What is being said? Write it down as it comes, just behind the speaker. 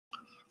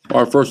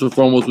All right, first and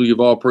foremost, we give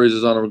all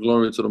praises, honor, and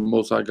glory to the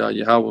Most High God,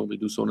 Yahweh. We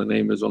do so in the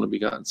name of His only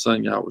begotten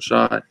Son, Yahweh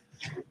Shai.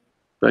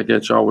 Back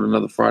at y'all with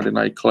another Friday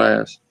night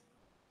class.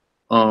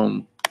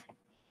 Somebody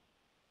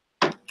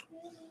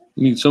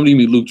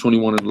meet Luke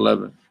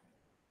 21:11.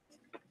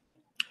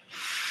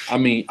 I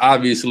mean,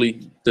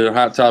 obviously, the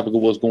hot topic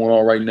of what's going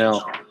on right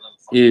now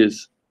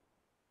is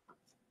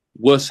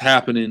what's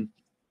happening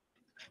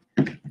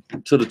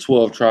to the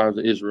 12 tribes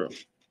of Israel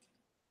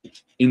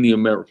in the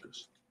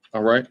Americas.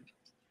 All right.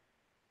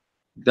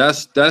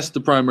 That's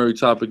the primary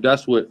topic.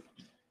 That's what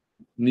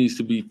needs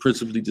to be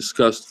principally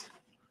discussed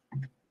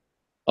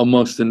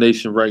amongst the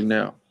nation right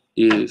now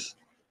is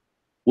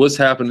what's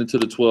happening to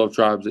the 12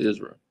 tribes of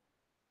Israel.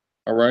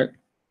 All right.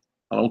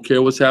 I don't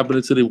care what's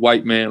happening to the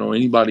white man or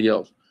anybody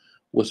else.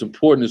 What's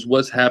important is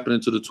what's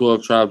happening to the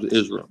 12 tribes of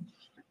Israel.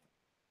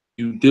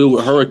 You deal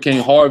with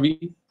Hurricane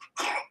Harvey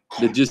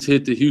that just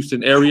hit the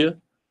Houston area.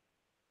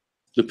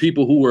 The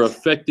people who were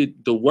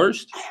affected the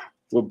worst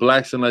were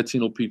blacks and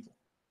Latino people.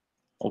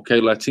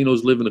 Okay,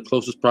 Latinos live in the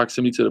closest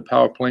proximity to the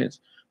power plants.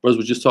 Brothers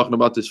were just talking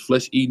about this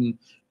flesh-eating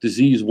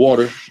disease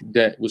water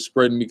that was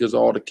spreading because of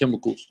all the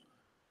chemicals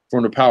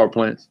from the power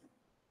plants.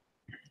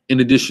 In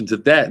addition to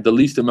that, the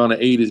least amount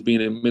of aid is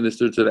being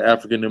administered to the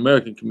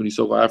African-American community,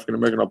 so-called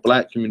African-American or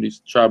black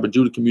communities, tribe of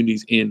Judah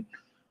communities in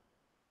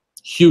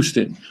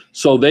Houston.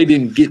 So they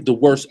didn't get the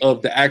worst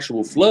of the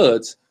actual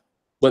floods,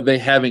 but they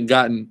haven't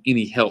gotten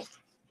any help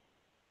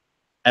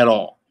at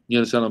all. You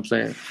understand what I'm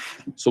saying?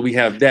 So we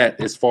have that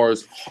as far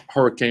as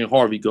Hurricane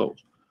Harvey goes.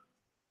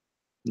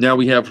 Now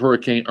we have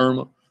Hurricane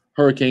Irma.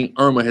 Hurricane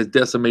Irma has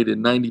decimated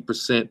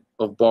 90%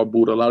 of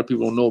Barbuda. A lot of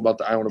people don't know about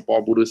the island of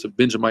Barbuda. It's a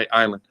Benjamite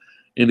island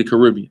in the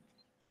Caribbean.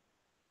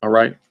 All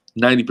right.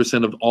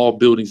 90% of all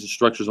buildings and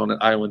structures on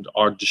that island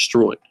are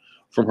destroyed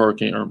from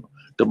Hurricane Irma.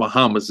 The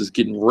Bahamas is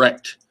getting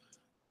wrecked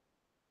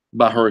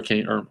by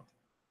Hurricane Irma.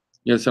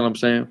 You understand what I'm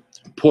saying?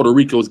 Puerto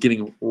Rico is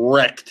getting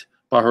wrecked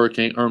by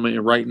Hurricane Irma,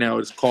 and right now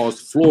it's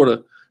caused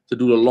Florida to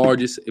do the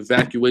largest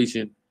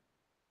evacuation.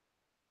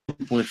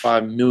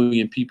 2.5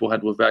 million people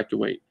had to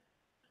evacuate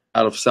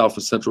out of South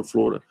and Central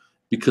Florida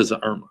because of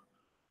Irma.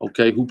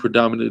 Okay, who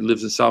predominantly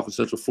lives in South and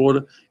Central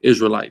Florida?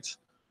 Israelites,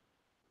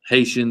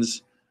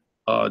 Haitians,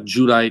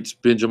 Judites,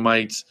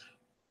 Benjamites,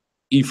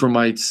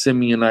 Ephraimites,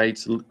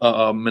 Simeonites,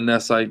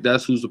 Manassites.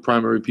 That's who's the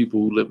primary people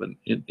who live in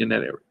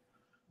that area.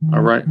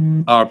 All right,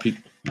 our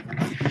people.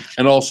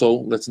 And also,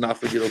 let's not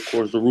forget, of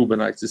course, the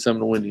Reubenites, the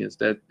Seminole Indians.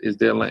 That is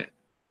their land.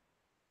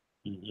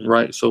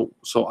 Right? So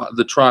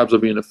the tribes are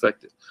being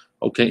affected.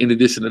 Okay, in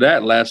addition to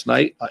that, last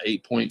night,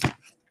 8.5?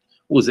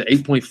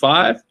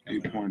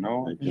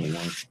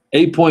 8.0?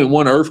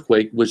 8.1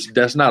 earthquake, which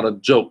that's not a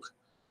joke.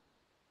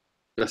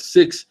 A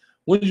 6,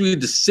 when you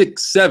get to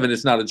 6, 7,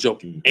 it's not a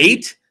joke.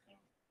 8?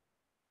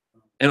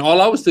 And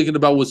all I was thinking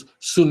about was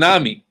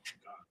tsunami.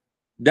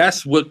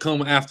 That's what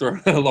come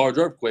after a large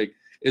earthquake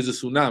is a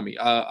tsunami.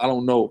 I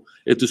don't know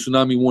if the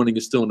tsunami warning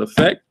is still in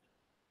effect.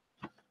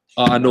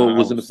 I know it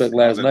was in effect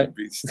last night. I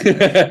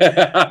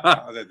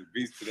was at the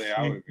beach today.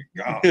 I would have been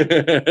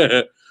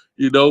gone.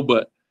 You know,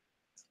 but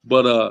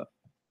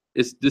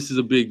this is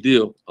a big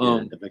deal.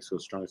 The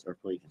Mexico's strongest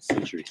earthquake in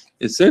centuries.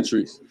 In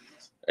centuries.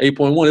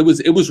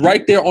 8.1. It was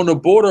right there on the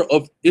border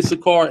of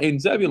Issachar and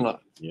Zebulon.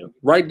 Yep.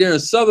 Right there in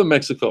southern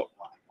Mexico.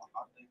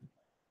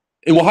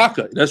 In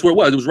Oaxaca. That's where it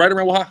was. It was right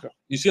around Oaxaca.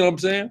 You see what I'm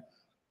saying?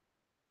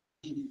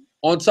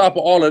 On top of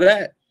all of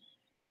that,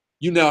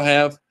 you now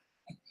have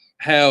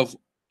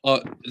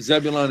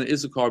Zebulon and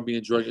Issachar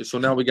being drugged. So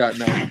now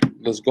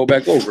let's go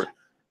back over it.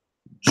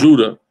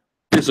 Judah,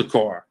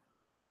 Issachar,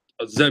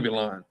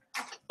 Zebulon,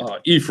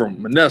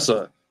 Ephraim,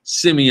 Manasseh,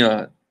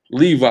 Simeon,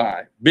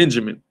 Levi,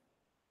 Benjamin,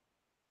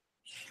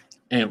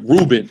 and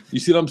Reuben. You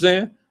see what I'm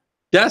saying?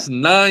 That's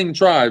 9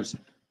 tribes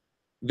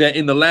that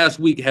in the last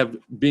week have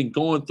been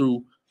going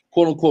through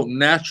quote unquote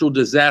natural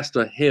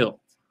disaster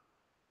hell.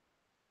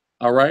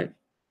 All right.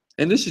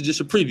 And this is just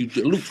a preview.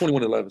 Luke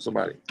 21:11,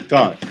 somebody.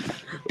 God.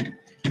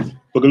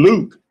 Book of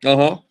Luke.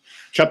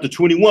 Chapter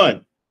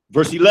 21,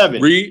 verse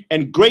 11. Read.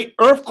 And great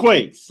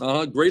earthquakes.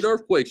 Great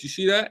earthquakes. You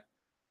see that?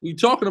 We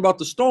talking about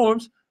the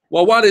storms.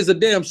 Well, while there's a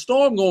damn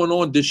storm going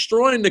on,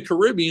 destroying the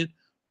Caribbean,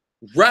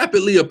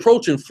 rapidly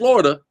approaching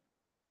Florida,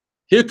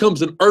 here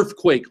comes an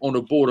earthquake on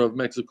the border of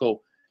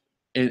Mexico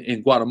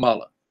and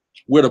Guatemala,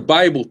 where the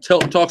Bible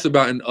talks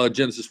about in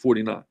Genesis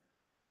 49.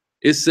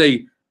 It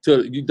say,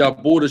 thy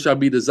border shall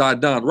be the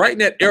Zidon. Right in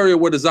that area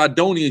where the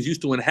Zidonians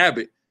used to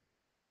inhabit,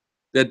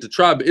 that the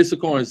tribe of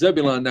Issachar and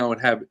Zebulon now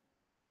inhabit.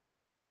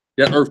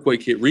 That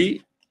earthquake hit.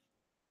 Read.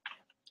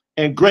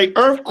 And great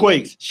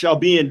earthquakes shall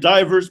be in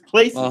diverse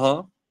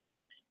places.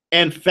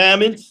 And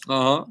famines.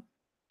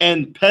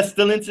 And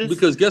pestilences.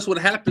 Because guess what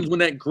happens when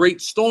that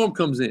great storm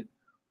comes in?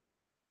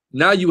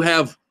 Now you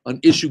have an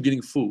issue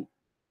getting food.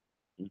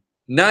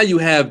 Now you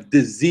have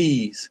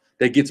disease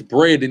that gets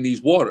bred in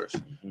these waters.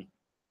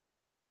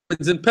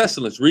 It's in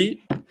pestilence. Read.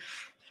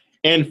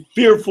 And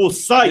fearful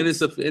sight. And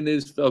it's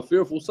a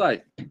fearful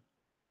sight.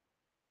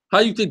 How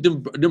you think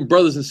them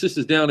brothers and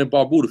sisters down in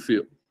Barbuda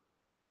feel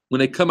when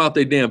they come out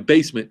their damn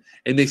basement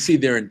and they see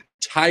their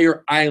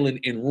entire island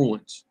in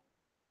ruins.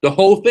 The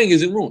whole thing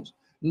is in ruins.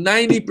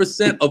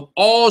 90% of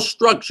all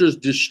structures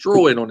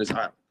destroyed on this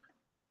island.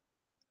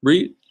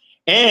 Read.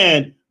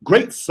 And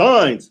great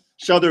signs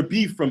shall there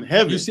be from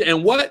heaven. You see,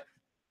 and what?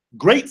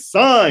 Great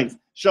signs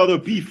shall there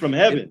be from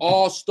heaven. It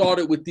all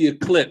started with the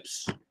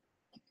eclipse.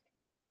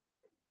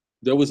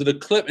 There was an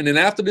eclipse, and then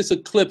after this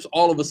eclipse,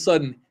 all of a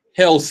sudden,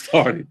 hell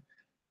started.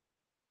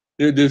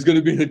 There's going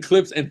to be an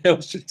eclipse, and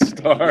hell should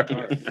start.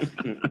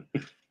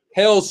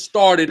 Hell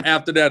started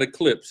after that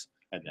eclipse.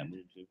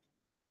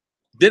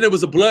 Then it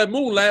was a blood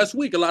moon last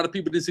week. A lot of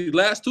people didn't see.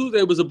 Last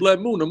Tuesday was a blood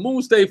moon. The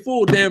moon stayed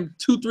full, damn,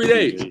 2-3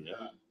 days.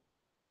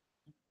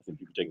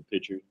 People taking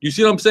pictures. You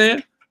see what I'm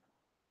saying?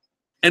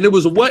 And it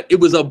was what? It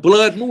was a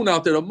blood moon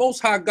out there. The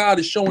Most High God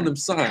is showing them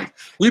signs.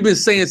 We've been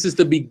saying since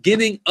the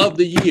beginning of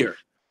the year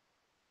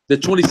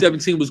that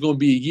 2017 was going to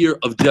be a year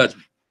of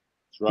judgment.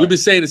 Right. We've been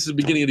saying this since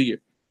the beginning of the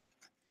year.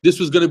 This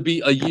was going to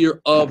be a year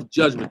of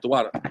judgment.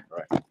 Right.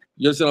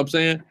 You understand what I'm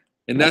saying?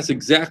 And that's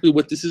exactly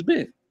what this has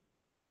been.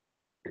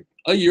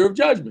 A year of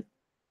judgment.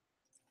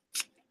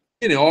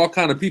 And all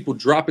kind of people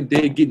dropping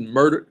dead, getting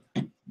murdered.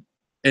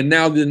 And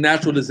now the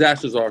natural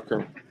disasters are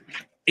occurring.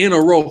 In a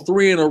row,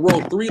 3 in a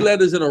row, 3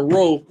 letters in a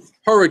row,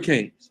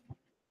 hurricanes.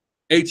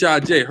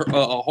 H.I.J.,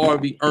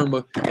 Harvey,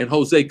 Irma, and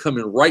Jose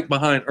coming right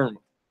behind Irma.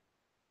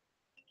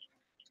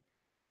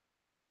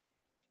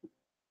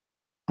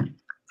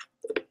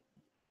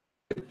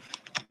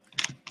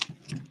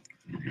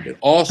 It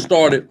all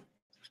started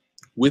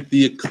with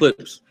the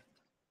eclipse.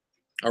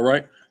 All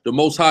right? The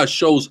Most High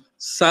shows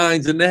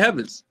signs in the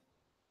heavens.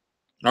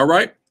 All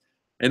right?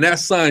 And that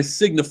sign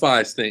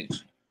signifies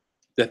things,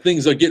 that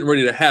things are getting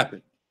ready to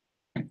happen.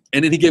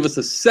 And then he gave us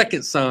a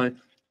second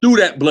sign through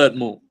that blood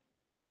moon.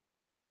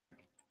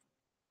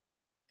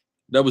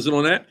 That was it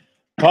on that?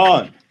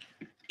 Con.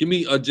 Give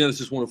me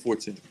Genesis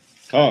 1:14.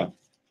 Con.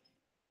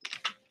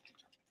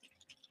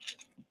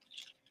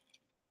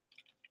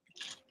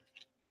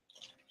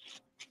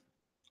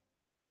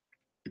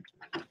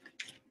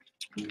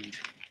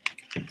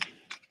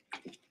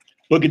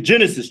 Book of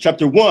Genesis,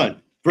 chapter 1,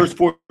 verse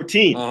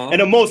 14. And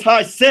the Most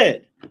High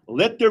said,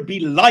 let there be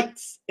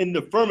lights in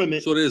the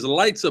firmament. So there's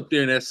lights up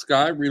there in that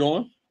sky. Read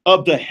on.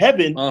 Of the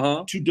heaven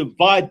to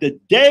divide the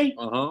day.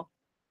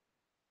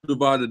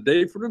 Divide the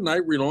day from the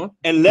night. Read on.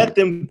 And let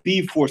them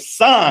be for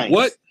signs.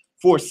 What?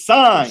 For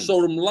signs.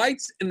 So them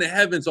lights in the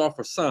heavens are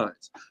for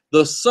signs.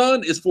 The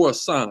sun is for a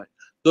sign.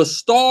 The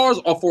stars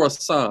are for a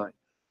sign.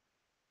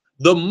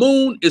 The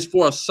moon is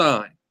for a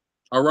sign.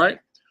 All right?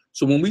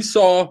 So when we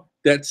saw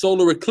that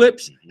solar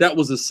eclipse, that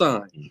was a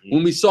sign.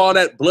 When we saw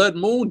that blood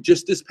moon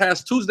just this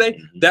past Tuesday,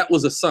 that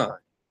was a sign.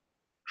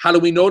 How do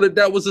we know that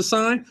that was a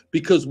sign?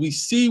 Because we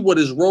see what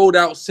is rolled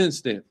out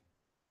since then.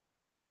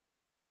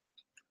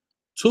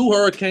 2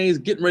 hurricanes,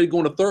 getting ready to go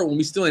on the third one.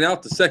 We still ain't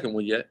out the second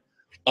one yet.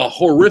 A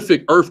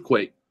horrific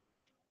earthquake.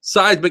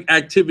 Seismic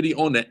activity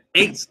on the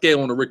 8th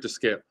scale on the Richter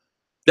scale.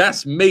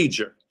 That's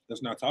major.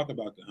 Let's not talk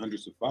about the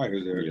hundreds of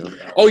fires there.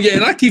 Oh, yeah,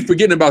 and I keep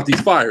forgetting about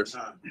these fires.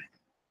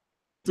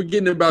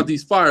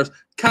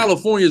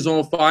 California's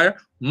on fire.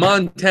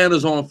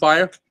 Montana's on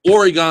fire.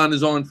 Oregon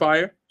is on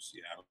fire.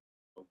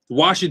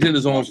 Washington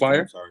is on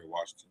fire. Sorry,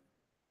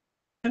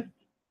 Washington.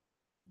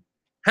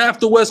 Half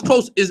the West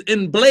Coast is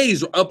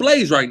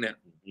ablaze right now.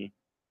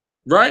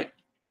 Right?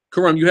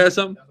 Karam, you had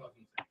something?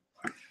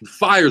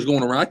 Fires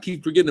going around. I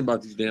keep forgetting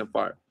about these damn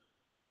fires.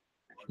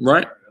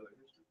 Right?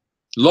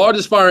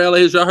 Largest fire in LA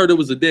history. I heard it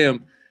was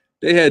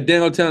they had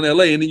downtown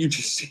LA, and then you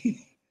just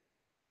see,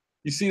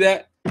 you see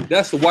that?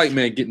 That's the white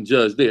man getting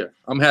judged there.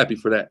 I'm happy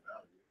for that.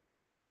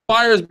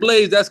 Fires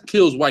blaze, that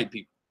kills white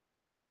people.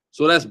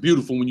 So that's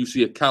beautiful when you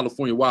see a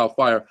California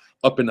wildfire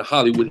up in the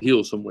Hollywood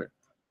Hills somewhere.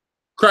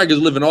 Crackers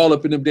living all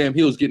up in them damn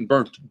hills getting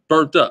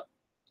burnt up.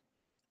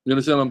 You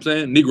understand what I'm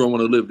saying? Negro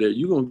want to live there.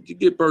 You're going to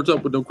get burnt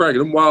up with them crackers.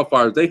 Them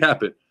wildfires, they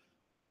happen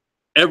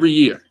every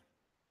year.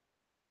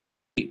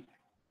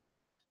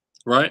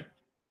 Right?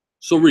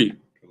 So read.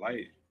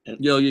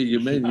 Yo, yeah,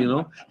 man, you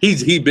know.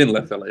 He been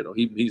left LA though.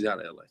 He's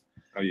out of LA.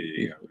 Oh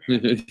yeah.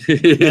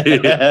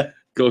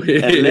 Go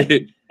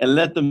ahead. And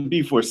let them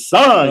be for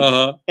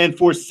signs and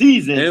for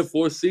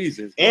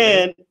seasons.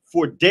 And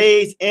for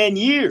days and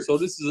years. So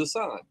this is a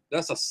sign.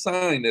 That's a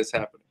sign that's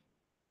happening.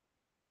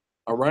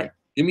 All right.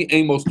 Give me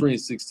Amos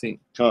 3:16.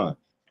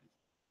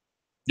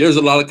 There's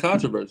a lot of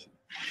controversy.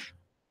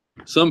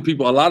 A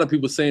lot of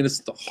people saying it's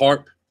the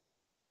harp.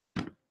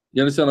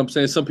 You understand what I'm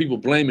saying? Some people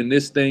blaming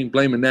this thing,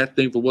 blaming that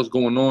thing for what's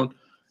going on.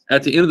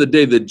 At the end of the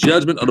day, the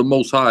judgment of the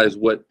Most High is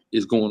what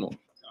is going on.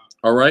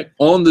 All right?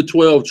 On the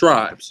 12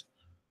 tribes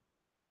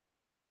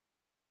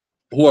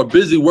who are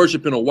busy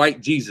worshiping a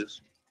white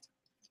Jesus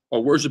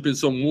or worshiping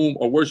some womb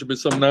or worshiping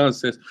some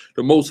nonsense,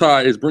 the Most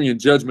High is bringing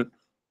judgment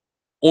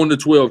on the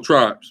 12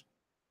 tribes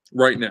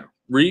right now.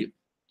 Read.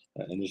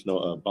 And there's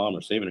no bomb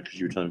or saving it because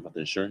you were talking about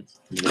the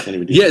insurance.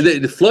 Yeah,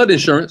 the flood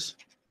insurance.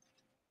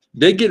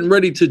 They're getting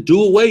ready to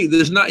do away.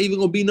 There's not even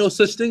going to be no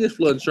such thing as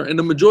flood insurance. And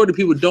the majority of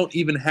people don't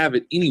even have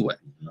it anyway.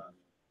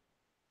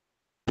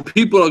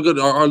 People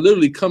are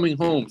literally coming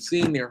home,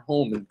 seeing their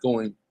home and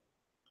going,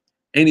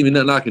 Ain't even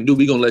nothing I can do.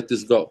 We're going to let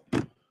this go.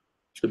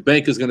 The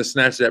bank is going to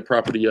snatch that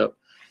property up,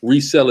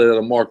 resell it at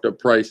a marked up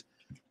price,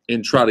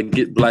 and try to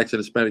get blacks and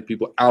Hispanic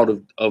people out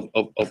of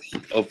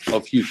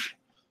Houston.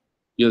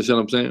 You understand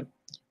what I'm saying?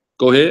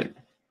 Go ahead.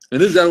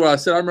 And this is what I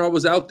said. I remember I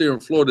was out there in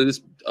Florida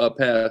this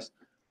past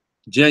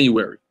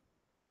January.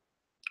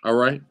 All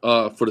right,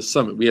 for the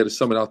summit. We had a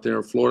summit out there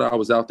in Florida. I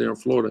was out there in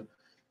Florida.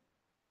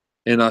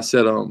 And I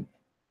said,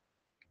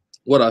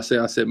 what I say?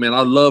 I said, man,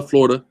 I love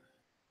Florida,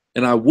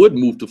 and I would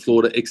move to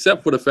Florida,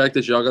 except for the fact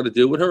that y'all got to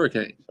deal with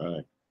hurricanes. All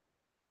right.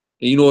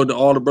 And you know what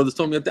all the brothers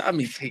told me? I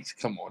mean, hey,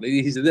 come on.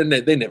 He said,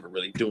 they never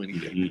really do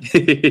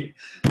anything.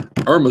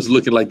 Irma's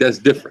looking like that's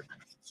different.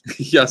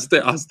 Yeah,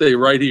 I'll stay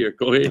right here.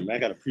 Go ahead. Man, I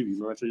got a preview.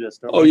 Remember I told you that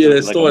story? Oh, yeah,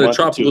 that story, the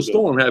tropical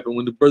storm happened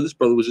when this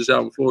brother was just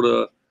out in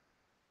Florida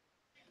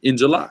in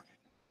July.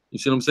 You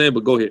see what I'm saying?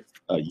 But go ahead.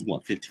 You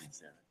want 15.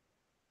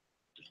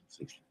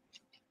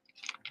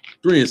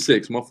 3 and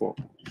 6, my fault.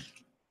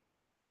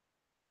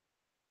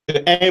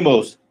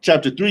 Amos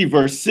chapter 3,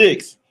 verse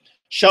 6.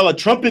 Shall a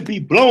trumpet be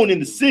blown in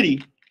the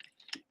city,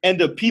 and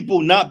the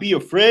people not be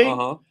afraid?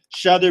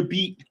 Shall there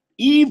be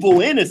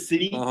evil in a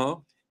city,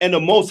 and the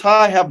Most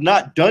High have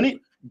not done it?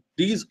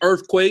 These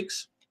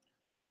earthquakes,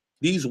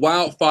 these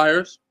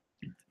wildfires,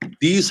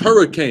 these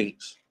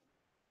hurricanes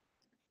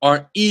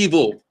are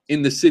evil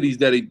in the cities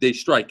that they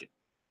strike it.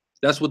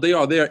 That's what they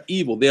are. They are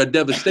evil. They are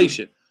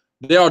devastation.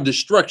 They are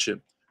destruction.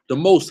 The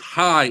Most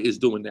High is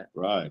doing that.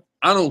 Right.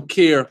 I don't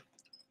care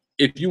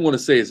if you want to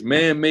say it's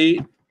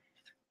man-made.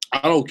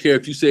 I don't care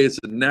if you say it's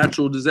a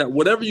natural disaster.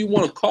 Whatever you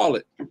want to call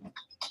it,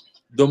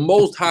 the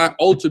Most High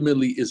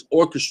ultimately is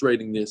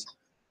orchestrating this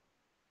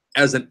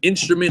as an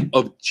instrument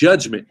of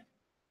judgment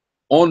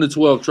on the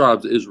 12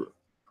 tribes of Israel.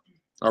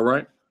 All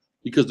right?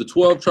 Because the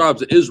 12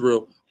 tribes of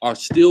Israel are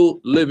still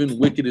living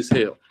wicked as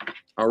hell.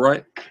 All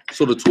right?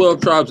 So the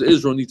 12 tribes of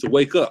Israel need to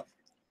wake up.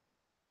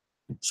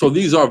 So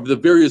these are the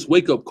various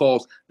wake-up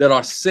calls that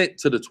are sent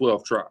to the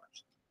 12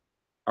 tribes.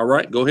 All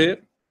right? Go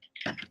ahead.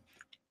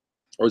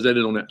 Or is that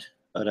it on that?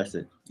 That's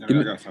it. I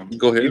got something.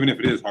 Go ahead. Even if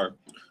it is hard.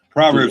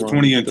 Proverbs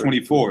 20 and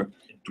 24.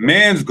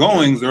 Man's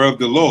goings are of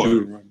the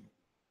Lord,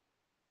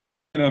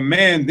 and a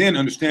man then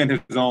understand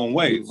his own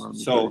ways.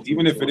 So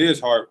even if it is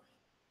hard,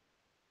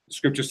 the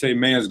scriptures say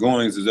man's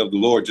goings is of the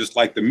Lord, just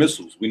like the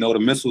missiles. We know the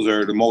missiles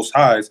are the Most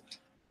High's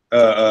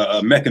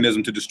a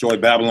mechanism to destroy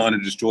Babylon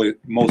and destroy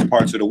most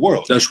parts of the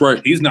world. That's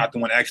right. He's not the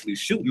one actually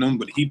shooting them,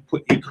 but he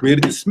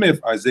created the smith,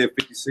 Isaiah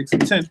 56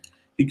 and 10.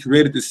 He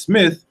created the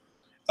smith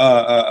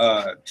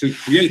to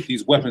create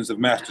these weapons of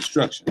mass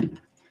destruction.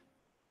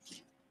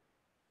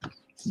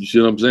 You see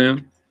what I'm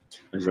saying?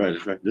 That's right.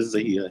 That's right. This is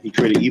he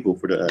created evil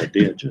for the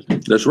day of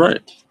judgment. That's right.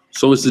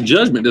 So it's the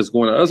judgment that's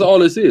going on. That's all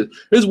this is.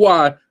 This is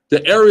why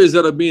the areas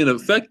that are being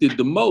affected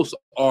the most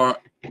are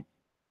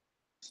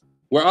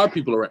where our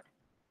people are at.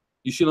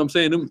 You see what I'm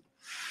saying?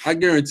 I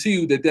guarantee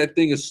you that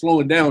thing is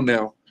slowing down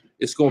now.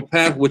 It's going to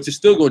pass, which is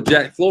still going to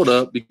jack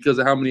Florida up because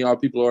of how many of our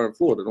people are in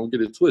Florida. Don't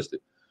get it twisted.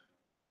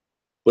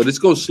 But it's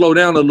going to slow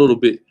down a little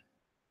bit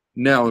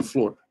now in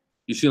Florida.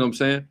 You see what I'm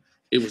saying?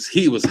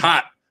 He was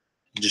hot,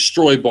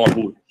 destroyed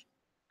Barbuda.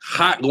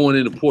 Hot going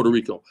into Puerto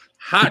Rico.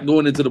 Hot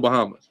going into the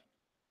Bahamas.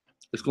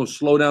 It's going to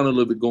slow down a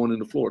little bit going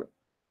into Florida.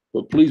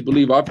 But please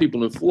believe our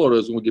people in Florida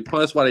is going to get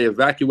punished. That's why they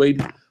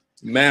evacuated.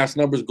 Mass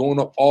numbers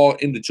going up all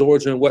into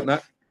Georgia and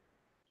whatnot.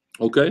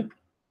 Okay?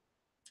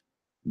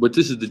 But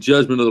this is the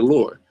judgment of the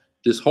Lord.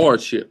 This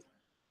hardship.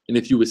 And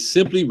if you would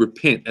simply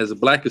repent as a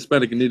Black,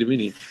 Hispanic, and Native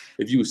Indian,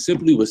 if you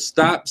simply would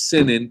stop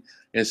sinning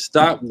and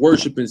stop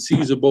worshiping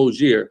Caesar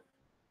Borgia,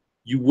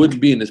 you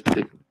wouldn't be in this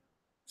predicament.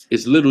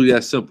 It's literally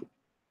that simple.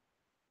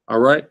 All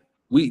right?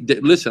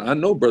 Listen, I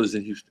know brothers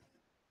in Houston.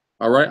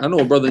 All right? I know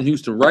a brother in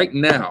Houston right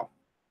now.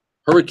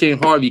 Hurricane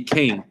Harvey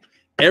came.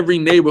 Every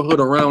neighborhood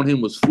around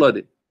him was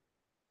flooded,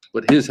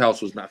 but his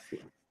house was not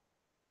flooded.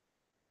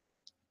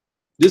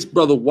 This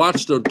brother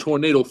watched a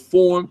tornado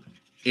form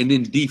and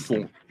then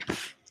deform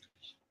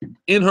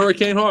in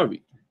Hurricane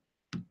Harvey,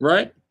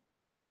 right?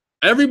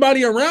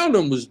 Everybody around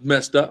him was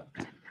messed up,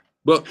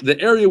 but the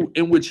area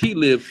in which he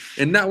lived,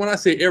 and not when I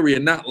say area,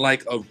 not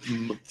like a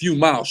few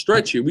mile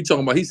stretch here. We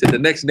talking about, he said the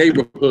next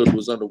neighborhood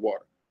was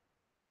underwater.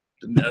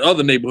 The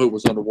other neighborhood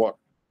was underwater,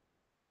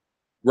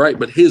 right?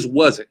 But his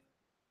wasn't.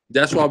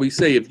 That's why we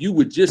say if you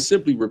would just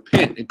simply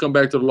repent and come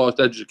back to the law,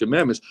 statutes, and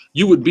commandments,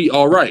 you would be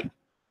all right.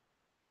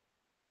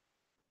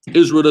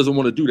 Israel doesn't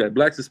want to do that.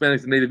 Blacks,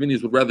 Hispanics, and Native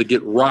Indians would rather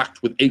get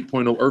rocked with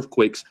 8.0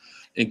 earthquakes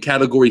and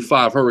Category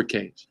 5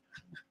 hurricanes,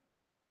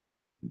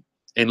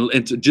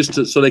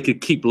 so they could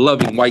keep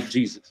loving white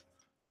Jesus.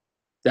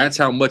 That's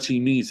how much he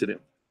means to them,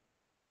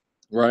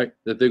 right?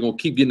 That they're gonna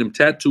keep getting him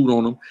tattooed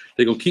on them.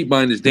 They're gonna keep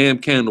buying his damn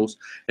candles,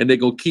 and they're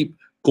gonna keep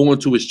going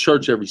to his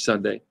church every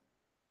Sunday,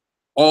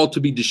 all to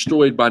be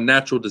destroyed by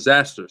natural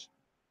disasters.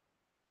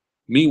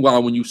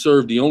 Meanwhile, when you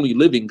serve the only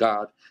living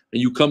God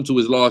and you come to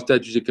his laws,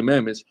 statutes, and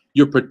commandments,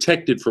 you're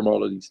protected from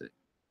all of these things.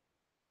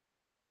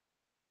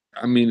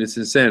 I mean, it's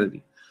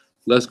insanity.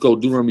 Let's go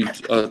Deuteronomy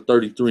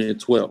 33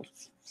 and 12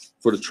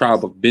 for the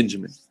tribe of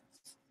Benjamin.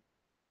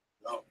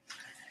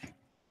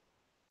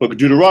 Book of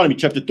Deuteronomy,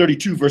 chapter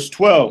 32, verse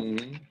 12.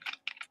 Mm-hmm.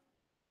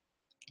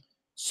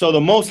 So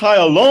the Most High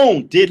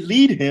alone did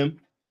lead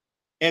him,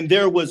 and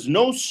there was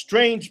no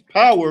strange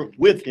power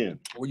with him.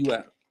 Where you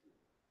at?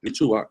 Me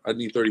too. I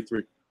need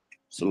 33.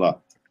 Salah.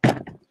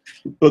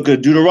 Book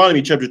of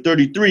Deuteronomy, chapter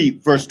 33,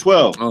 verse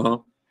 12. Uh-huh.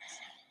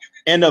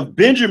 And of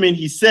Benjamin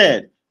he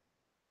said,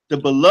 the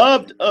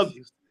beloved of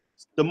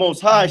the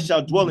Most High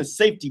shall dwell in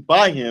safety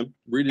by him.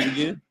 Read it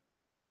again.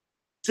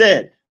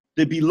 Said,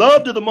 the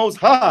beloved of the Most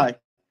High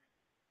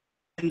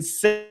in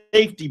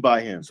safety by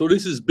him. So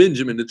this is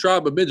Benjamin. The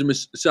tribe of Benjamin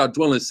shall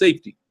dwell in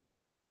safety.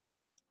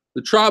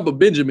 The tribe of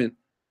Benjamin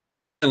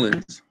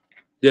islands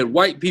that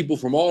white people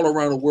from all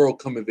around the world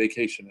come and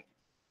vacation in.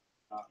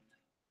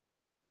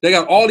 They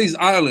got all these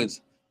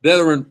islands that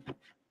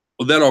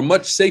are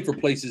much safer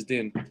places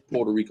than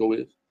Puerto Rico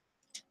is,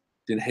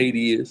 than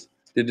Haiti is,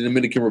 than the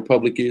Dominican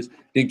Republic is,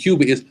 than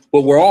Cuba is,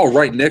 but we're all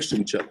right next to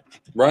each other,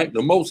 right?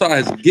 The Most High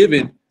has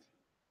given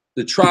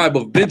the tribe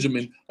of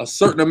Benjamin a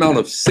certain amount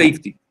of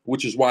safety,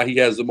 which is why he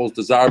has the most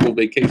desirable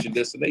vacation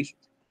destination.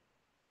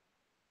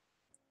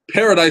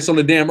 Paradise on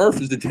the damn earth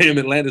is the damn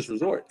Atlantis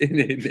Resort.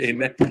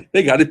 And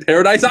they got it,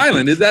 Paradise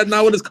Island. Is that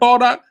not what it's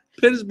called?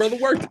 Pitt's brother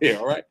worked there,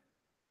 all right?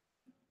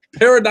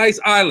 Paradise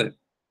Island,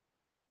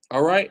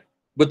 all right?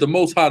 But the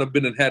Most High have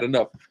been and had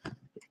enough,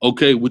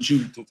 okay, with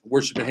you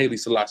worshiping Haile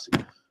Selassie,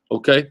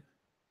 okay?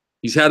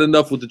 He's had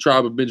enough with the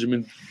tribe of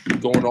Benjamin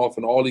going off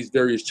in all these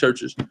various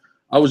churches.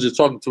 I was just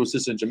talking to a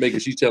sister in Jamaica.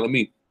 She's telling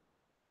me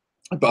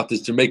about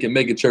this Jamaican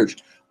mega church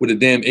with a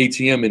damn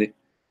ATM in it.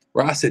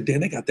 Where I said,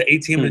 damn, they got the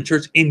ATM in the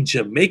church in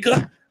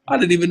Jamaica? I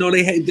didn't even know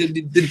they had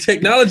the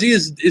technology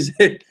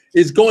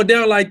is going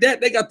down like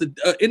that. They got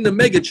the in the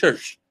mega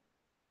church.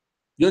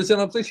 You understand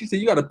what I'm saying? She said,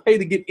 you got to pay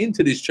to get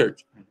into this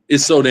church.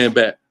 It's so damn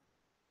bad,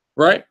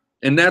 right?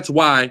 And that's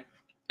why,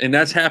 and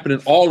that's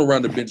happening all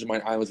around the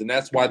Benjamin Islands, and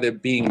that's why they're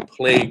being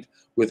plagued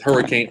with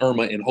Hurricane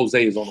Irma, and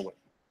Jose is on the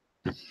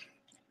way.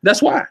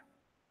 That's why.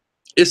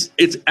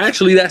 It's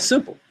actually that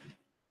simple.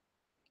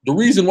 The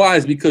reason why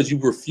is because you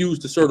refuse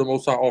to serve the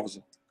Most High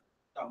officer.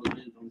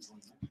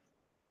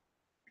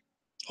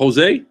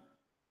 Jose?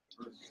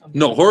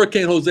 No,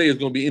 Hurricane Jose is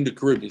going to be in the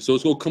Caribbean, so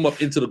it's going to come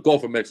up into the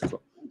Gulf of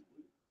Mexico.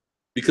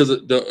 Because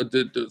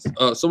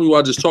somebody who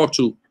I just talked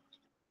to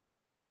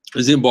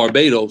is in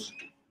Barbados,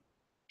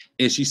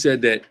 and she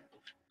said that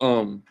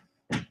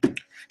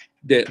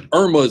that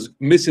Irma's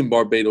missing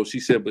Barbados. She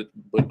said, but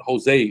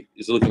Jose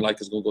is looking like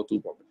it's going to go through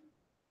Barbados.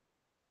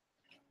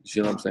 You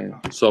see what I'm saying?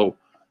 So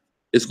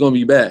it's going to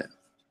be bad.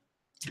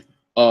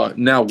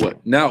 Now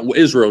what? Now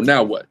Israel.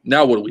 Now what?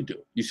 Now what do we do?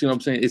 You see what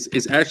I'm saying?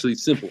 It's actually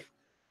simple.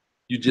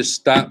 You just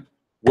stop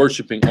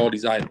worshiping all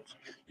these idols.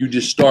 You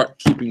just start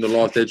keeping the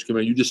laws that you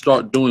command. You just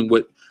start doing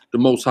what the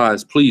Most High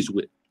is pleased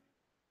with,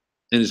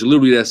 and it's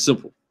literally that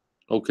simple.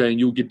 Okay, and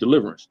you'll get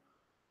deliverance.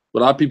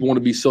 But our people want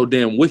to be so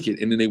damn wicked,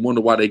 and then they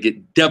wonder why they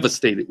get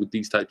devastated with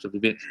these types of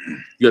events.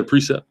 You got a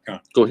precept?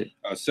 Go ahead.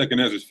 2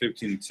 Ezra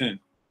 15:10.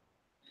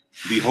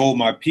 Behold,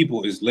 my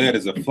people is led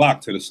as a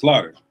flock to the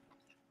slaughter.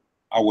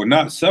 I will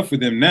not suffer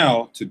them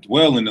now to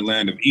dwell in the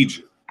land of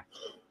Egypt,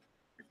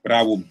 but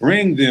I will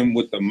bring them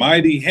with a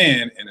mighty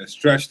hand and a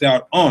stretched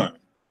out arm.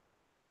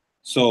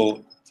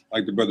 So,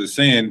 like the brother's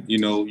saying, you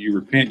know, you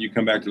repent, you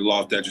come back to the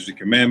law, statutes, and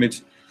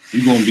commandments.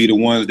 You're going to be the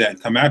ones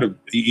that come out of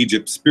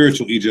Egypt,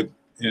 spiritual Egypt,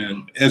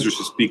 and Ezra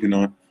is speaking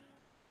on,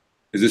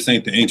 because this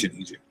ain't the ancient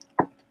Egypt.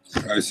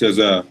 It says,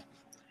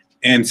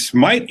 and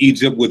smite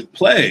Egypt with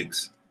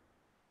plagues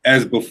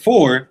as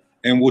before,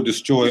 and will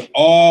destroy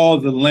all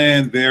the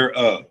land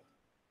thereof.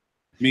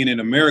 Meaning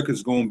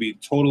America's going to be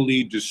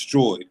totally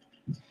destroyed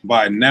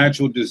by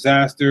natural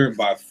disaster,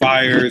 by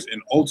fires,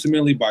 and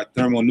ultimately by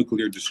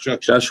thermonuclear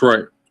destruction. That's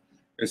right.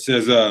 It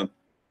says,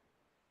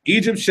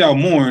 Egypt shall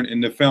mourn,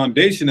 and the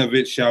foundation of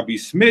it shall be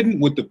smitten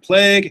with the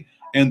plague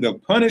and the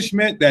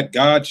punishment that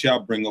God shall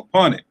bring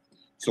upon it.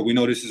 So we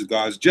know this is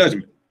God's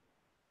judgment,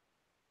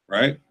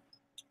 right?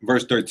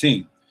 Verse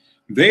 13,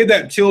 they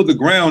that till the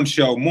ground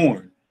shall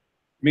mourn.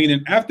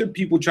 Meaning after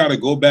people try to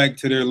go back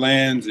to their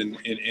lands and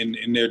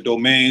in their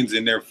domains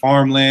and their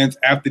farmlands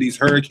after these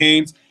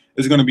hurricanes,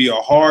 it's going to be a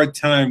hard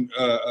time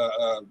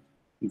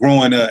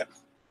growing the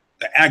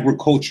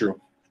agriculture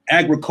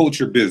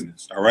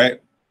business, all right?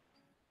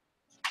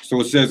 So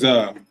it says,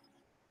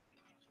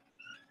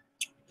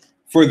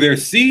 for their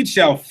seed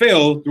shall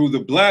fail through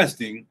the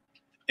blasting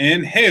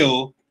and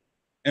hail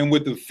and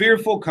with the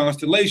fearful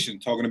constellation,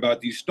 talking about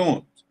these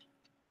storms.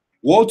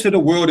 Woe to the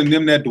world and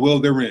them that dwell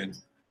therein.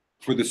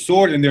 For the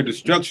sword and their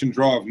destruction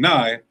draweth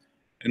nigh,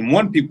 and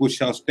one people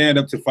shall stand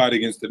up to fight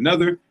against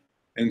another,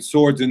 and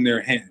swords in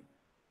their hand.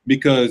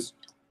 Because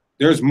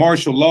there's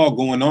martial law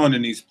going on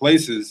in these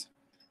places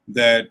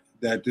that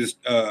this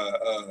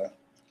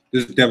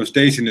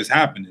devastation is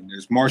happening.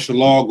 There's martial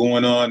law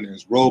going on.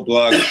 There's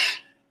roadblocks.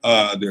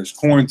 There's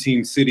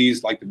quarantine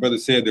cities. Like the brother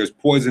said, there's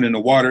poison in the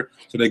water.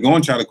 So they go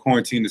and try to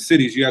quarantine the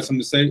cities. You have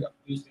something to say?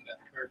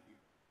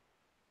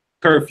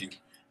 Curfew.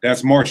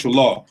 That's martial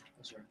law.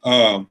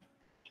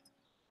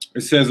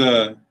 It says,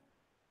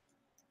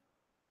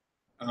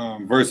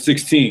 verse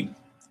 16,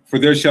 For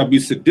there shall be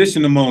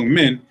sedition among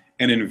men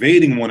and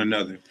invading one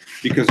another.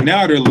 Because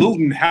now they're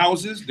looting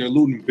houses, they're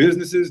looting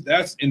businesses.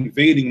 That's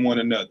invading one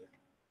another.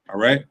 All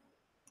right.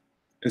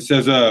 It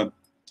says,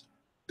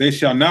 they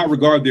shall not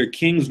regard their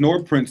kings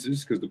nor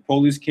princes, because the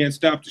police can't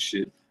stop the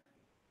shit.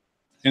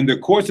 And the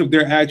course of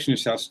their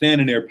actions shall stand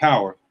in their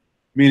power.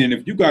 Meaning,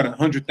 if you got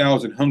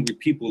 100,000 hungry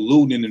people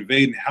looting and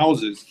invading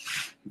houses,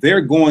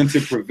 they're going to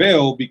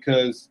prevail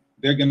because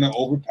they're going to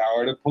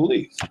overpower the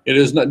police.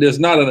 There's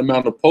not an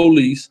amount of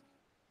police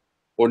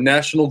or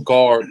National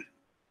Guard.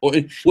 Or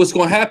what's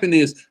going to happen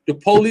is the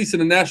police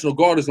and the National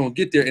Guard is going to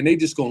get there and they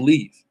just going to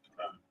leave.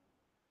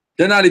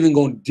 They're not even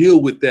going to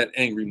deal with that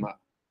angry mob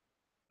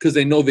because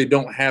they know they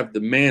don't have the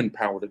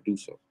manpower to do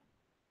so.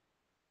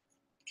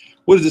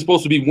 What is it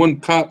supposed to be? One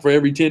cop for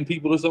every 10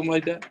 people or something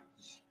like that?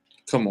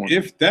 Come on.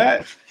 If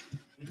that.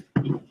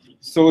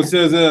 So it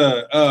says,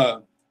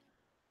 a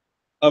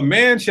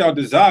man shall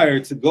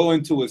desire to go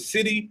into a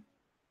city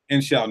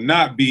and shall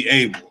not be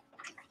able.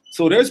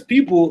 So there's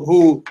people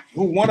who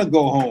want to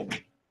go home.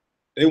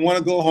 They want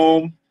to go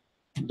home.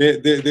 They're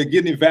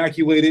getting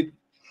evacuated.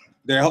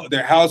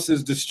 Their house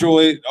is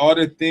destroyed. All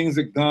their things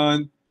are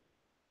gone.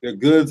 Their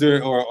goods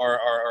are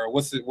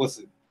what's it?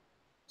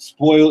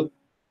 Spoiled.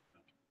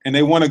 And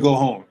they want to go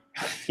home.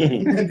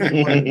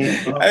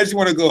 I just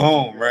want to go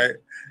home, right?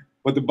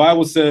 But the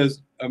Bible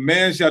says, a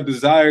man shall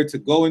desire to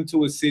go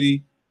into a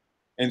city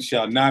and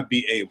shall not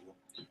be able.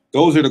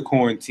 Those are the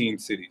quarantine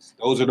cities.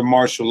 Those are the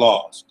martial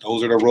laws.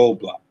 Those are the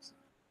roadblocks.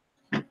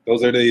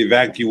 Those are the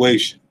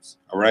evacuations,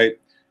 all right?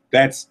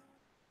 That's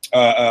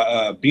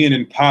being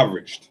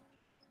impoverished,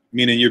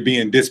 meaning you're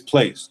being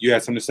displaced. You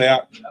had something to say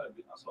out? I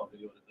saw a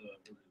video of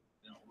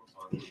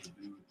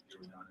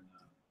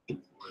the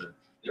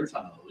they were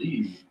trying to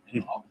leave,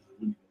 and the officer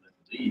wouldn't even let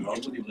them leave. I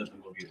wouldn't even let them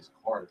go get his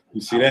car.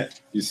 You see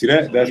that? You see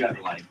that? So That's he had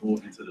to like go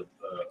into the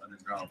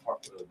underground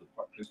park, the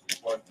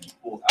park and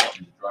pull out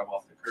and just drive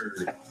off the curb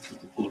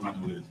to pull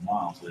around with his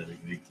mom so that they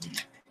can leave.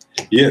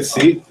 yeah.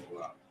 See,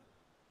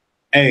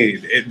 hey,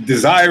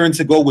 desiring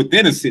to go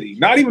within a city,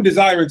 not even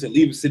desiring to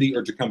leave a city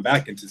or to come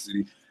back into the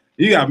city.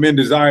 You got men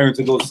desiring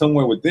to go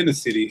somewhere within the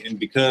city, and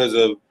because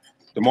of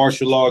the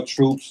martial law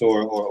troops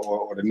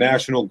or the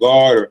National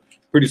Guard, or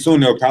pretty soon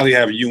they'll probably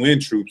have UN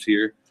troops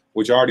here,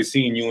 which I already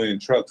seen UN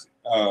trucks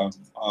on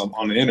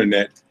the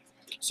internet.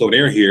 So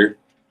they're here.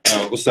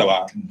 What's up,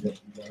 Al? They're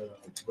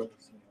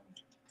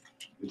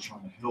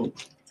trying to help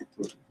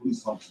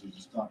police officers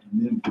to stop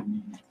them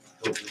from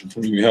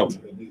You help.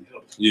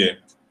 Yeah,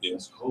 yeah.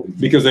 That's cold.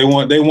 Because they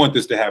want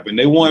this to happen.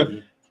 They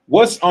want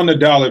what's on the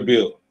dollar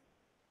bill?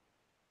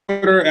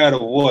 Order out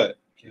of what?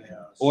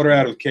 Chaos. Order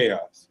out of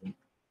chaos.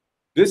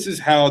 This is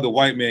how the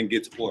white man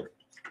gets order,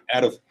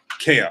 out of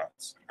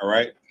chaos. All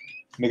right,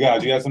 Miguel,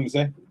 do you have something to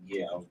say?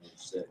 Yeah, I was going to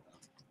say.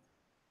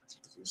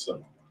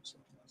 Something.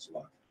 That's a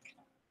lot.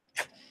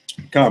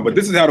 Come on, but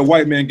this is how the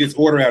white man gets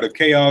order out of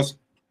chaos.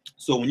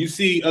 So when you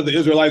see other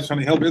Israelites trying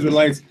to help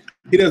Israelites,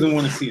 he doesn't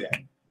want to see that.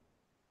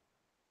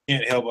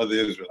 Can't help other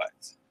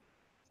Israelites.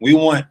 We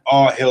want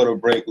all hell to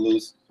break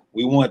loose.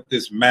 We want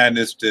this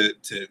madness to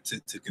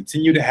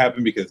continue to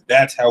happen because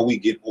that's how we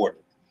get order.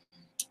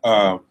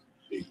 Wow.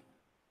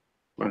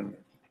 All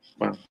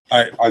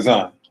right,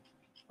 Azan.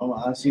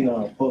 I seen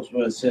a post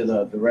where it said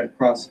the Red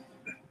Cross,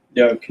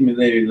 they're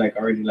accumulated like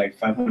already like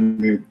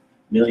 500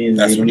 million.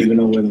 They don't even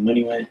know where the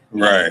money went.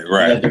 Right.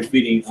 That they're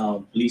feeding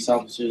police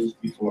officers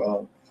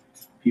before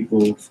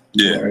people.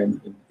 Yeah.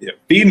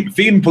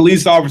 Feeding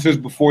police officers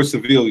before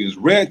civilians.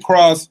 Red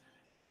Cross,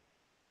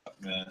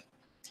 man.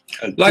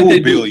 Like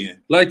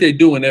they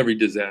do in every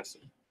disaster.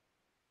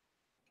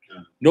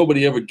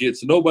 Nobody ever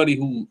gets, nobody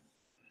who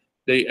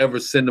they ever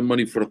send the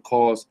money for the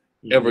cause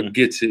ever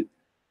gets it.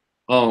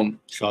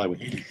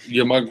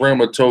 Yeah, my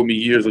grandma told me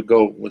years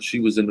ago when she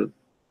was in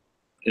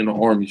the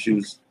army, she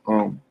was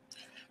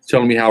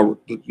telling me how,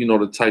 you know,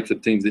 the types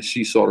of things that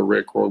she saw the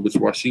Red Cross, which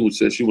is why she would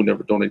say she would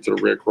never donate to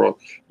the Red Cross,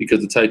 because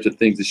the types of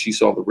things that she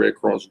saw the Red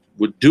Cross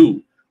would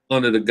do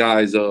under the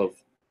guise of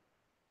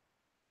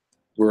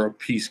we're a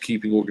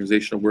peacekeeping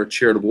organization, or we're a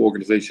charitable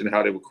organization,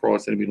 how they would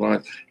cross enemy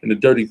lines and the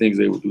dirty things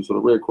they would do. So the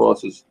Red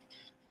Cross is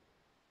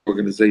an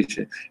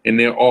organization, and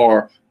there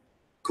are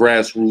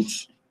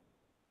grassroots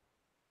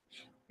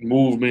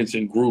movements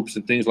and groups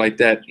and things like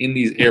that in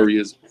these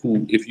areas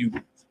who, if you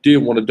did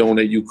want to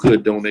donate, you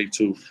could donate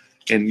to,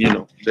 and you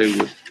know they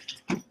would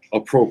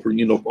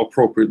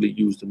appropriately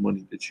use the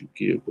money that you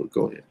give. But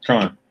go ahead.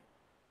 Con.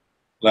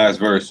 Last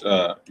verse,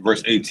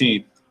 verse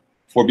 18.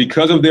 For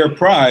because of their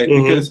pride,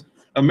 because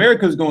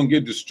America's going to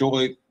get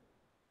destroyed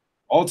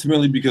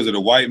ultimately because of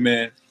the white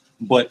man,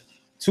 but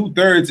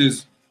 2/3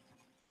 is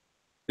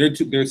they're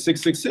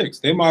 666.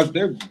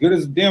 They're good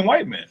as a damn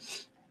white man,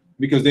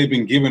 because they've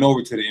been given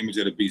over to the image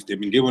of the beast. They've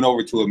been given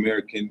over to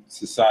American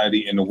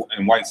society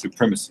and white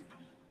supremacy.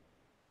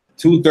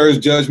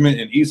 2/3 judgment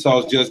and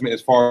Esau's judgment,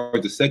 as far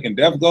as the second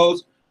death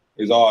goes,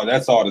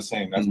 that's all the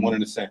same. That's one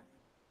and the same.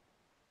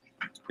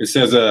 It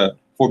says,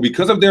 for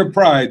because of their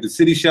pride, the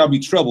city shall be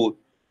troubled,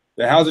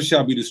 the houses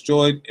shall be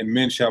destroyed, and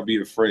men shall be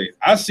afraid.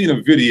 I've seen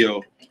a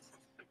video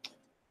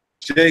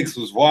Jakes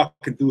was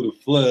walking through the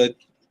flood,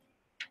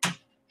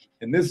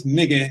 and this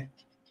nigga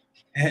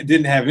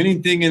didn't have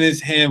anything in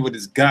his hand with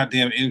his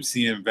goddamn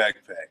MCM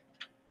backpack.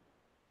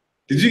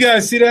 Did you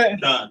guys see that?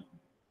 None.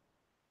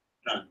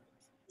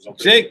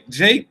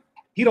 Jake,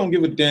 he don't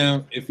give a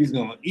damn if he's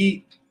gonna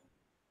eat,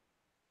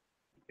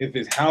 if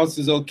his house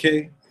is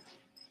okay.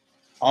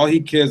 All he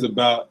cares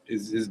about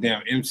is his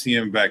damn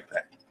MCM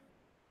backpack.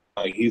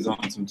 Like he's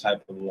on some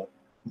type of luck.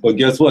 But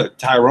guess what?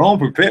 Tyrone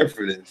prepared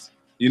for this.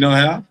 You know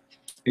how?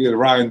 He was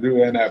riding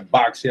through in that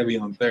box Chevy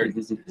on 30.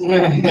 You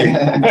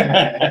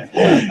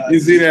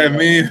see that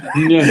meme?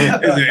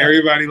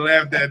 Everybody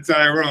laughed at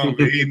Tyrone,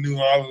 but he knew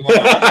all along.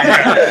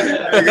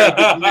 I got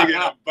this nigga in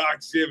a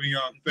box Chevy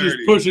on 30.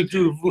 Just pushing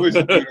through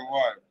the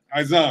water.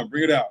 Izan,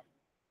 bring it out.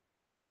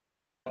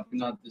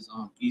 Popping out this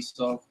east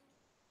off.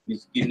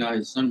 He's getting out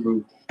his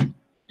sunroof,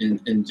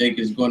 and Jake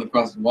is going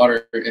across the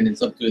water, and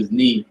it's up to his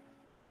knee,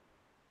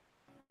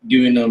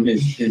 giving him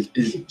his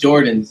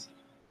Jordans.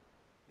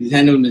 He's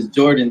handing him his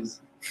Jordans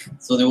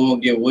so they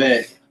won't get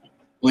wet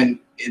when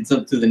it's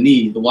up to the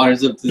knee. The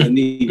water's up to the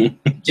knee.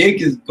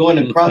 Jake is going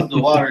across the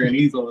water, and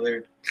he's over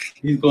there.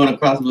 He's going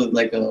across with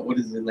like a, what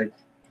is it, like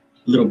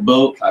a little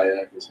boat,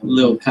 kayak,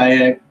 little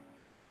kayak,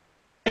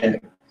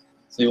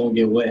 so he won't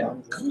get wet.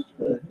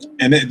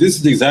 And this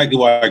is exactly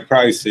why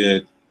Christ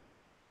said,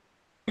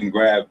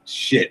 grab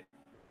shit.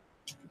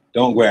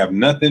 Don't grab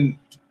nothing.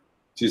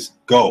 Just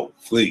go,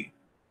 flee,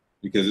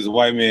 because this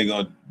white man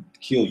gonna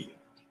kill you.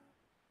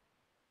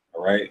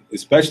 All right,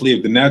 especially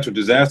if the natural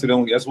disaster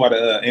don't. That's why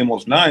the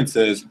Amos 9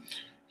 says,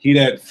 "He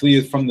that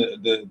fleeth from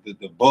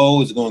the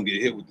bow is gonna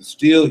get hit with the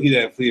steel. He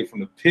that fleeth from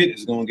the pit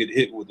is gonna get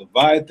hit with the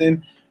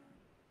Leviathan.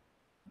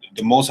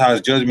 The Most High's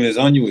judgment is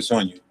on you. It's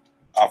on you."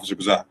 Officer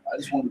Bazar. I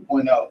just wanted to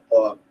point out,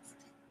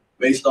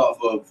 based off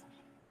of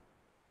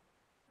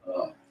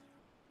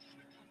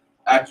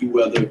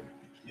AccuWeather,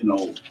 you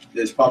know,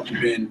 there's probably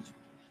been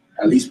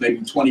at least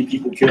maybe 20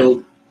 people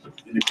killed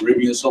in the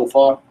Caribbean so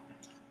far,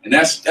 and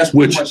that's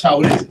pretty much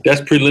how it is.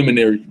 That's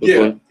preliminary.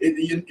 Yeah,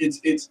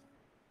 it's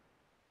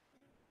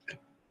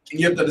and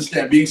you have to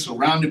understand, being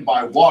surrounded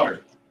by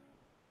water,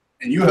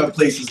 and you have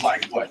places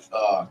like what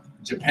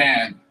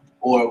Japan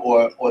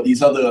or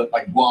these other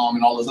like Guam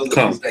and all those other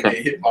places that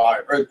get hit by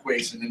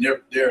earthquakes, and then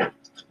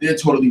they're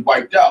totally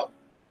wiped out.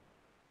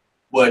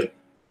 But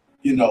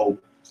you know,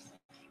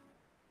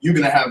 you're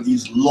gonna have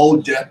these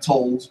low death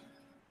tolls.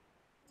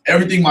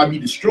 Everything might be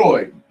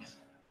destroyed,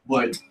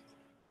 but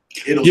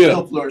it'll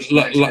still flourish.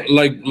 Like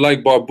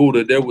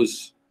Barbuda, there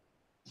was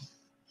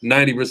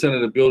 90%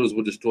 of the buildings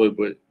were destroyed,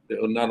 but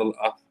there were not a.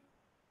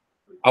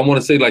 I want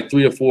to say like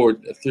three or four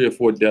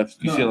deaths.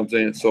 You see what I'm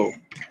saying? So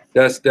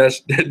that's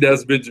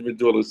Benjamin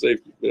doing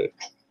safety, man.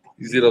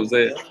 You see what I'm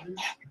saying?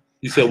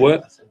 You said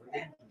what?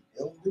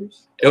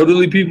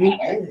 Elderly people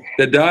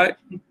that died?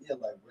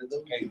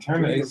 Hey,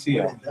 turn the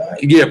AC off.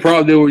 Yeah,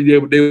 probably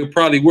they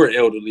probably were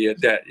elderly at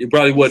that. It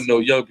probably wasn't no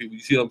young people.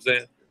 You see what I'm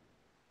saying?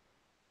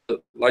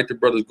 Like the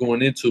brothers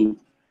going into,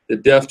 the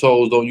death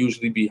tolls don't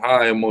usually be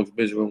high amongst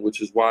Benjamin,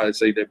 which is why I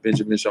say that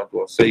Benjamin shall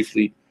go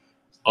safely.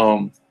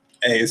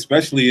 Hey,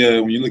 especially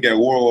when you look at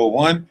World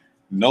War I,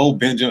 no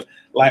Benjamin.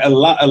 Like a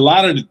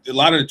lot of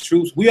the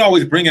troops, we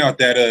always bring out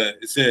that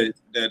it said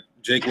that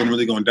Jake wasn't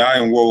really gonna die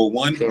in World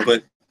War I,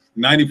 but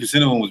 90%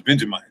 of them was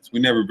Benjamites. We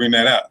never bring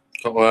that out.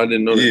 Oh, I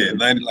didn't know that. Yeah,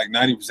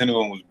 90% of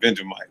them was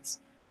Benjamites.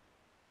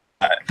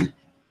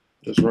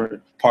 That's right.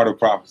 Part of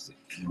prophecy.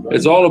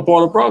 It's all a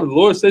part of prophecy. The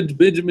Lord said,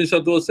 Benjamin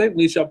shall do it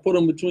safely, he shall put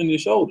them between your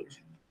shoulders.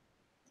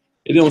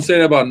 It don't say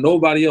that about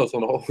nobody else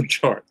on the whole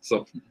chart.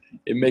 So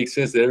it makes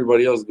sense that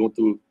everybody else is going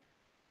through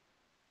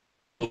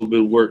a little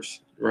bit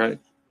worse, right?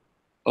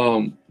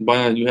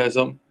 Bayan, you had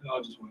something? No,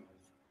 I just want to.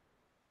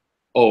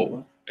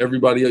 Oh,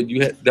 everybody else,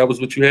 you had, that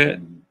was what you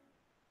had?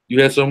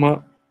 You had something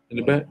out in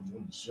the back?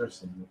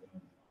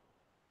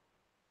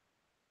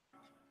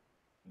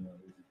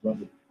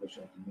 Brother push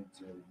out the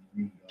military,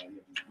 he had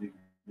this big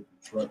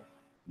truck.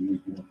 He was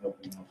doing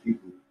helping our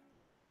people.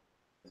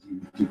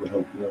 People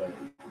help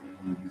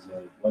these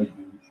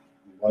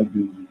white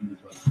dudes,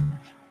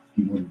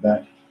 he went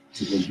back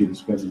to go get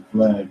his federal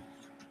flag.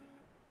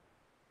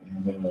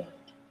 And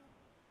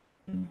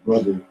the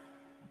brother,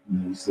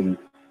 he said,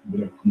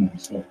 whatever, come on,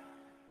 stop.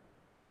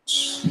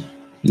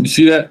 You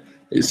see that?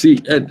 See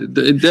at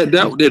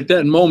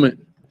that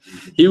moment,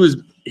 he was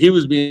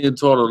being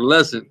taught a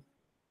lesson.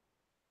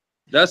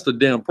 That's the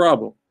damn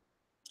problem.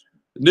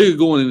 The nigga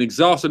going and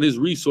exhausting his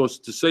resources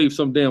to save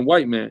some damn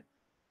white man,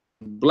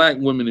 black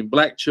women and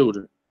black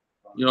children.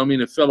 You know what I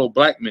mean? And fellow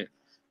black men,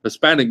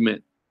 Hispanic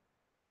men.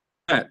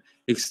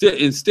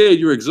 Instead,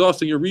 you're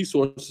exhausting your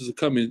resources to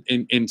come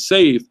in and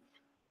save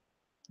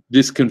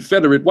this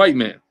Confederate white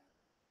man.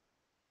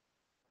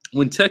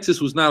 When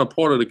Texas was not a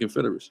part of the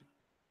Confederacy.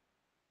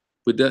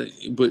 But you're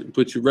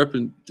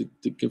repping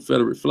the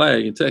Confederate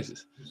flag in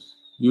Texas.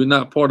 You were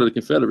not part of the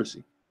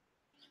Confederacy.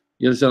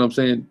 You understand what I'm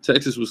saying?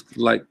 Texas was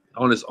like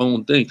on its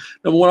own thing.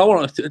 Number one, I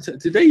want to.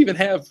 Did they even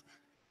have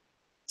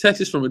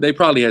Texas from? They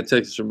probably had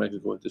Texas from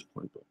Mexico at this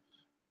point, but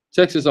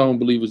Texas, I don't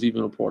believe, was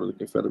even a part of the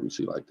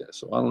Confederacy like that.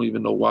 So I don't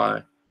even know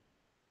why.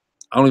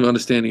 I don't even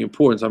understand the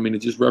importance. I mean, it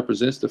just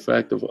represents the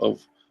fact of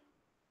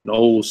the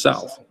old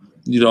South.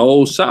 You know,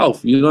 old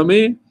South. You know what I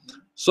mean?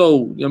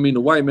 So, I mean,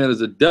 the white man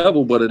is a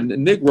devil, but a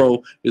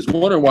Negro is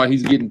wondering why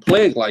he's getting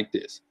plagued like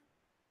this.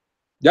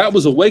 That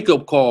was a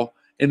wake-up call.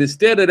 And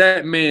instead of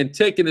that man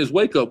taking his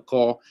wake-up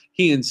call,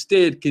 he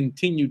instead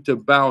continued to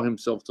bow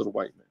himself to the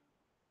white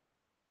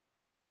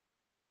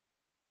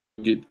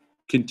man.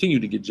 Continue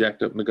to get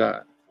jacked up into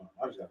God.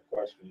 I just got a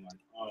question.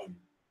 Like,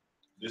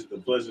 just the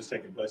floods that's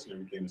taking place and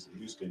everything in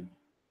Houston,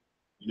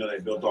 you know, they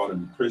built all the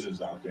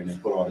prisons out there and they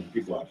put all the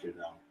people out there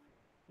now.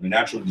 When a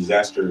natural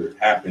disaster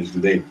happens, do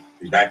they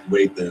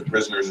evacuate the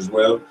prisoners as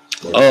well?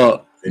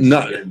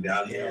 Not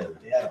down here.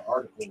 They had an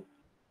article.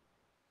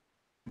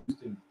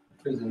 Houston,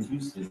 prison in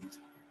Houston,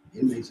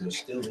 inmates are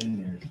still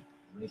in there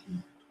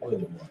making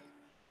toilet water.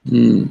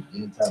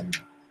 Any type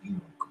of, you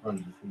know,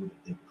 crumbs of food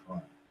that they can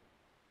find.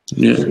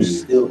 Yeah, they're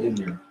still in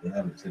there. They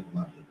haven't taken them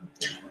out.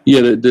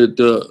 Yeah,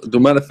 the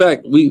matter of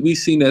fact, we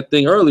seen that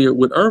thing earlier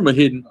with Irma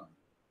hitting,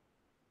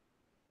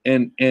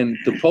 and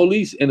the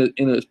police in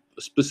a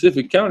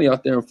specific county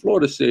out there in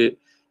Florida said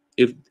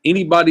if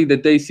anybody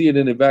that they see in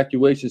an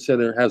evacuation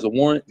center has a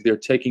warrant, they're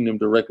taking them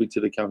directly to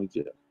the county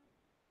jail.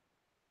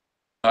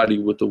 Body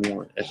with the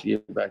warrant at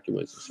the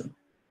evacuation center.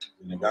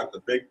 And they got the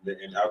fake,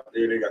 and out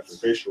there they got the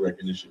facial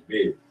recognition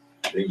bid.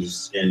 They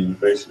just scan your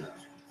face now.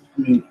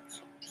 I mean,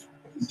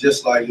 it's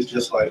just like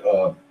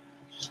the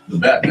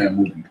Batman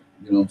movie.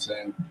 You know what I'm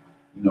saying?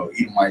 You know,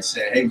 Edom might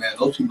say, "Hey man,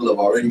 those people have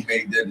already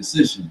made their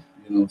decision."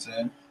 You know what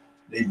I'm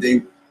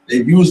saying?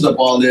 They've used up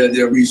all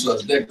their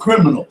resources. They're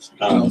criminals. You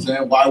know what I'm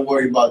saying? Why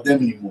worry about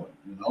them anymore?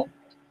 You know,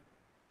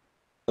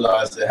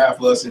 realize that half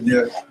of us in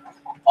there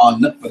for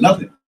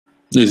nothing.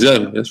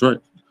 Exactly, that's right.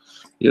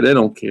 Yeah, they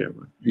don't care,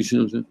 man. You see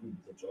what I'm saying?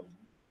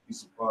 Be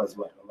surprised,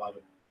 like a lot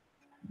of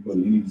you go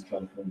to any of these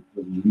California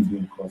prisons, we be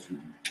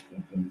incarcerated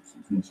and so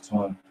much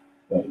time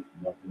that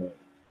like a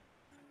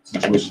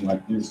situation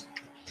like this,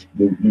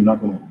 they're not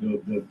gonna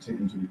they'll take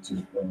them to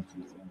the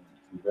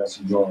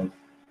grassy yard,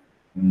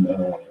 and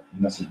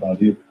that's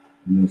about it.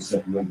 And they'll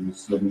separate those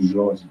 70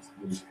 yards and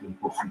they'll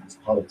put people's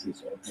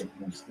politics all over the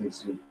United States.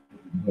 So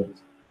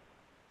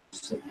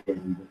separate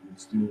them, but they'll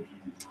still be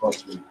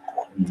incarcerated.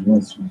 And the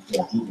ones who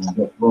got hit on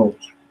death row,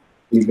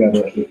 they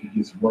gotta, if it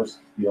gets worse,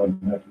 they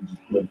automatically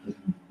just put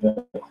them to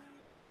death.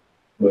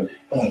 But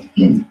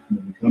when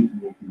we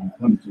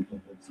come to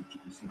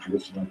a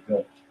situation like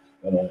that,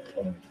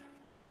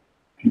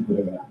 people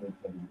that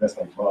invest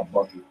like Bob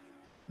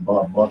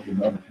Barker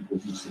and other people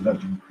who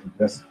select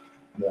invest,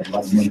 they have a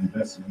lot of money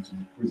invested into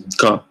the prison.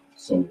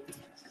 So,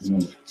 you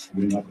know,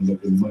 we're not gonna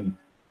let their money.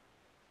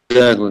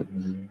 Exactly,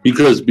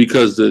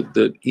 because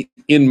the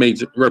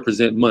inmates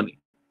represent money.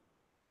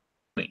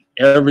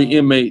 Every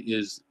inmate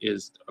is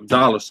a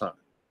dollar sign.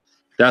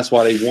 That's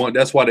why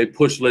they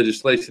push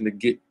legislation to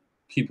get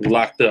people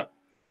locked up,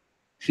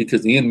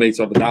 because the inmates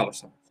are the dollar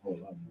sign.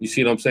 You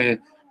see what I'm saying?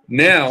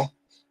 Now,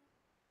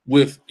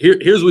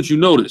 here's what you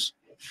notice.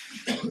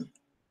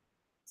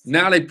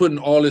 Now they putting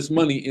all this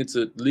money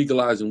into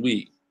legalizing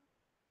weed,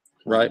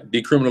 right?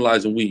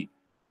 Decriminalizing weed.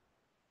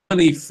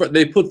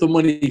 They put the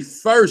money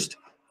first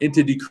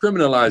into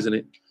decriminalizing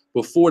it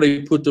before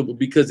they put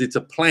because it's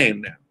a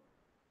plan now.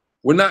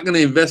 We're not going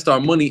to invest our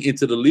money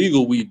into the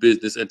legal weed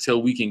business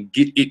until we can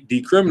get it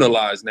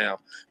decriminalized now,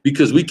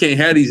 because we can't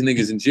have these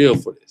niggas in jail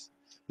for this,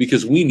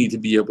 because we need to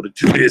be able to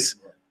do this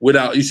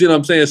without, you see what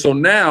I'm saying? So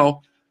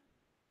now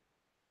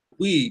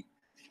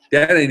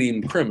that ain't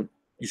even criminal.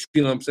 You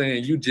see what I'm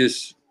saying? You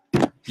just,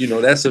 you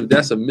know, that's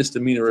a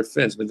misdemeanor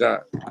offense to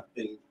God. I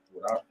think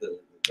without the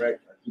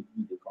crack, I think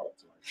we could call it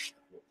to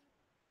like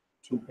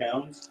 2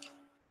 pounds.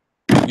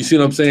 You see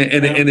what I'm saying?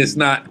 And it's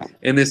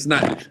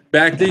not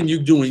back then you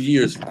doing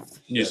years.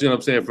 You see what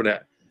I'm saying for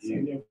that? They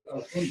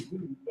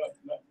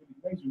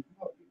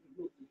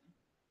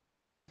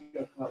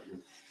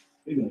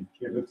don't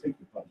care. They'll take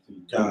the pot to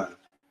you. God.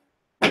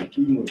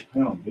 Even with a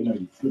pound, they're not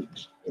even tripping.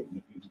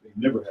 They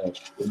never have,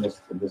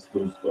 unless those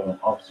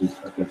officers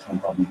at that time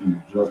probably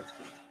doing drugs.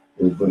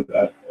 But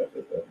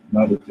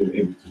now that they're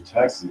able to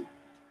tax it,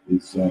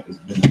 it's beneficial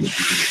to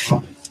the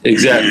companies.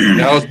 Exactly.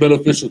 Now it's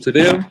beneficial to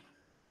them.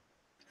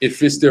 It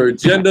fits their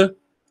agenda,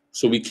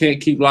 so we can't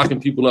keep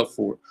locking people up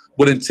for it.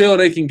 But until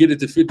they can get it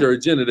to fit their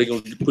agenda, they're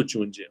going to put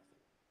you in jail.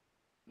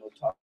 On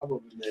top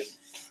of it,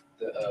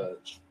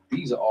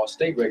 these are all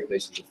state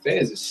regulations. The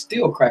feds is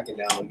still cracking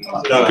down on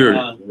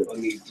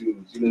these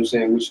dudes. You know what I'm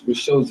saying? Which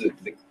shows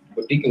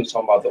what Deacon was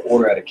talking about, the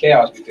order out of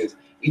chaos, because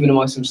even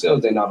amongst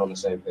themselves, they're not on the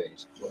same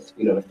page.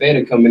 You know, the Fed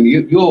will come in,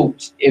 you'll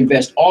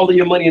invest all of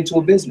your money into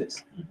a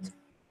business.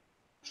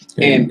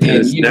 And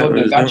you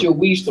know, got your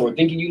weed store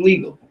thinking you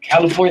legal.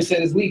 California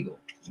said it's legal.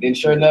 Then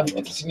sure enough,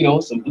 you know,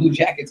 some blue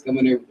jackets come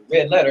in there with the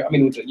red letter,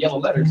 with the yellow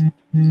letters,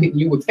 hitting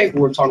you with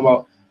paperwork talking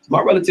about.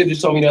 My relative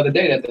just told me the other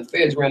day that the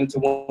feds ran into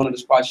one of the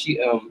spots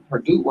her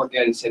dude worked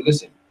at and said,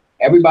 listen,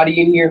 everybody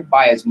in here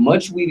buy as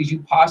much weed as you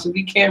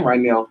possibly can right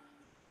now,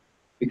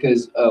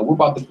 because we're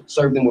about to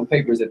serve them with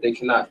papers that they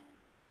cannot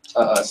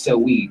sell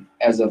weed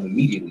as of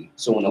immediately.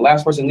 So when the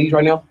last person leaves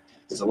right now,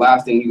 it's the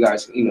last thing you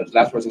guys, the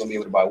last person gonna be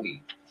able to buy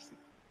weed.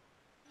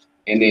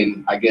 And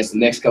then I guess the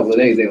next couple of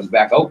days they was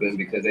back open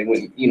because they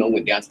went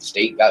down to the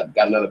state, got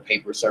another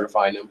paper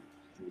certifying them,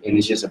 and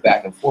it's just a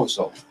back and forth.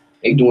 So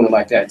they doing it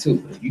like that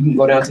too. If you can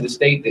go down to the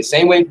state, the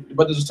same way the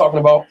brothers was talking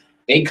about,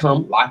 they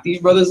come lock these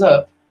brothers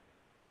up,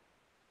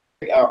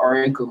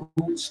 are in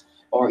cahoots,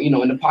 or in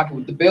the pocket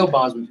with the bail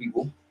bondsman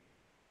people.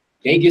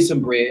 They get some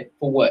bread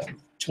for what?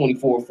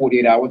 24,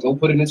 48 hours. Go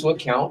put it into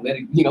account. Let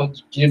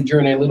it,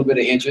 generate a little bit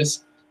of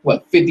interest.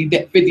 What?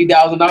 $50,000.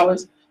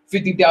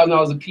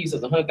 $50,000 a piece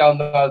of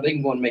 $100,000. They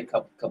can go and make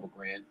a couple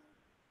grand.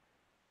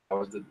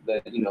 Let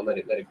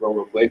it grow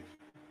real quick.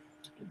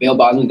 The bail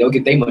bondsman, they'll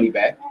get their money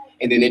back,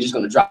 and then they're just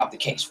gonna drop the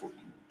case for you.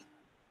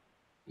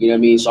 You know what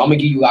I mean? So I'm gonna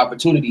give you an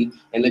opportunity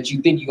and let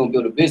you think you're gonna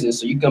build a business.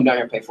 So you come down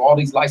here and pay for all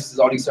these licenses,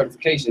 all these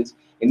certifications,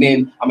 and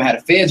then I'm gonna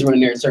have the feds run in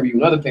there and serve you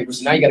another paper.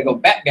 So now you gotta go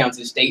back down to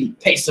the state,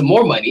 pay some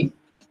more money,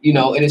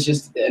 and it's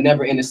just a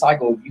never-ending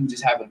cycle of you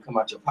just having to come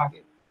out your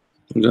pocket.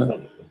 Yeah.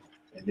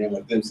 And then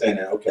with them saying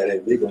that, okay, they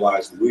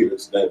legalized the weed,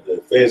 so that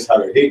the feds, how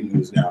they're hitting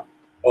you is now,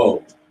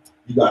 oh,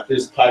 you got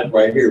this pipe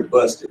right here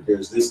busted.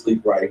 There's this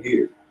leak right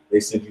here. They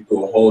send you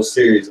through a whole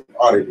series of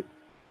auditing.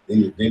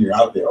 Then you're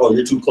out there. Oh,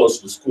 you're too close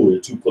to the school. You're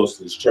too close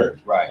to this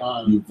church. Right.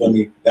 You feel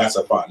me? That's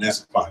a fine.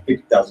 That's a fine.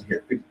 50,000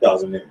 here,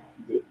 50,000 there.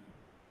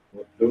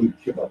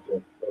 Don't care about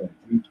that.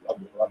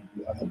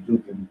 I have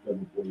looked at the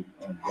federal board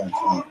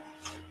downtown.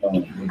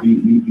 Me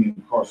being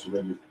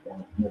incarcerated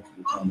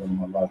multiple times in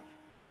my life,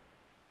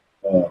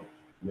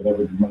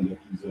 whatever the money that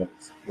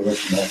these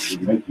correction officers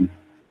are making,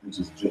 which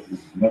is just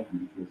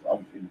nothing, because I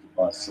was able to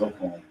buy a cell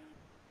phone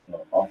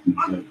off these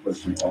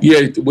correction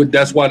officers. Yeah,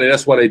 that's why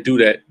they do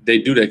that. They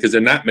do that because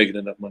they're not making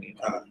enough money.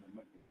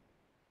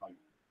 Like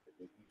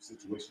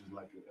situations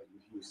like what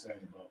you were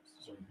saying about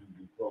certain people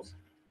being close.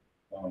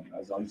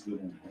 As I used to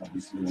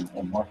live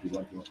on market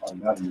like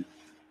on Avenue,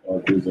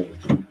 there's a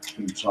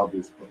King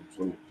Chavez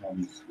Patrol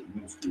County's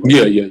middle school.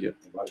 Right? Yeah.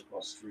 Right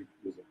across the street,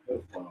 there's a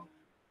pedophile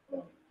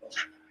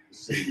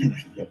facility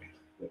that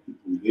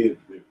people who live,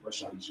 they're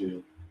fresh out of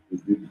jail, they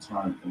did the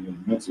time, and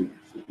then mental,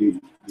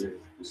 their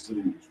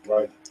facility was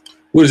right.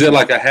 What is that,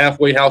 like a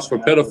halfway house for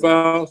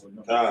pedophiles?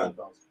 Yeah,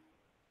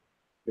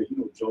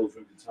 Joe's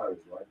River Tires,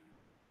 right?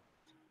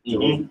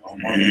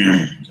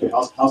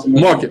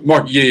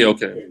 Market, yeah,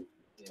 okay.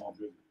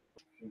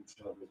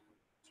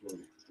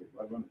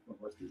 Right around the front,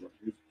 right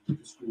there, here's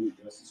the school,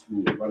 that's the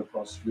school. Right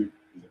across the street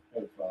is a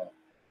pedophile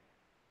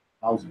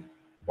housing.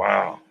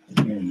 Wow.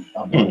 And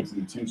I brought it to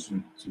the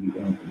attention to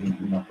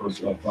when I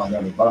first found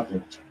out about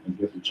that, and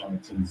they're trying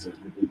to tell me that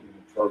they did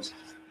it first.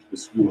 The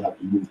school have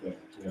to move that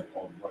to have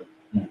all the right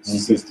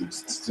since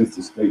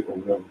the state or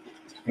whatever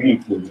is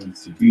paying for them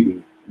to be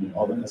there.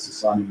 All the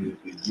necessary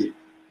that they get.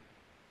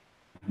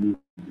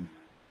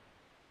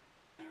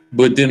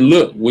 But then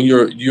look, when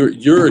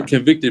you're a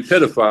convicted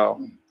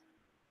pedophile,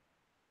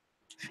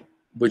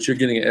 but you're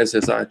getting an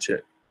SSI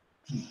check.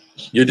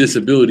 Your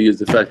disability is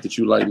the fact that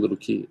you like little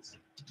kids.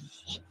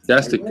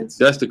 That's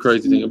the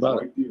crazy thing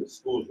about it.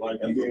 Schools right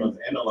there,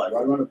 right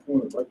around the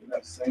corner, right in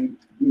that same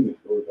unit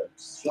or that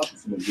shopping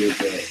center,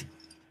 there's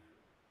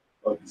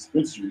a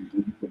dispensary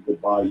where you can go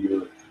buy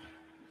your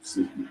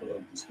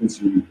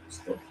dispensary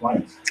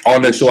appliance. All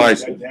next to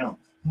ice.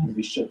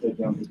 They shut that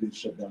down. They didn't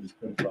shut down this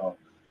pedophile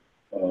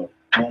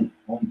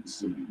home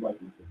facility.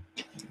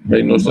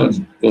 Made no sense.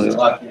 Go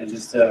ahead.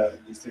 Just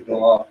to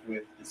go off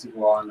with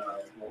on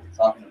what we're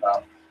talking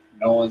about.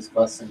 No one's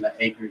busting the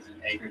acres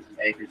and acres and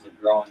acres of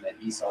growing that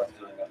Esau is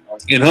doing up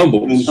north. In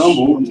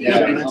Humboldt.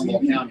 Yeah, in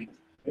Humboldt County.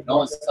 No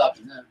one's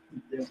stopping them.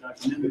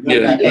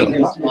 Yeah.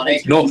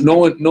 No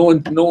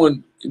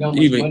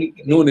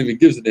one even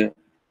gives a damn.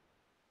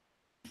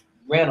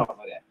 Ran off of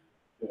that.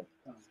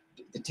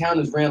 The town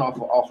is ran off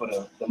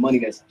of the money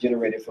that's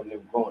generated from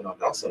them growing on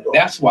that. So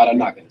that's why they're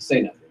not going to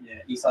say nothing. Yeah,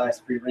 Esau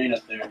has free reign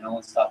up there. No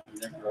one's stopping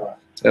them growing.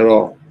 At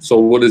all. So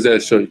what does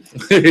that show you?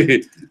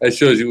 That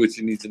shows you what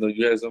you need to know.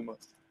 You have something?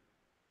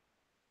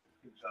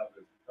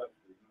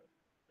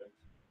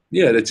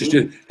 Yeah,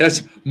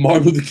 that's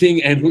Martin Luther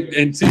King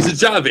and Cesar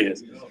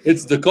Chavez.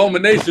 It's the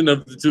culmination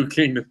of the two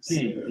kingdoms.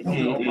 Yeah,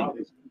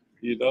 right?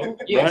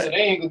 So they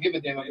ain't gonna give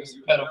a damn if it's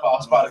a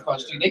pedophile spot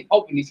across the street. They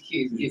hoping these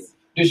kids get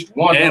just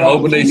one. And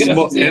hoping they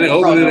smoke. And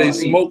hoping that they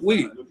smoke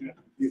weed.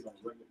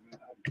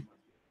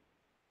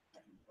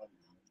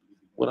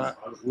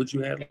 What you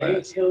have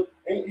last?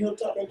 Ain't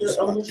Hilltop in there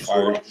elementary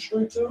school off the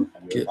street too?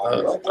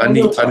 I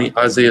need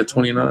Isaiah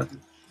 29.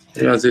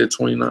 Yeah, Isaiah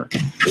 29.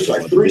 It's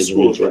like 3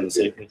 schools right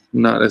there.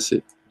 Nah, that's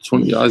it.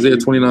 Isaiah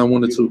 29,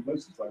 1 and 2.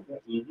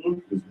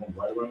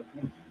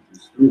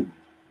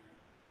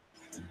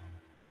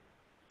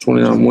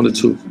 29, 1 and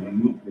 2.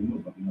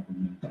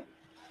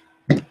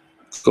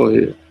 Go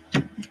ahead.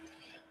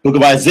 Book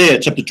of Isaiah,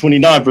 chapter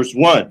 29, verse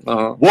 1.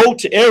 Woe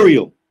to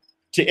Ariel,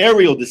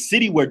 the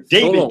city where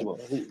David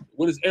dwelt.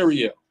 What is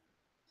Ariel?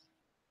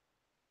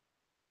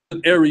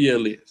 What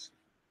Ariel is?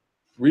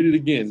 Read it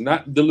again.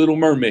 Not the Little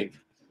Mermaid.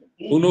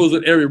 Who knows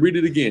what Ariel? Read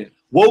it again.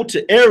 Woe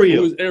to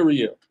Ariel. Who is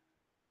Ariel?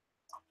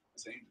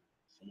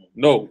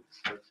 No.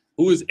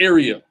 Who is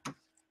Ariel?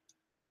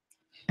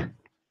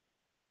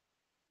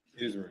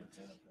 Israel.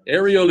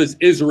 Ariel is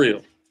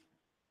Israel.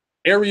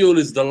 Ariel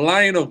is the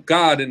Lion of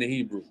God in the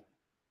Hebrew.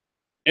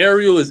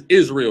 Ariel is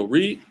Israel.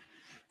 Read.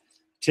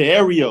 To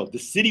Ariel, the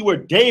city where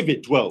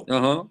David dwelt.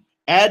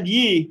 Add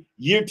ye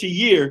year to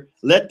year,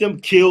 let them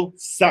kill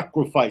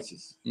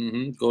sacrifices.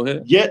 Go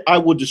ahead. Yet I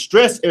will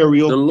distress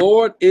Ariel. The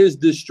Lord is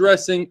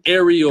distressing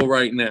Ariel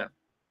right now.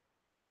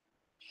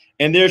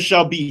 And there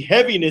shall be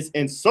heaviness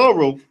and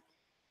sorrow,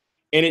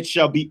 and it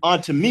shall be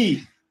unto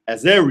me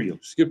as Ariel.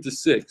 Skip to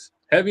 6.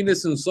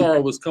 Heaviness and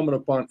sorrow was coming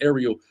upon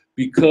Ariel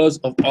because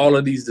of all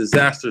of these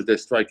disasters that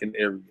strike in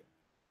Ariel.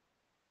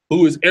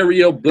 Who is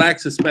Ariel?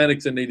 Blacks,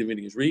 Hispanics, and Native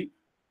Indians. Read.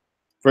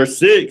 Verse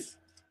 6.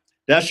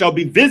 That shall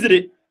be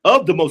visited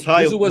of the Most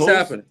High. This is what's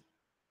happening.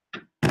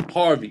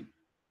 Harvey,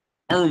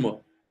 Irma,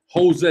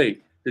 Jose,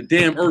 the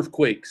damn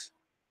earthquakes,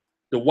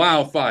 the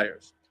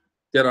wildfires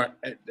that are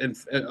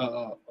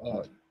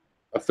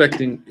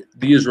affecting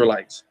the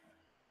Israelites.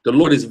 The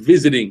Lord is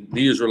visiting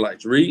the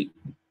Israelites. Read.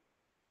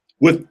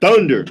 With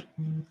thunder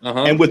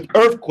and with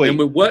earthquake. And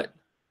with what?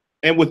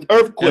 And with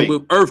earthquake. And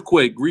with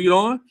earthquake. Read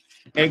on.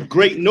 And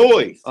great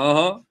noise.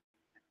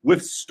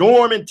 With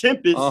storm and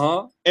tempest.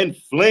 And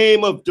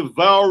flame of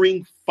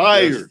devouring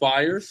fire. There's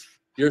fires,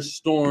 there's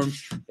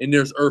storms, and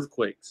there's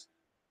earthquakes.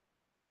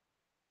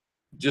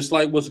 Just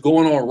like what's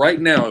going on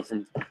right now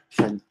from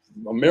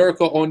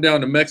America on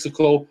down to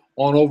Mexico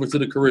on over to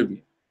the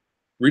Caribbean.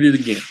 Read it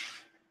again.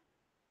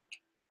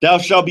 Thou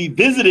shalt be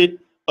visited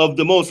of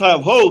the Most High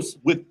of hosts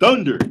with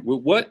thunder.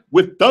 With what?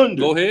 With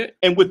thunder. Go ahead.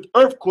 And with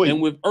earthquake.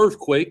 And with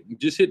earthquake. You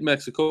just hit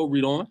Mexico.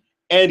 Read on.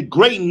 And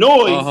great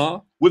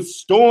noise. With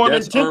storm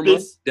and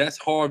tempest. Irma. That's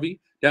Harvey.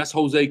 That's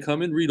Jose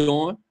coming. Read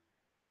on.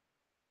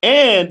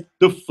 And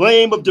the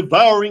flame of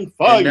devouring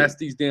fire. And that's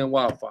these damn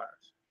wildfires.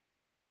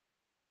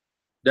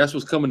 That's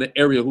what's coming to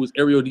Ariel. Who's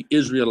Ariel? The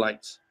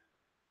Israelites.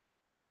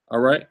 All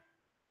right.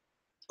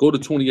 Go to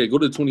 28. Go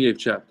to the 28th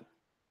chapter.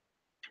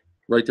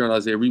 Right there in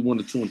Isaiah. Read 1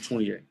 to 2 and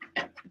 28.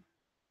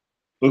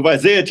 Book of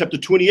Isaiah chapter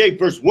 28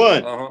 verse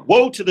 1.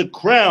 Woe to the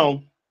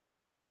crown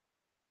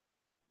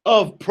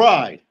of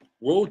pride.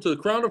 Woe to the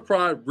crown of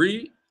pride.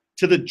 Read.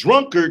 To the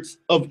drunkards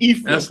of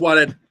Ephraim. That's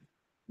why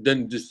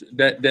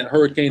that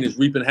hurricane is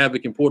reaping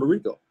havoc in Puerto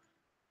Rico.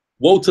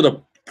 Woe to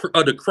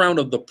the crown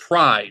of the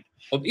pride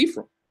of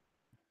Ephraim.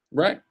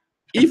 Right?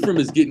 Ephraim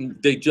is getting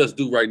they just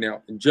do right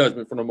now in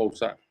judgment from the Most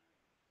High.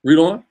 Read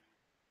on.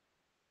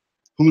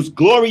 Whose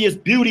glorious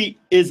beauty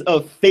is a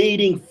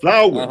fading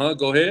flower.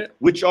 Go ahead.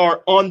 Which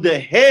are on the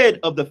head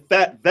of the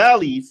fat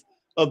valleys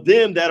of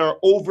them that are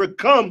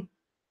overcome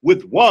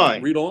with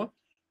wine. Read on.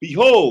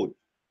 Behold,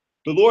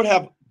 the Lord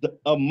have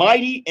a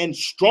mighty and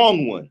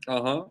strong one.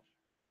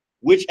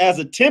 Which as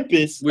a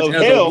tempest of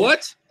hell.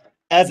 What?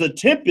 As a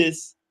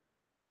tempest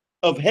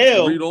of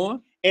hell. Read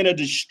on. And a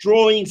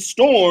destroying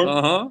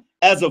storm.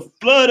 As a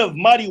flood of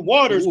mighty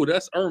waters. Ooh,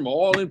 that's Irma,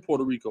 all in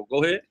Puerto Rico.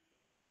 Go ahead.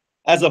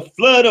 As a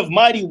flood of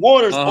mighty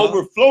waters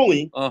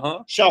overflowing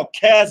shall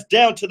cast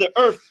down to the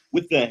earth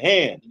with the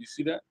hand. You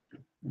see that?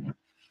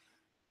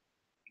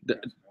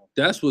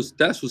 That's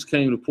what's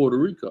came to Puerto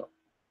Rico.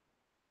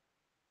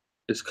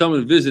 It's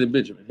coming visiting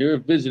Benjamin. Here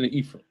visiting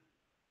Ephraim.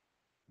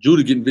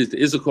 Judah getting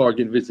visited. Issachar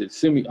getting visited.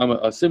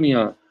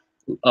 Simeon,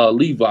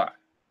 Levi,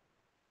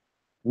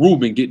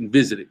 Reuben getting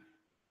visited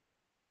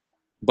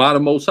by the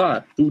Most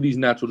High through these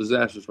natural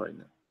disasters right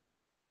now.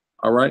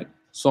 All right?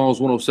 Psalms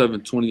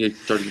 107, 28 to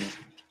 31.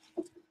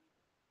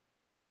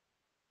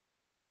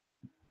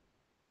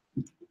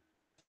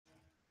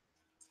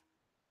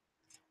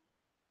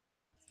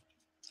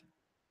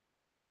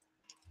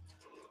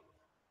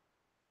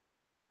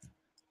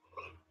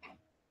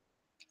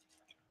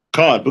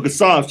 Book of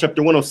Psalms,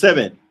 chapter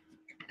 107,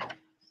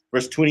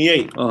 verse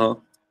 28.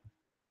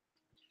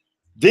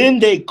 Then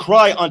they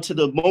cry unto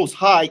the Most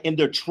High in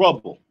their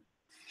trouble,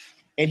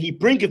 and he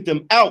bringeth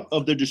them out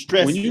of their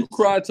distress. When you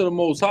cry to the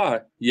Most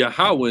High,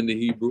 Yahweh in the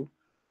Hebrew,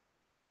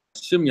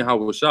 Shem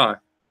Yahweh Shai,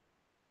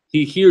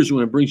 he hears you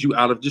and brings you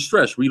out of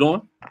distress. Read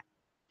on.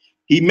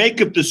 He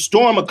maketh the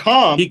storm a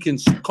calm. He can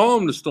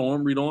calm the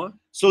storm. Read on.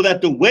 So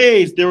that the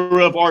waves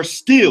thereof are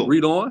still.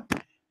 Read on.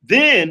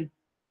 Then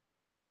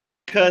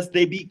because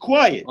they be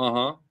quiet.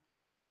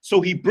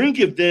 So he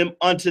bringeth them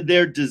unto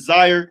their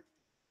desired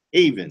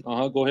haven.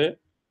 Go ahead.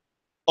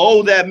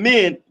 Oh, that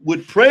men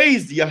would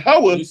praise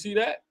Yahweh. You see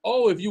that?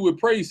 Oh, if you would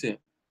praise him.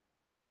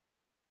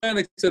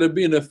 Instead of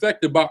being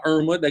affected by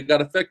Irma, that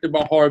got affected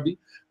by Harvey,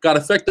 got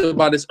affected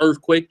by this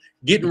earthquake,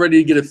 getting ready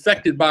to get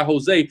affected by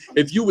Jose.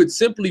 If you would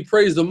simply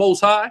praise the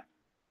Most High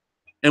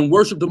and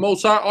worship the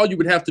Most High, all you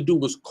would have to do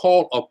was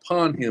call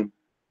upon him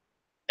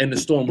and the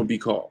storm would be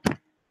calmed.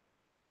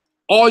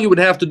 All you would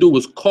have to do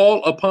was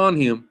call upon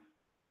him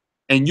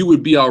and you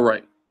would be all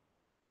right.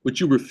 But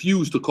you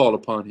refuse to call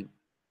upon him.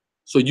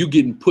 So you're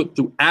getting put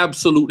through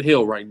absolute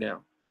hell right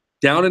now.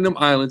 Down in them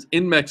islands,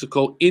 in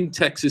Mexico, in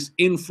Texas,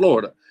 in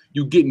Florida.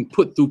 You're getting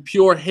put through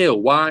pure hell.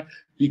 Why?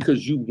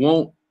 Because you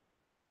won't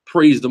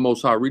praise the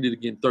Most High. Read it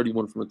again,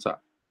 31 from the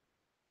top.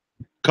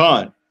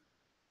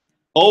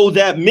 Oh,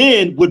 that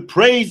men would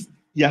praise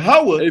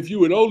Yahweh. If you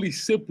would only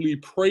simply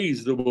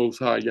praise the Most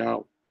High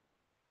Yahweh.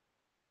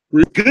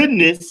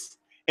 Goodness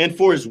and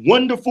for his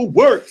wonderful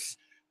works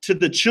to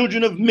the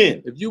children of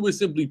men. If you would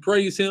simply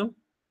praise him,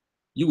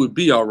 you would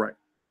be all right.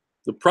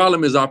 The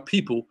problem is our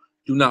people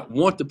do not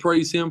want to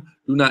praise him,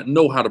 do not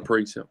know how to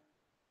praise him.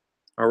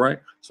 All right?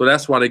 So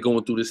that's why they're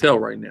going through this hell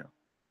right now.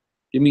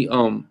 Give me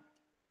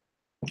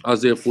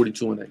Isaiah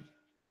 42:8.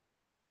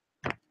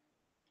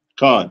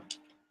 Con.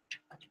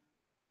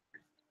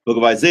 Book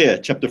of Isaiah,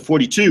 chapter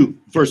 42,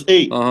 verse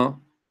 8. Uh-huh.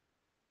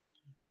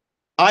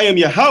 I am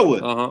Yahweh.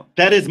 Uh-huh.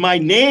 That is my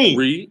name.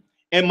 Read.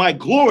 And my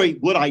glory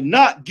would I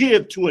not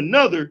give to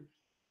another,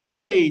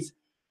 praise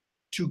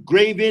to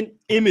graven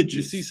images.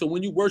 You see, so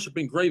when you worship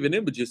in graven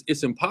images,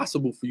 it's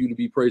impossible for you to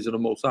be praising the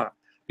Most High,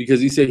 because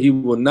he said he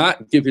will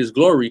not give his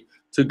glory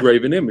to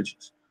graven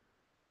images.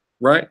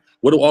 Right?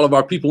 What are all of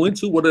our people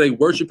into? What are they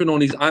worshiping on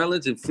these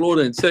islands in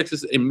Florida and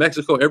Texas, in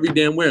Mexico, every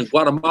damn where, in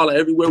Guatemala,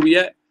 everywhere we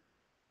at?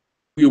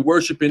 We're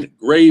worshiping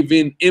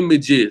graven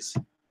images.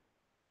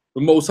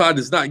 The Most High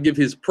does not give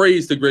his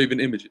praise to graven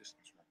images.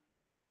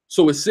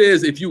 So it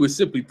says if you would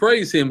simply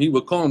praise him, he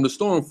would calm the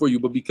storm for you.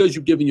 But because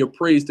you're giving your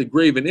praise to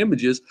graven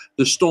images,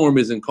 the storm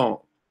isn't calm.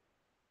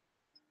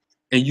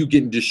 And you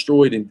getting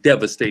destroyed and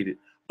devastated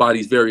by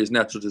these various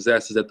natural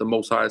disasters that the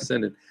Most High is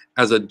sending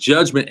as a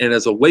judgment and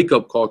as a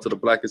wake-up call to the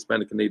Black,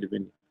 Hispanic, and Native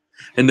Indian.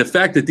 And the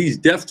fact that these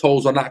death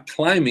tolls are not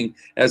climbing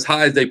as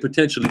high as they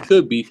potentially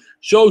could be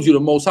shows you the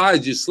Most High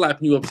is just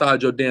slapping you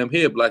upside your damn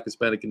head, Black,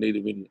 Hispanic, and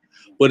Native Indian.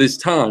 But it's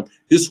time.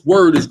 This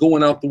word is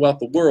going out throughout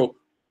the world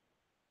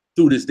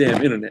through this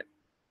damn internet.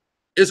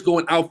 It's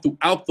going out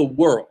throughout the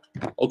world.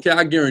 Okay,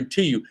 I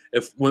guarantee you,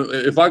 if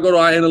I go to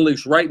our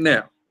analytics right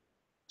now,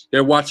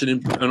 they're watching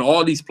in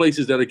all these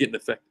places that are getting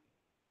affected.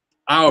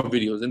 Our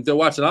videos. And if they're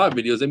watching our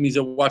videos, that means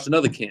they're watching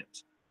other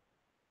camps.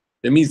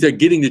 That means they're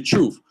getting the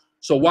truth.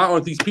 So why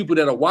aren't these people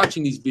that are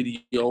watching these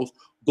videos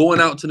going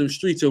out to the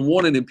streets and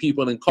warning them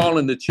people and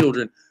calling the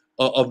children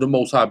of the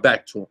Most High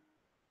back to them?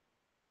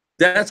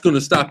 That's going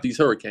to stop these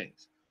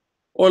hurricanes.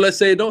 Or let's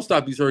say it don't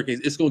stop these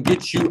hurricanes. It's going to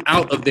get you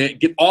out of there,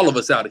 get all of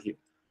us out of here.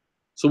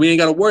 So we ain't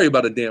got to worry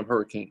about a damn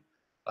hurricane,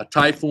 a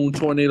typhoon,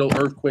 tornado,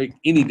 earthquake,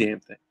 any damn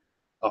thing,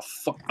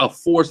 a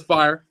forest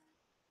fire,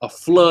 a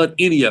flood,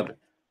 any of it.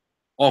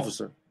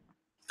 Officer,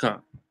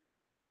 come.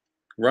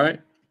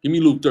 Right? Give me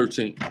Luke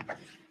 13.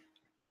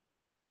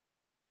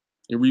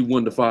 And read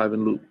 1 to 5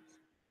 in Luke.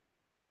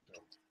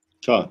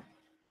 Come.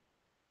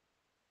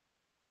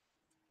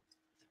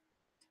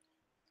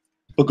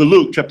 Book of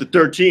Luke, chapter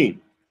 13.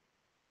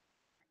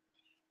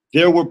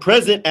 There were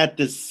present at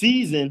the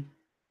season,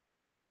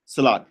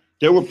 Salat.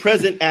 There were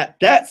present at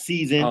that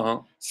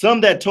season some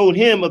that told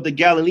him of the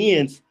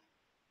Galileans'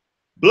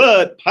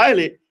 blood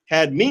Pilate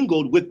had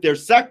mingled with their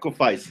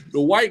sacrifices. The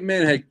white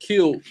man had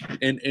killed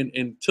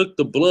and took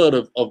the blood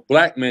of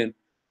black men,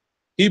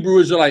 Hebrew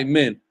Israelite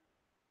men,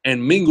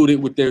 and mingled it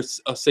with their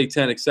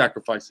satanic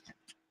sacrifices.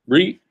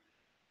 Read.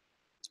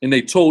 And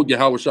they told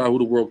Yahweh Shai, who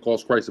the world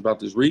calls Christ,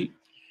 about this. Read.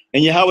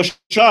 And Yahweh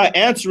Shai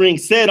answering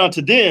said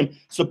unto them,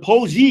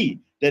 suppose ye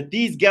that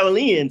these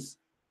Galileans,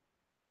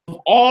 of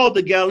all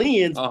the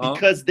Galileans,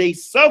 because they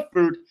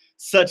suffered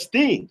such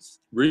things.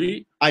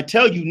 Read. I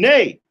tell you,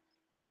 nay,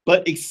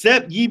 but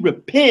except ye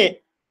repent,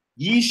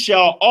 ye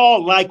shall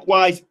all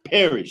likewise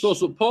perish. So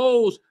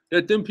suppose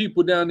that them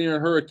people down there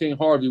in Hurricane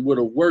Harvey were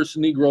the worst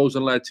Negroes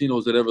and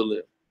Latinos that ever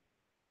lived.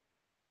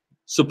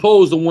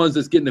 Suppose the ones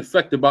that's getting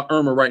affected by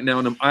Irma right now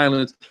in them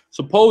islands,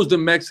 suppose the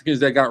Mexicans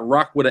that got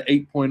rocked with an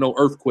 8.0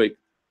 earthquake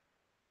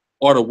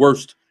are the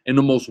worst and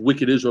the most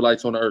wicked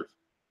Israelites on the earth.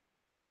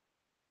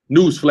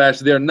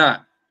 Newsflash, they're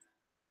not.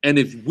 And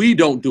if we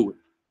don't do it,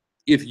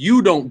 if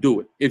you don't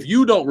do it, if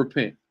you don't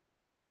repent,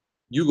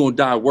 you're going to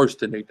die worse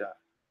than they died.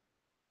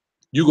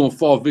 You're going to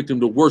fall victim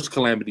to worse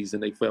calamities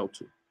than they fell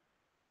to.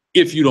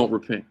 If you don't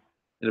repent.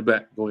 In the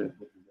back, go ahead.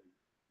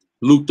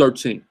 Luke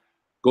 13.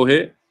 Go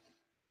ahead.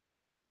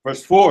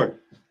 Verse 4.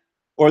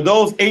 Or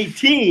those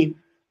 18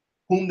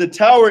 whom the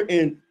tower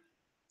in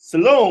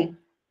Siloam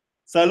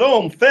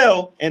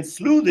fell and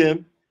slew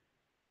them,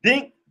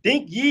 think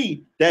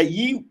ye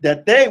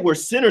that they were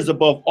sinners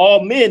above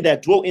all men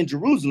that dwelt in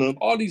Jerusalem.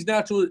 All these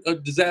natural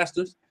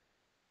disasters,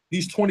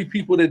 these 20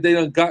 people that they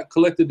done got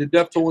collected the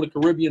death toll in the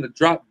Caribbean and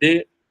dropped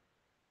dead.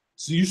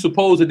 So you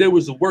suppose that there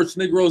was the worst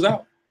Negroes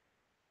out?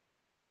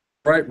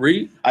 Right,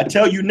 read. I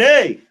tell you,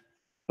 nay,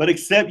 but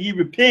except ye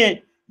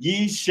repent,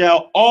 ye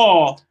shall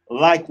all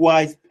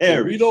likewise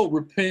perish. If we don't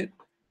repent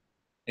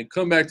and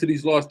come back to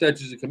these laws,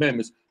 statutes, and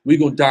commandments, we're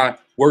going to die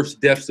worse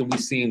deaths than we've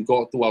seen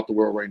go throughout the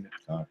world right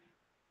now.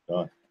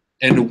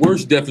 And the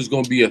worst death is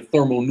going to be a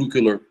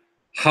thermonuclear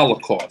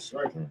holocaust.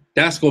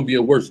 That's going to be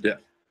a worse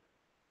death.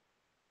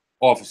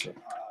 Officer.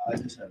 I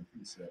just have a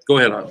precept. Go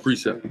ahead,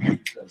 precept.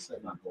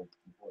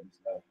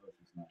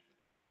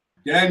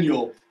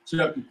 Daniel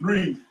chapter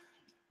 3,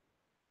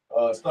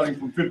 starting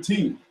from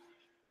 15.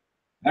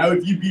 Now,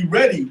 if you be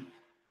ready,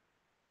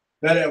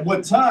 that at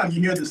what time you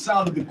hear the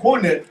sound of the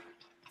cornet,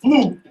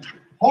 flute,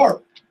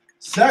 harp,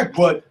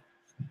 sackbut,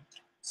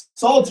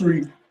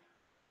 psaltery,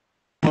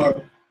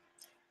 Tamar,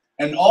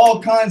 and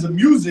all kinds of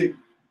music,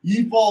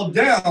 ye fall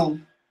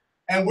down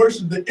and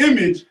worship the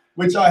image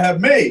which I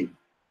have made.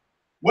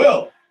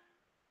 Well,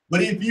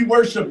 but if ye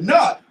worship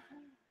not,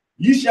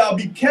 ye shall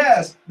be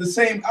cast the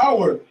same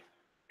hour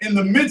in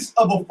the midst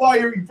of a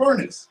fiery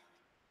furnace.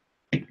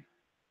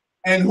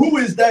 And who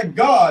is that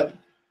God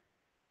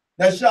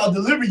that shall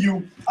deliver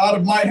you out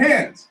of my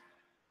hands?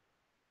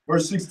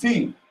 Verse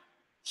 16,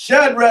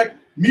 Shadrach,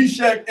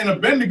 Meshach, and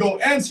Abednego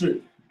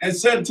answered and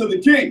said to the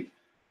king,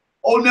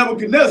 O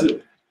Nebuchadnezzar,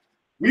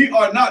 we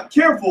are not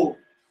careful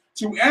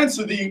to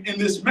answer thee in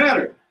this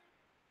matter.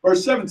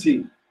 Verse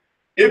 17,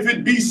 if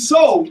it be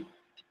so,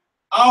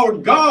 our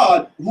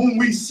God whom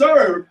we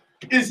serve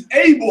is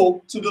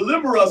able to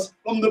deliver us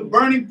from the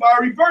burning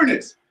fiery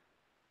furnace,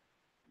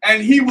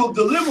 and he will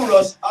deliver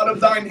us out of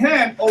thine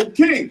hand, O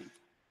king.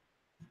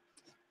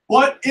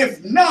 But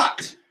if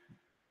not,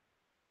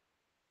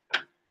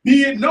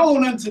 be it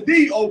known unto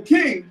thee, O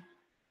king,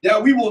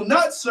 that we will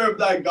not serve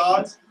thy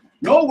gods,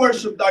 nor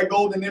worship thy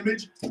golden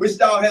image, which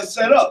thou hast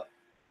set up.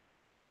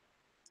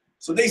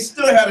 So they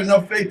still had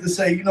enough faith to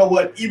say, you know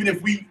what, even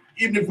if we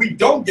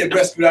don't get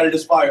rescued out of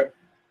this fire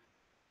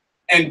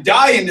and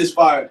die in this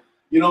fire,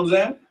 you know what I'm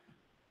saying?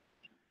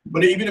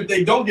 But even if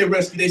they don't get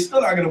rescued, they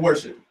still not going to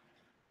worship.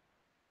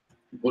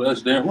 Well,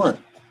 that's damn right.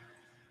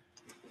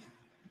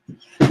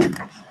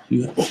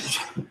 Yeah.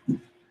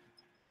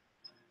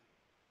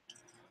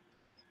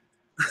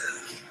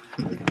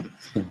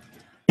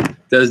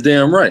 That's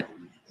damn right.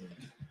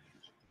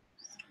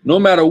 No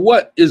matter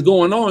what is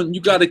going on,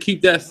 you got to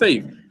keep that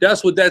faith.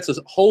 That's what that's a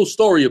whole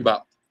story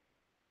about.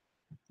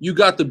 You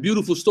got the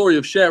beautiful story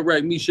of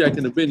Shadrach, Meshach,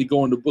 and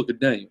Abednego in the book of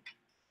Daniel.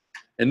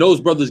 And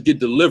those brothers get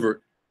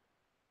delivered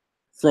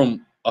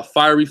from a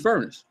fiery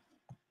furnace,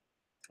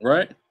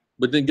 right?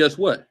 But then guess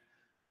what?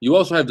 You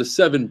also have the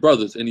 7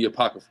 brothers in the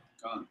Apocrypha.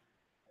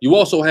 You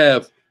also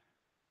have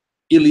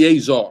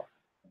Eleazar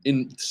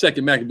in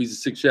 2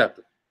 Maccabees, the 6th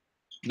chapter.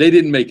 They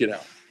didn't make it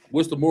out.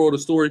 What's the moral of the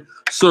story?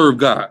 Serve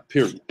God,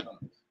 period.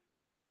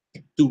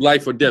 Through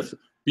life or death.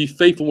 Be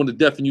faithful unto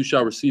death, and you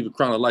shall receive a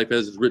crown of life,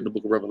 as is written in the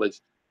book of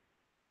Revelation.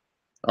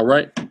 All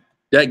right?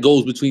 That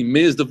goes between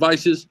men's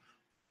devices,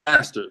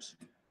 masters.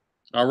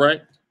 All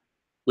right?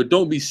 But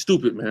don't be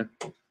stupid, man.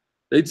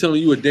 They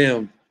telling you a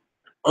damn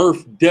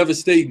earth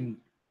devastating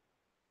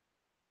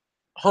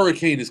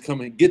hurricane is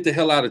coming. Get the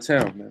hell out of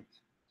town, man.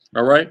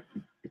 All right?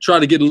 Try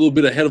to get a little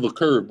bit ahead of a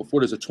curve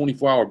before there's a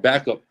 24-hour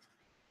backup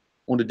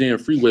on the damn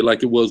freeway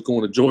like it was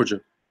going to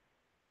Georgia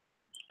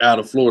out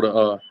of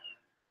Florida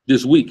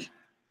this week.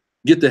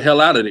 Get the hell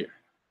out of there.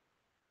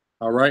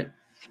 All right?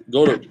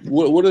 Go to,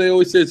 what do they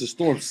always say? It's a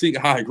storm. Seek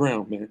high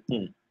ground,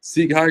 man.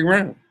 Seek high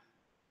ground.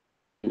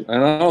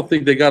 And I don't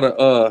think they got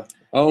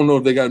I don't know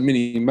if they got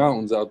many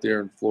mountains out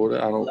there in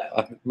Florida.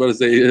 I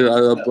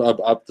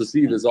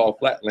perceive it's all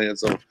flatland.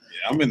 So yeah,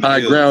 I'm in the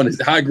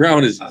high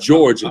ground is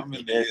Georgia. I'm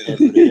in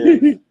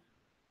the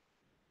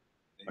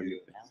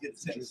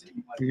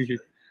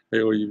Hey,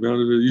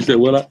 you said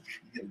what?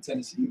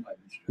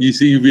 You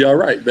see, you be all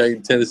right back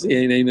in Tennessee.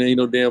 Ain't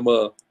no damn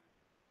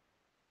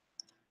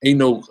ain't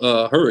no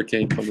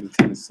hurricane coming to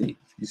Tennessee.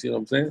 You see what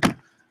I'm saying?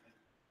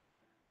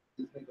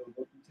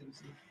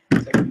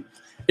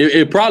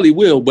 It probably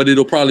will, but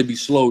it'll probably be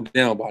slowed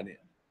down by then,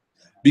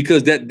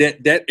 because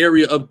that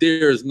area up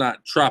there is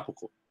not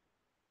tropical.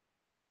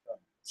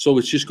 So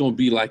it's just gonna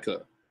be like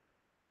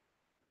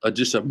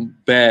just a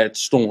bad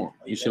storm.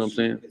 You see what I'm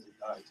saying?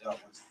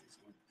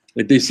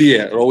 If they see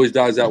it always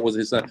dies out once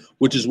it's done,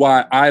 which is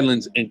why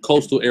islands and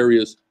coastal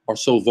areas are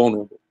so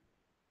vulnerable.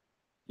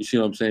 You see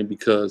what I'm saying?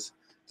 Because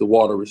the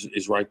water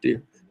is right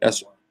there.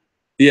 That's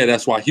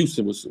why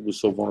Houston was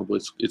so vulnerable.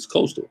 It's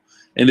coastal,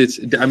 and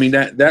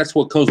that's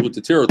what comes with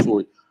the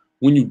territory.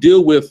 When you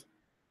deal with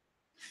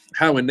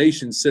how a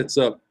nation sets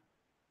up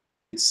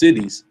its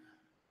cities,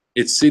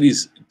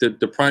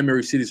 the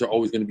primary cities are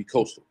always going to be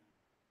coastal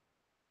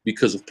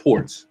because of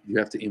ports. You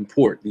have to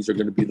import. These are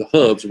going to be the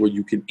hubs where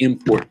you can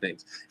import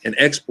things and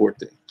export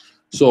things.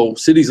 So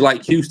cities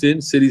like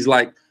Houston, cities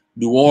like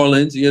New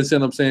Orleans, you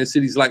understand what I'm saying?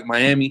 Cities like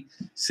Miami,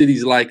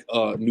 cities like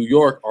New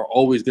York are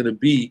always going to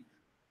be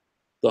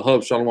the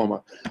hubs.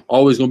 Shalom,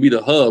 always going to be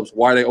the hubs.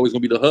 Why are they always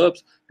going to be the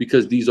hubs?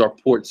 Because these are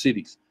port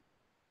cities.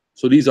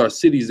 So these are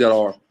cities that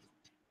are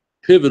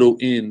pivotal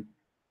in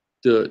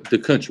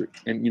the country,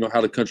 and you know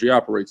how the country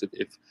operates.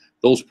 If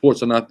those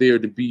ports are not there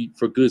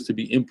for goods to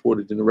be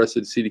imported, then the rest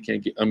of the city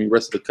can't get.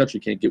 Rest of the country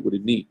can't get what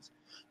it needs.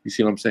 You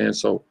see what I'm saying?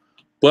 So,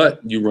 but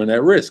you run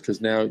that risk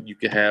because now you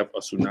can have a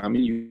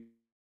tsunami,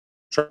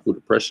 tropical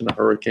depression, a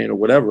hurricane, or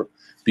whatever,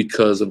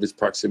 because of its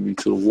proximity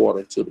to the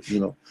water, to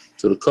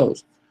the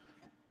coast.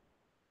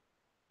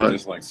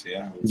 Just like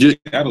Seattle.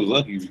 Seattle's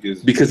lucky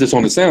because it's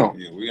on the sound.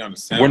 Yeah, we're on the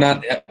sound.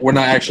 We're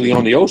not actually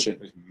on the ocean.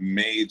 There's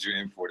major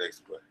import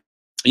export.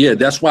 Yeah,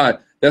 that's why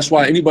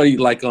anybody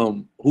like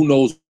who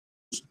knows,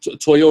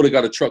 Toyota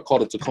got a truck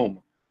called a Tacoma.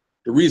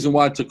 The reason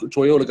why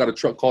Toyota got a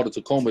truck called a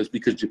Tacoma is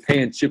because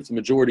Japan ships the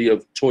majority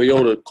of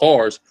Toyota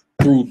cars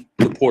through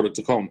the port of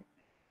Tacoma.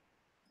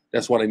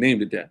 That's why they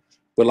named it that.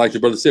 But like the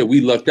brother said,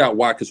 we lucked out.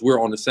 Why? Because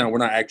we're on the sound. We're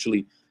not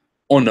actually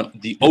on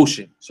the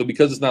ocean. So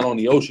because it's not on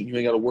the ocean, you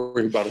ain't got to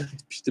worry about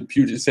the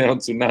Puget Sound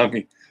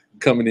tsunami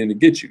coming in to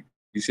get you.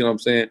 You see what I'm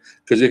saying?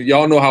 Because if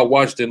y'all know how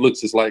Washington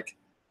looks, it's like,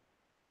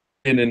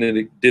 and then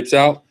it dips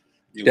out.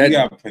 Yeah,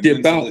 that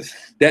dip out.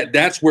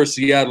 That's where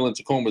Seattle and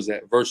Tacoma's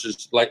at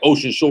versus like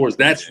Ocean Shores.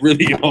 That's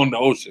really on the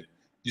ocean.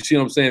 You see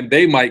what I'm saying?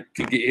 They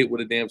could get hit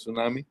with a damn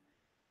tsunami,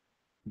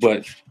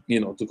 but you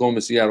know, Tacoma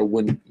and Seattle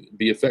wouldn't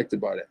be affected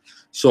by that.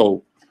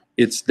 So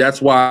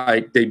that's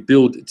why they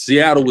built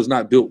Seattle was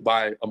not built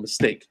by a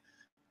mistake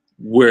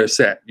where it's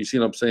at. You see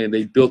what I'm saying?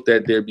 They built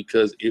that there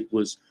because it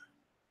was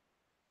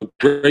a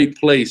great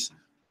place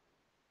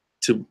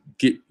to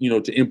get, you know,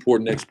 to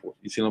import and export.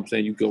 You see what I'm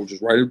saying? You go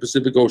just right in the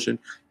Pacific Ocean,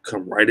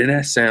 come right in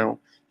that sound,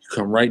 you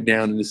come right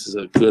down, and this is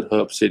a good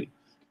hub city.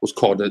 What's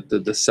called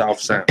the South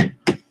Sound.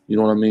 You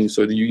know what I mean?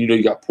 So you know,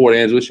 you got Port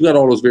Angeles, you got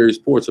all those various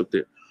ports up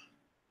there.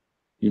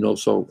 You know,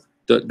 so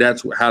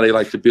that's how they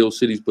like to build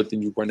cities, but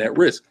then you run that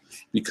risk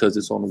because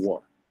it's on the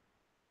water.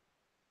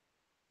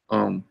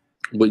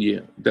 But yeah,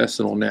 that's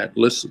it on that.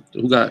 Listen,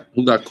 who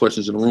got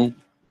questions in the room?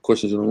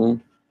 Questions in the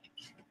room?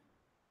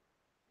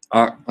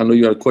 I know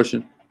you got a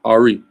question.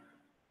 Ari,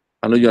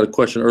 I know you had a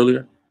question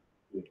earlier.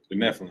 The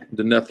Nephilim.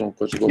 The Nephilim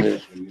question. Go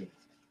ahead.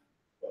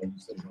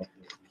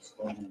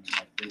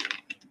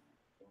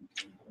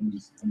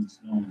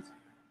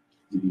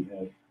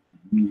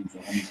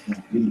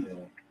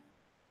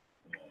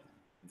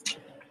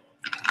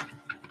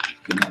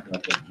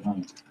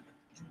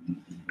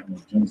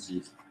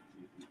 Genesis.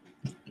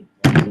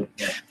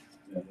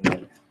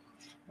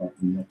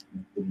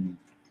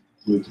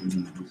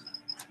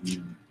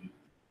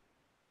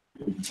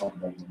 Talk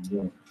about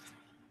it.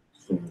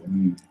 So I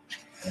mean,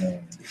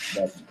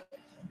 that's,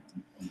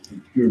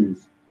 I'm curious.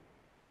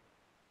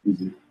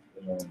 Is it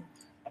why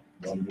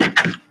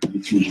the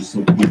two are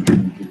so quick to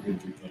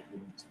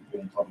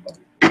talk about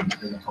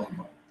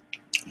it?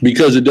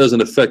 Because it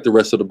doesn't affect the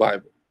rest of the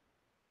Bible.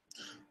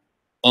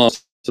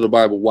 To the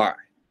Bible, why?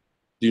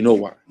 Do you know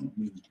why?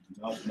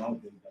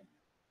 Nowadays,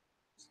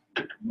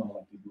 like, you know,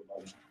 like they do a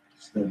lot of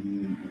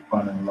studying, they're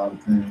finding a lot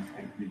of things,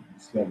 they're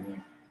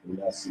discovering the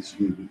last 6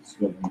 years, they're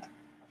discovering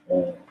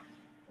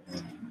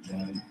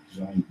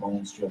giant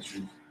bone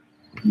structures.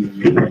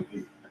 Like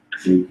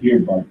they hear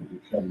about it,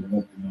 they're covering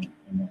up and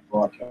not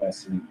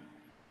broadcasting.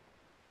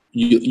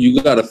 You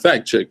got to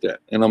fact check that,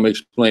 and I'm gonna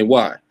explain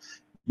why.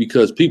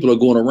 Because people are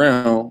going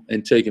around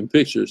and taking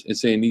pictures and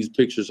saying these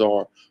pictures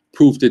are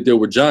proof that there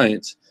were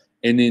giants,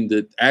 and then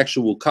the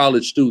actual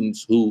college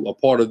students who a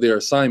part of their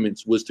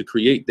assignments was to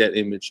create that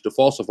image, to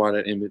falsify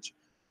that image.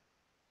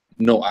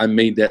 No, I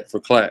made that for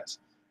class.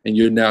 And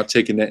you're now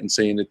taking that and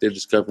saying that they're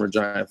discovering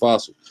giant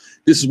fossils.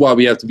 This is why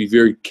we have to be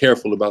very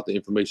careful about the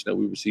information that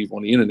we receive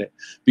on the internet.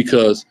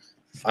 Because,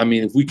 I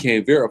mean, if we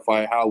can't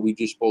verify how we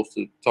just supposed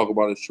to talk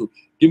about it's true.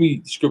 Give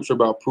me scripture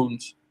about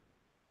prudence.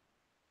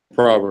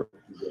 Proverb.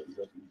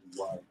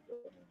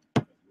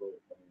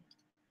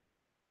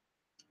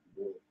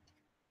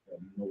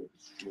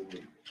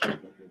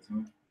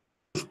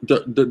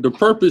 The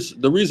purpose,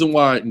 the reason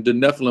why the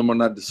Nephilim are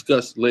not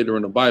discussed later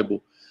in the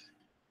Bible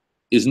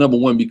is number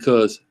one,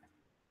 because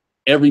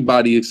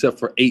everybody except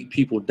for 8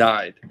 people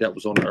died that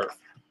was on the earth.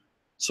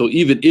 So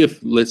even if,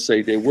 let's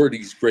say, there were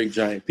these great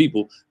giant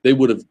people, they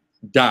would have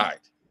died.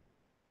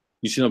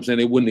 You see what I'm saying?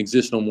 They wouldn't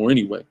exist no more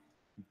anyway.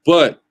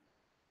 But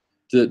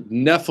the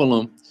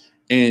Nephilim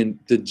and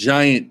the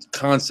giant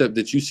concept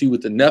that you see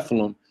with the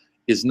Nephilim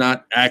is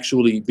not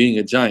actually being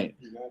a giant.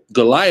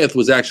 Goliath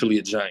was actually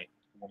a giant.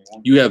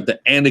 You have the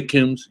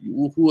Anakims.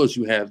 Who else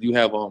you have? You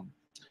have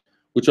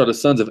which are the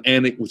sons of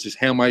Anak, which is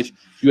Hamites.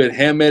 You had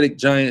Hamitic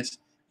giants.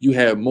 You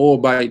have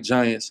Moabite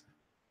giants.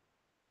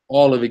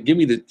 All of it. Give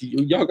me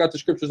y'all got the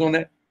scriptures on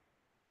that?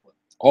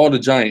 All the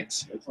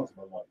giants.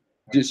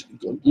 Just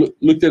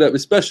look that up,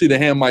 especially the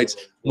Hamites.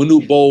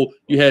 Manute Bol,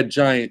 you had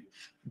giant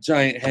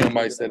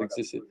Hamites that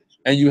existed.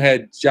 And you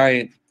had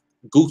giant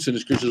gooks in the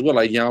scriptures as well,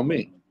 like Yao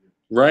Ming.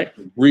 Right?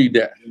 Read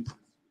that.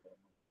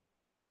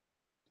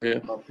 Yeah,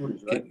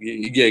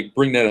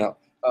 bring that out.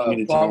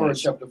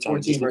 Proverbs chapter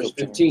 14, verse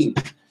 15.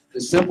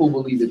 The simple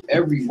believeth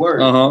every word,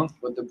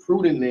 but the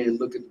prudent man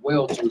looketh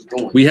well to his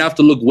goings. We have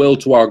to look well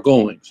to our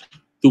goings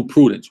through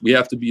prudence. We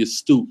have to be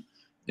astute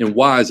and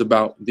wise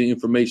about the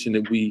information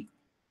that we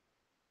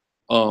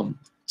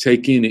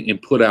take in and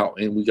put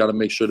out, and we got to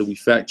make sure that we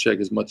fact check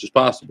as much as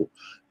possible.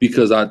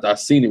 Because I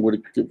seen it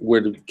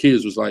where the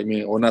kids was like,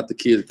 man, or not the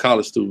kids,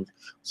 college students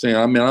saying,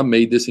 I mean, I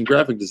made this in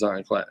graphic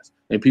design class,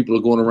 and people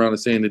are going around and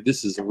saying that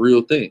this is a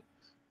real thing.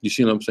 You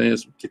see what I'm saying?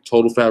 It's a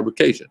total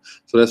fabrication.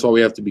 So that's why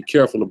we have to be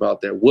careful about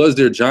that. Was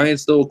there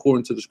giants, though,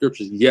 according to the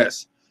scriptures?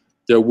 Yes.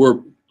 There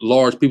were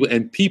large people.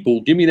 And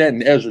people, give me that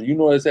in Ezra. You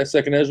know it's that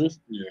second Ezra?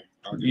 Yeah.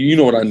 You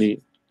know what I need.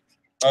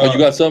 You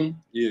got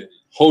something? Yeah.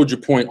 Hold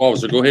your point,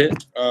 officer. Go ahead.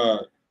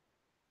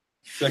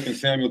 2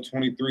 Samuel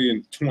 23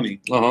 and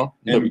 20.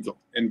 There we go.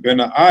 And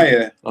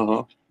Benaiah,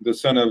 the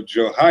son of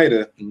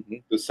Jehoiada,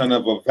 the son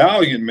of a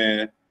valiant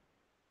man,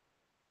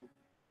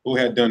 who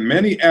had done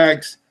many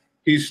acts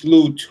he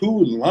slew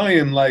 2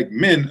 lion-like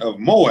men of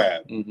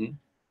Moab.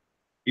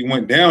 He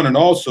went down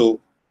also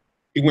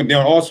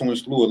and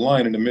slew a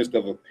lion in the midst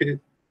of a pit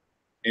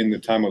in the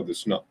time of the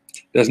snow.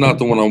 That's not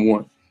the one I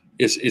want.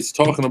 It's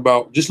talking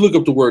about, just look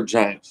up the word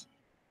giants.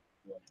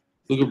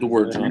 Look up the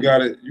word giants.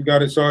 You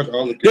got it, Sarge?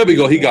 There we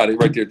go. He got it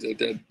right there.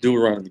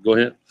 Deuteronomy. Go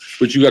ahead.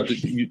 But you got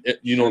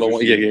you know what I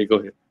want. Yeah, go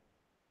ahead.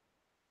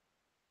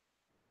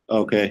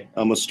 Okay,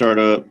 I'm gonna start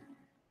up.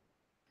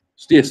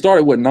 Yeah, start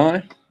at what,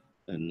 9?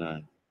 And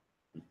 9.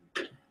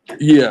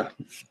 Yeah.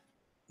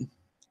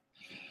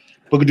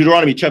 Book of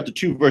Deuteronomy, chapter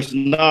 2, verse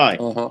 9.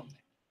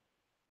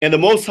 And the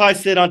Most High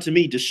said unto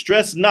me,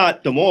 distress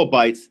not the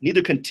Moabites,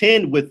 neither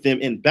contend with them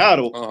in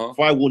battle,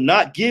 for I will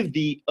not give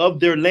thee of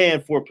their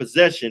land for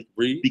possession,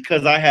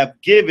 because I have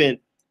given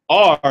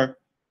Ar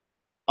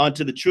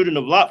unto the children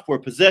of Lot for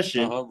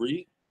possession.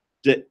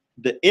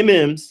 The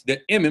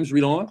Emims,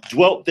 read on,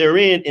 dwelt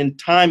therein in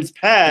times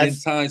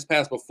past. In times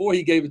past, before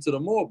he gave it to the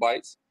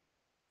Moabites,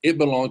 it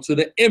belonged to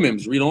the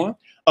Emims. Read on.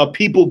 A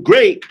people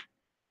great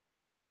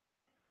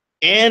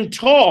and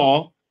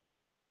tall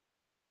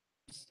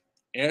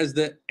as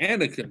the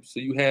Anakim. So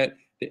you had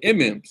the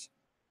Emims,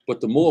 but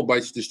the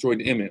Moabites destroyed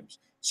the Emims.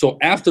 So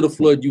after the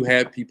flood, you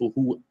had people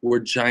who were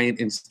giant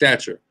in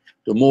stature.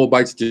 The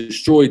Moabites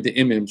destroyed the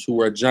Emims, who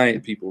were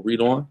giant people. Read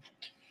on.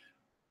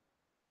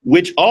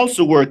 Which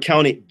also were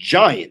accounted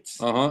giants.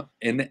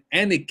 And the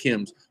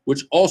Anakims,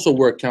 which also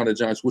were accounted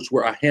giants, which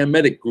were a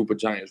Hamitic group of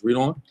giants. Read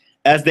on.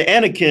 As the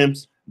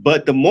Anakims,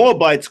 but the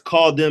Moabites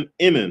called them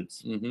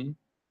Emims.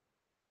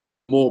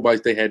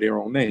 Moabites, they had their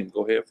own name.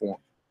 Go ahead for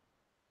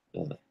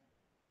them.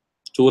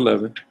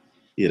 2:11.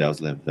 Yeah, that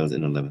was 11. That was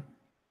in 11.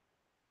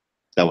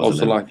 That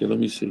was 11. Salakia, let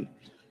me see.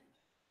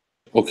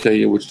 Okay,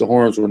 yeah, which the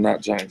horns were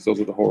not giants. Those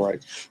were the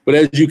Horites. But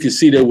as you can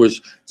see, there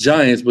was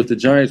giants, but the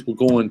giants were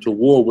going to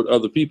war with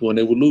other people, and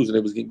they would lose, and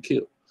they was getting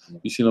killed.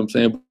 You see what I'm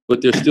saying?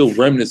 But there's still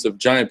remnants of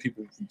giant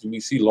people we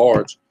see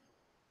large.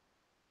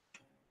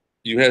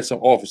 You had some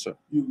officer.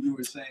 You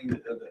were saying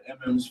the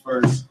Emims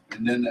first,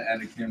 and then the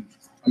Anakim.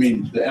 I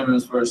mean, the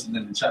Emims first, and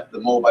then the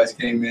Moabites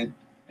came in,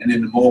 and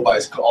then the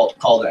Moabites called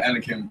the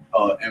Anakim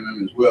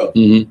Emim as well,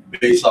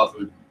 based off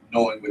of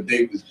knowing what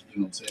they was,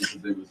 you know what I'm saying?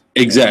 Because they was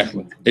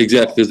exactly,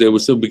 because they were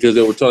still, because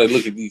they were trying to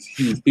look at these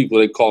huge people.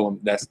 They call them,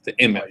 that's the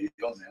Emim.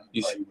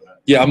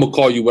 Yeah, I'm gonna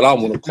call you what I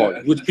want to call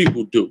you, which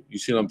people do. You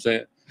see what I'm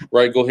saying?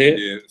 Right? Go ahead.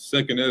 Yeah.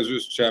 2nd Ezra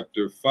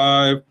chapter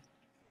 5,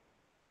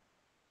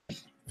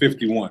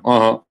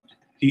 51.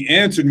 He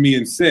answered me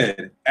and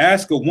said,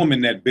 ask a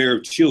woman that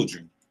beareth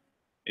children,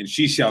 and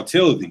she shall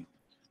tell thee.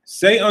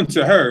 Say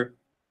unto her,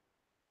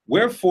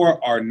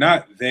 wherefore are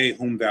not they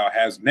whom thou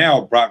hast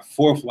now brought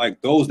forth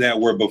like those that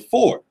were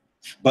before,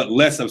 but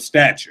less of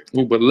stature?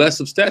 Oh, but less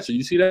of stature.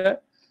 You see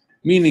that?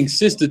 Meaning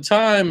since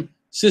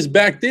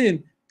back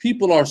then,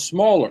 people are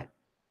smaller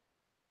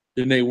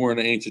than they were in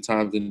the ancient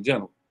times in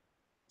general.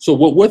 So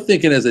what we're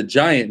thinking as a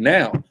giant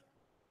now,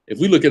 if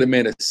we look at a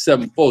man that's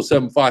 7'4",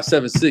 7'5",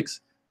 7'6",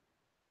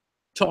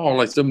 tall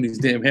like some of these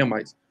damn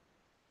Hamites,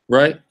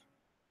 right?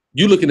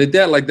 You looking at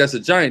that like that's a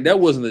giant. That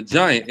wasn't a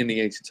giant in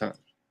the ancient times.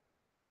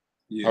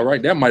 Yeah. All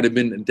right, that might have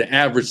been the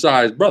average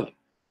size brother,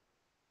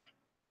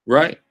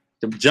 right?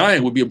 The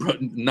giant would be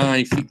about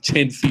 9 feet,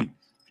 10 feet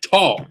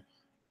tall.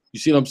 You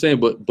see what I'm saying?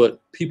 But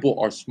people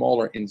are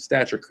smaller in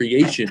stature.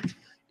 Creation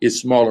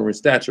is smaller in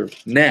stature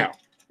now.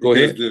 Go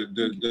ahead.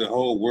 The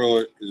whole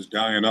world is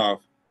dying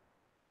off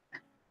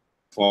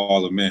for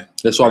all the men.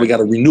 That's why we got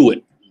to renew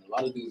it. A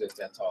lot of dudes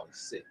that tall is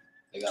sick.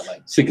 They got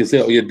like sick as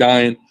hell. You're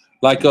dying.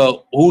 Like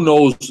who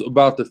knows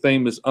about the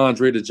famous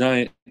Andre the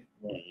Giant?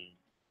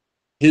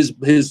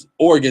 His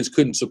organs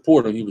couldn't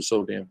support him. He was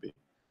so damn big.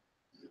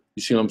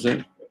 You see what I'm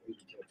saying?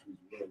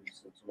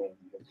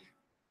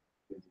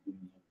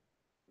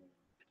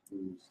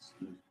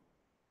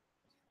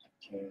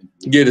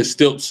 Yeah, the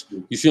stilts.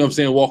 You see what I'm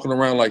saying? Walking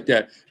around like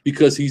that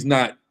because he's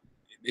not.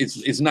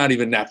 It's not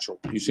even natural.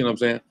 You see what I'm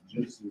saying?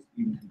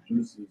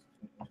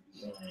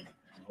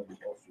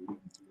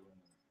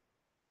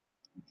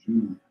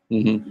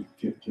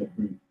 Kept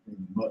bringing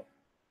them up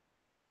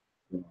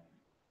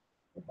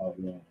about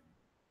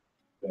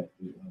that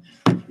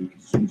they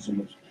consume so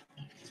much,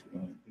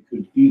 they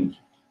couldn't feed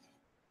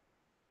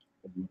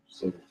them.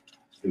 So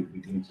they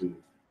began to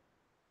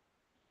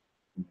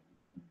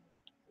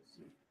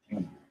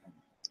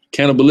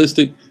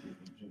cannibalistic.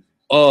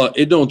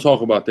 It don't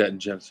talk about that in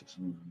Genesis.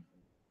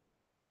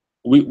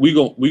 We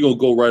gonna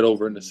go right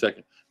over in a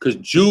second because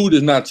Jude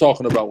is not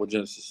talking about what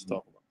Genesis is talking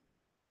about.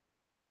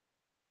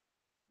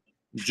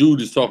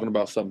 Jude is talking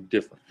about something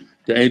different.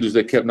 The angels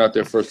that kept not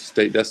their first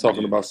estate, that's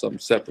talking about something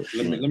separate.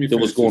 Let me then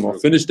what's going on?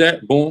 Finish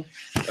that. Boom.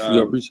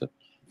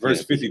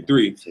 Verse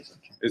 53.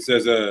 It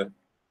says,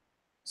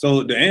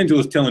 so the angel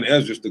is telling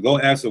Ezra to go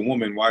ask a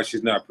woman why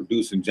she's not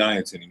producing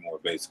giants anymore,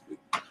 basically.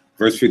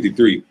 Verse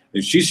 53.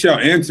 And she shall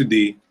answer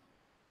thee,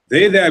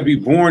 they that be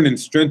born in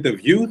strength of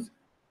youth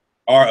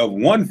are of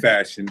one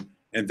fashion,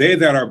 and they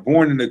that are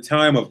born in the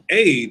time of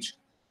age,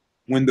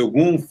 when the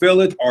womb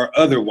filleth, are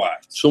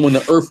otherwise. So when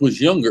the earth was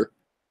younger,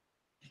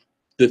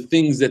 the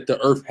things that the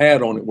earth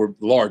had on it were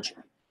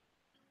larger.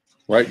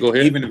 Right? Go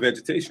ahead. Even the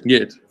vegetation.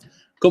 Yeah.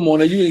 Come on,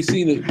 now you ain't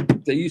seen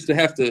it. They used to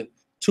have to,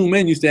 2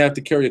 men used to have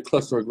to carry a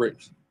cluster of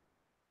grapes.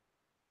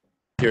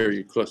 Carry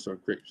a cluster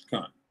of grapes.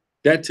 Come on.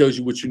 That tells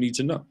you what you need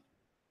to know.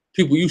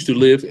 People used to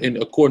live, and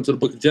according to the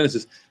book of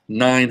Genesis,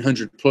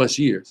 900 plus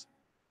years.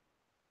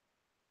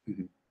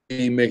 They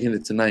ain't making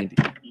it to 90.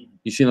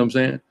 You see what I'm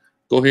saying?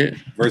 Go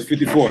ahead. Verse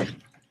 54.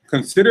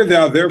 Consider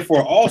thou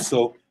therefore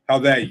also how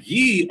that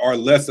ye are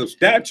less of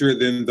stature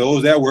than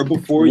those that were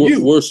before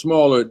you. We're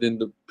smaller than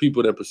the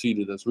people that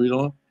preceded us. Read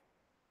on.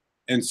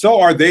 And so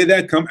are they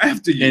that come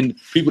after you. And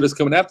people that's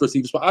coming after us.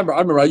 I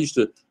remember I used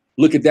to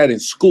look at that in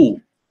school.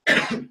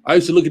 I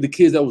used to look at the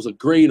kids that was a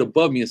grade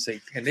above me and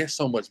say, man, they're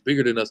so much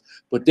bigger than us,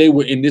 but they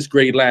were in this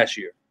grade last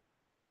year.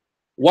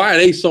 Why are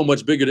they so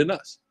much bigger than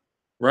us?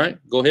 Right?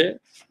 Go ahead.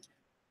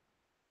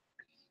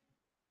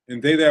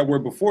 And they that were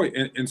before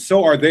you, and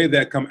so are they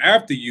that come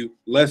after you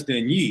less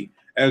than ye,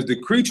 as the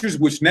creatures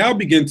which now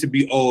begin to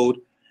be old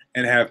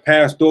and have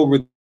passed over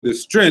the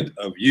strength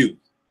of youth.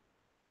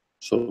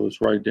 So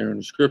it's right there in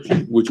the scripture.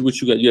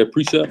 Which you got? You have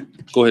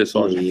precept? Go ahead,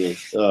 Sergeant.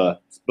 Yes.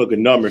 Book of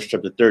Numbers,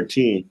 chapter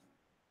 13.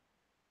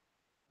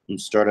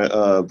 And start at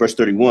verse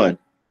 31.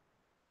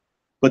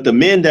 But the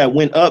men that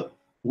went up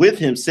with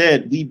him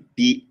said, we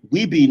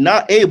be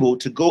not able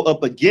to go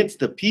up against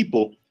the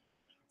people,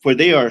 for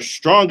they are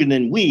stronger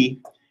than we.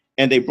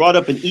 And they brought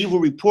up an evil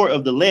report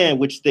of the land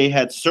which they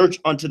had searched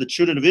unto the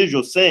children of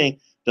Israel, saying,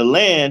 the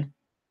land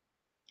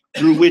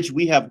through which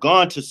we have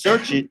gone to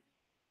search it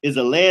is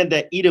a land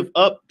that eateth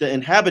up the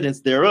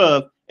inhabitants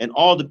thereof, and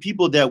all the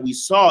people that we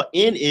saw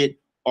in it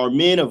are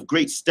men of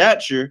great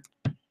stature.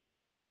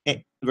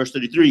 And, verse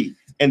 33,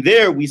 and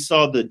there we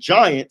saw the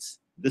giants,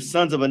 the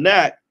sons of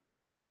Anak.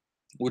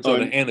 Which are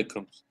the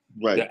Anakims.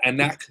 Right. The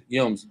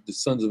Anakims, the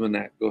sons of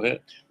Anak. Go ahead.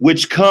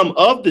 Which come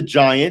of the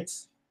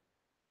giants,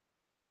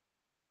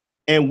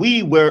 and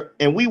we were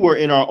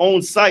in our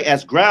own sight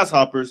as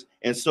grasshoppers,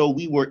 and so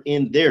we were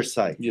in their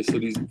sight. Yeah, so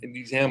these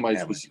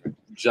Hamites was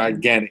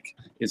gigantic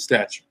in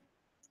stature,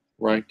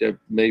 right? That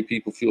made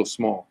people feel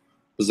small.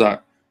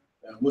 Bizarre.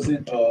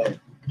 Wasn't the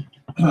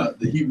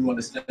Hebrew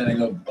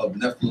understanding of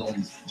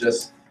Nephilim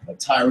just a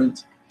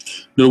tyrant?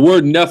 The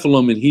word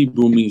Nephilim in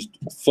Hebrew means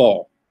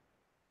fall.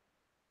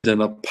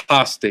 An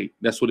apostate.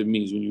 That's what it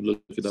means when you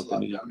look it up. I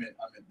meant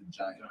the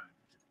giant.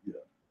 Yeah.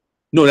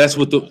 No, that's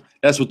what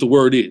the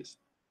word is.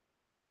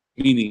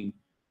 Meaning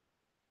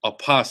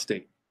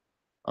apostate.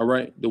 All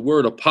right. The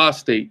word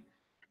apostate.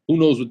 Who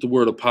knows what the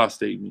word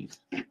apostate means?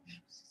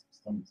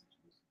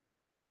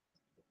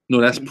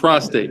 No, that's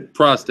prostate.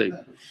 Prostate.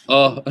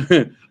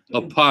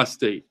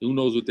 Apostate. Who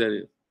knows what that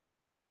is?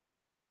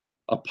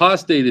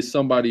 Apostate is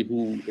somebody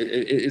who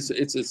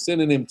it's a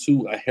synonym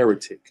to a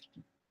heretic.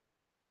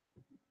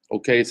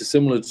 Okay, it's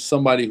similar to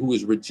somebody who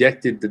has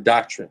rejected the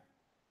doctrine.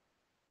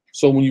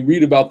 So when you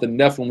read about the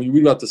Nephilim, when you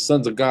read about the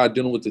sons of God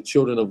dealing with the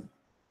children of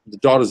the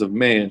daughters of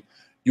man,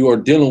 you are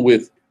dealing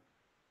with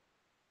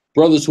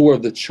brothers who are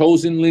of the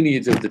chosen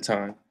lineage of the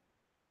time,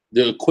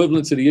 the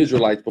equivalent to the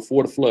Israelites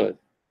before the flood,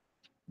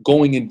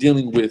 going and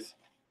dealing with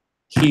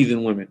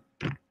heathen women,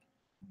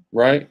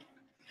 right?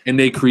 And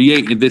they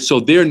create, and so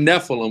they're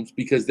Nephilims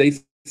because they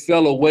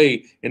fell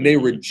away and they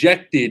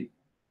rejected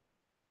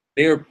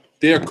their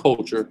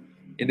culture,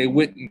 and they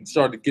went and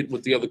started getting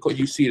with the other culture.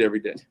 You see it every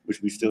day.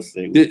 Which we still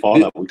say we call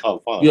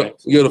it fall. Yeah, right?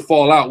 yeah, the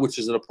fallout, which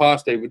is an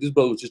apostate. But this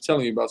brother was just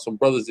telling me about some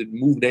brothers that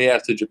moved their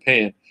ass to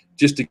Japan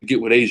just to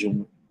get with Asian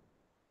women.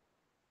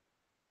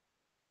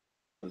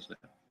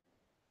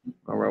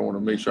 All right, I want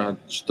to make sure I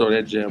throw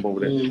that jab over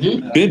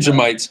there.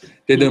 Benjamites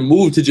that then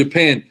moved to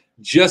Japan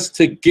just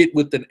to get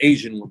with an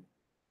Asian woman.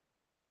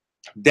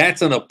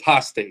 That's an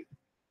apostate.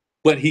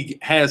 But he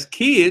has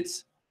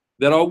kids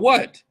that are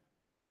what?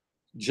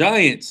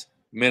 Giants,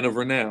 men of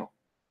renown.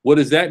 What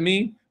does that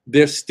mean?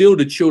 They're still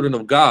the children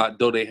of God,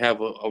 though they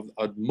have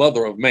a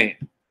mother of man.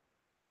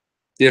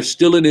 They're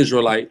still an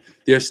Israelite.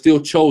 They're still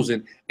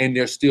chosen, and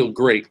they're still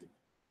great,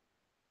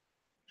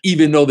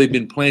 even though they've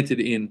been planted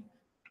in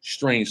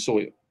strange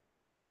soil.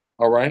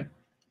 All right?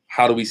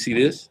 How do we see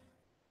this?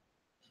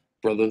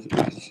 Brother,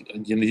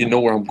 you know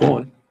where I'm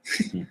going.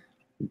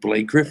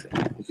 Blake Griffin,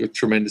 a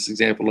tremendous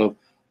example of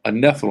a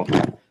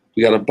Nephilim.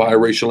 We got a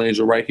biracial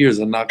angel right here,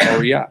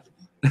 Zanakariah.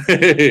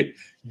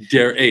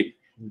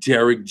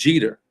 Derek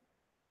Jeter.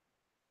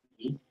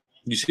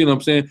 You see what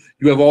I'm saying?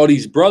 You have all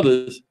these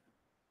brothers.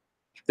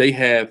 They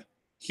have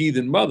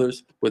heathen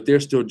mothers, but they're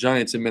still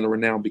giants and men of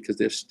renown because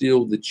they're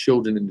still the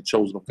children and the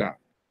chosen of God.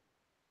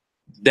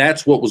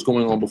 That's what was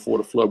going on before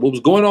the flood. What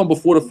was going on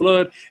before the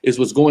flood is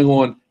what's going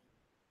on.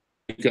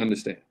 You can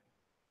understand.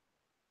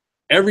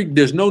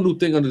 There's no new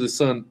thing under the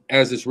sun,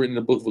 as it's written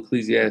in the book of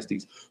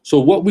Ecclesiastes. So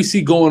what we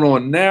see going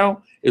on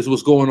now is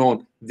what's going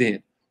on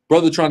then.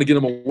 Brother trying to get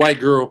him a white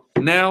girl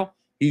now,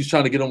 he's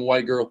trying to get him a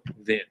white girl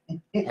then.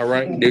 All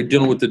right? They're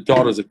dealing with the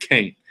daughters of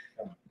Cain.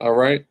 All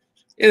right?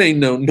 It ain't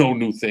no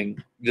new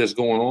thing that's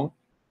going on.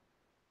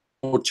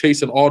 Or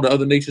chasing all the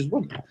other nations'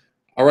 women.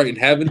 All right? And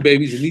having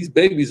babies, and these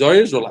babies are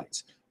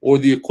Israelites. or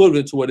the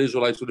equivalent to what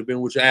Israelites would have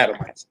been, which are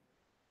Adamites.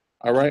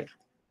 All right?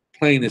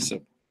 Plain and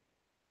simple.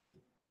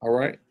 All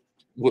right?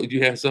 What, do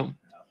you have something?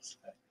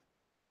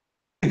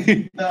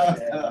 Yeah,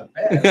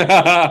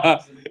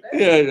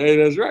 hey,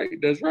 that's right.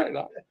 That's right.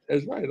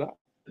 That's right.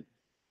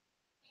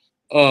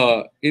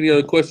 Any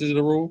other questions in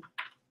the room?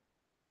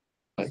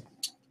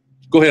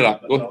 Go ahead.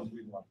 Go ahead.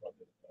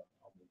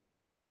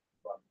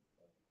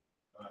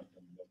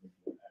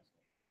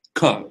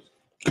 Come.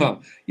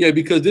 Yeah,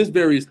 because there's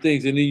various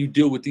things, and then you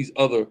deal with these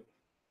other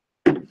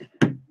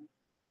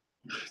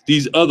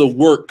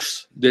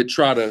works that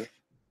try to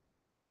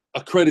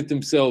accredit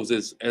themselves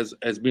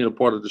as being a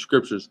part of the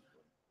scriptures,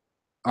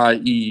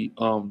 i.e.,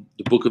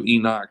 the book of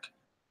Enoch.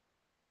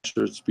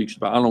 Sure speaks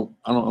about.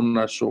 I'm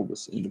not sure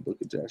what's in the book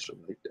of Joshua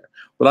like that,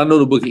 but I know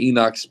the book of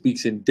Enoch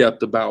speaks in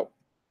depth about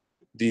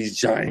these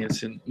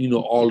giants and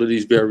all of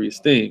these various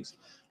things.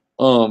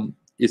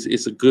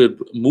 It's a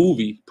good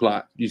movie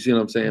plot. You see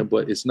what I'm saying?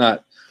 But it's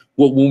not.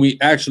 When we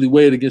actually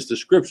weigh it against the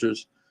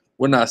scriptures,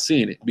 we're not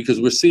seeing it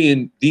because we're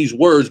seeing these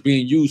words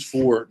being used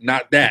for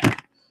not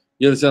that.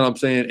 You understand what I'm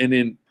saying? And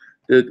then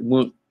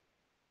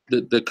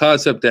the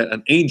concept that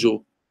an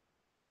angel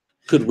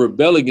could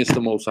rebel against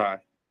the Most High,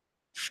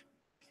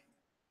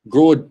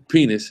 grow a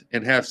penis,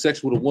 and have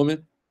sex with a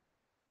woman,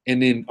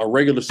 and then a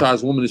regular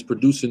sized woman is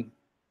producing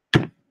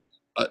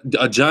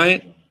a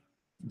giant.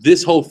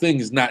 This whole thing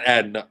is not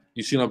adding up.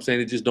 You see what I'm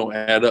saying? It just don't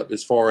add up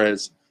as far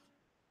as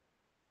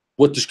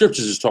what the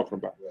scriptures is talking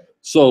about.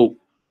 So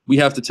we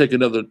have to take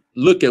another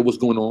look at what's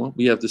going on.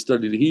 We have to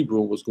study the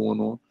Hebrew and what's going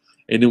on.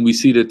 And then we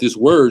see that this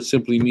word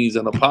simply means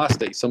an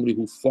apostate, somebody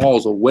who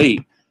falls away.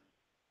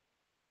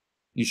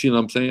 You see what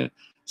I'm saying?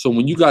 So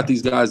when you got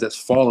these guys that's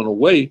falling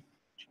away,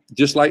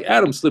 just like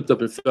Adam slipped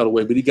up and fell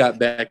away, but he got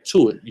back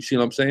to it. You see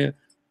what I'm saying?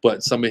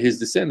 But some of his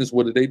descendants,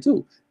 what did they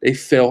do? They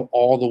fell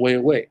all the way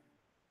away.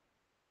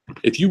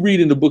 If you read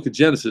in the book of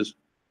Genesis,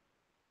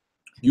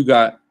 you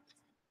got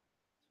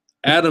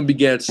Adam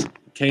begets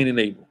Cain and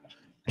Abel.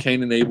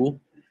 Cain and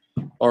Abel,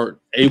 or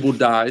Abel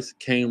dies,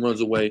 Cain runs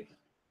away.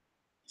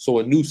 So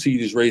a new seed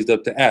is raised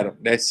up to Adam.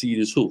 That seed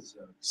is who?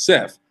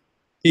 Seth.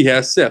 He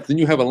has Seth. Then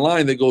you have a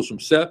line that goes from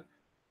Seth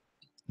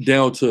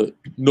down to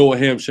Noah,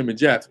 Ham, Shem, and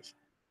Japheth.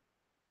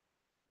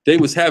 They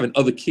was having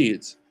other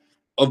kids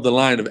of the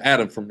line of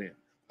Adam from there.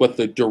 But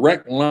the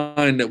direct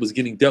line that was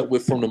getting dealt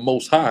with from the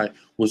Most High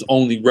was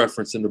only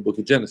referenced in the book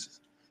of Genesis.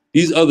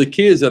 These other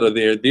kids that are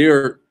there,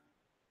 their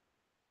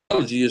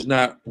biology is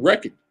not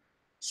reckoned.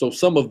 So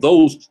some of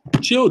those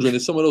children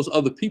and some of those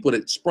other people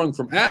that sprung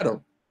from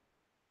Adam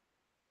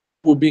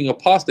were being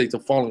apostates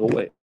and falling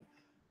away.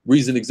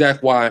 Reason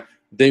exact why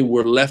they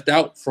were left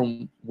out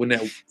from when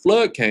that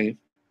flood came,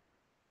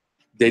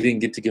 they didn't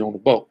get to get on the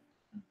boat.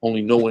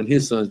 Only Noah and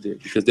his sons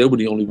did, because they were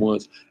the only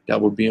ones that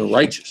were being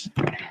righteous.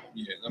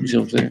 Yeah, you see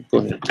what I'm saying? Go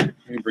ahead.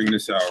 Let me bring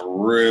this out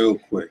real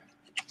quick.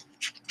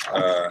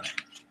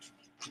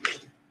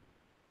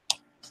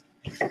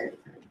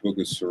 Book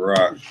of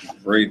Sirach,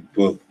 great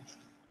book.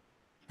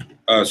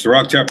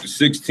 Sirach chapter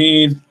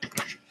 16,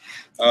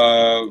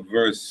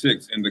 verse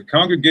 6. In the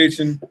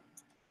congregation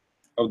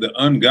of the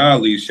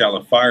ungodly shall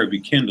a fire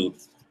be kindled,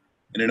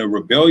 and in a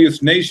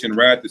rebellious nation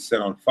wrath is set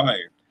on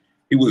fire.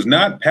 He was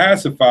not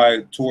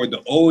pacified toward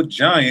the old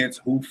giants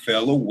who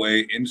fell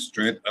away in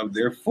strength of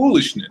their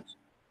foolishness.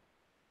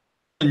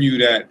 You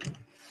that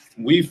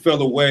we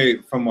fell away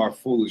from our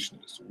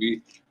foolishness.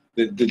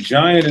 The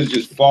giant is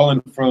just falling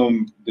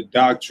from the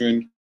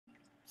doctrine,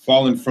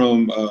 falling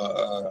from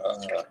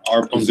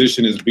our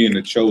position as being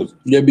the chosen.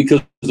 Yeah,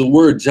 because the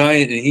word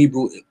giant in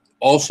Hebrew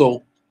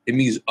also, it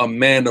means a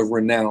man of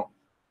renown.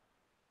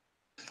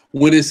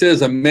 When it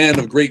says a man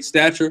of great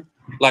stature,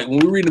 like when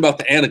we're reading about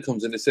the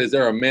Anakims and it says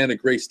they're a man of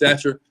great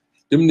stature,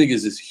 them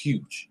niggas is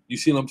huge. You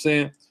see what I'm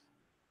saying?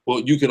 Well,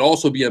 you can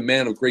also be a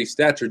man of great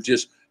stature,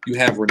 just you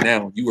have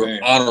renown. You are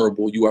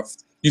honorable.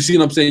 You see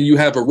what I'm saying? You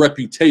have a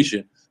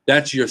reputation.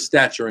 That's your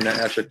stature in that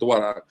aspect.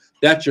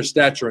 That's your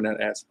stature in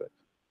that aspect.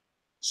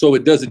 So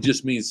it doesn't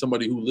just mean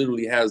somebody who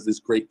literally has this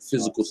great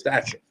physical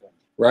stature,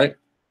 right?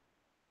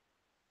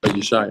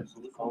 Yeshaya.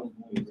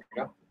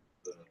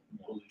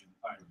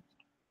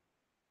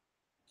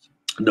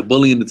 The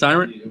bully and the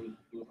tyrant?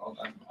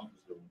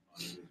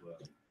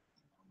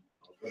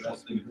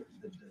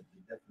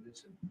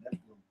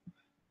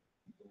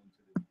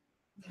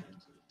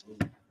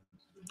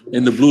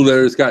 In the blue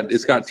letter,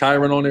 it's got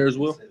tyrant on there as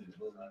well.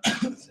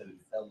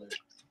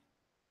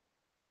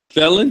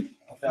 Felon?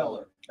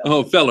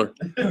 Oh, feller.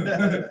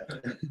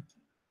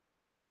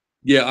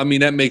 Yeah, I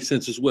mean, that makes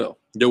sense as well.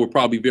 They were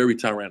probably very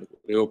tyrannical.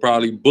 They were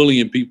probably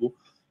bullying people.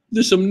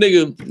 There's some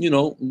nigga,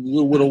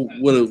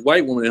 with a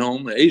white woman at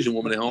home, an Asian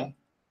woman at home,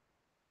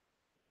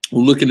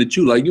 who looking at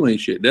you like you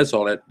ain't shit. That's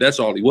all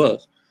he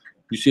was.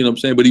 You see what I'm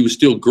saying? But he was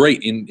still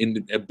great in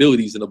the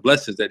abilities and the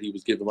blessings that he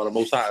was given by the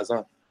Most High.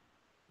 Huh?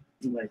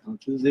 Like on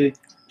Tuesday.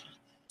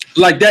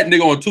 Like that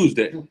nigga on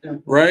Tuesday,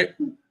 right?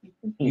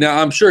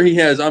 Now I'm sure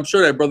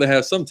that brother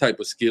has some type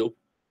of skill,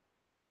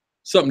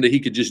 something that he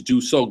could just do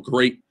so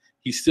great.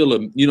 He's still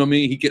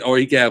he could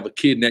have a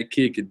kid and that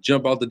kid could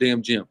jump out the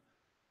damn gym.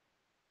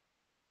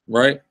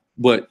 right?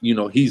 But you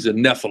know, he's a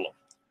Nephilim.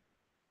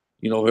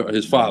 You know,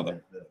 his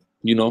father.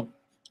 You know,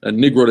 a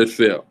Negro that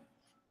fell.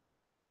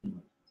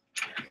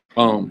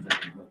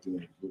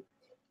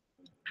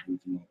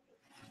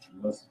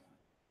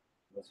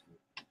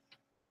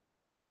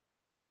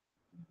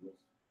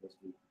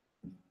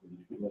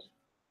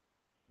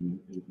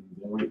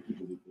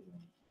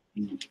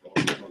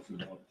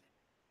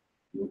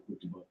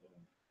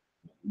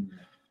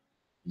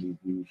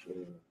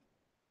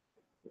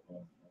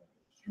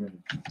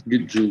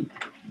 Get Jude.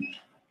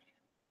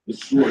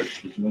 It's short,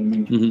 you know what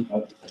I mean? I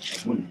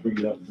want to bring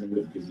it up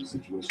because the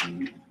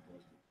situation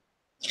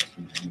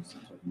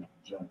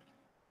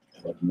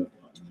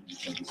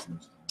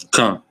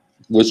Come,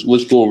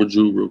 let's go over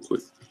Jude real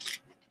quick.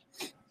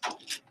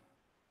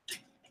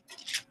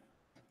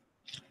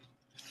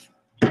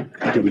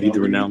 Do we need the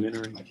renownment?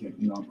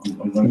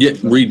 Yeah,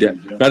 read that.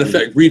 Matter of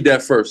fact, read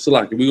that first.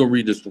 Salaki, we're gonna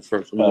read this one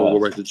first. We're gonna go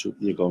right to Jude.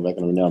 You're going back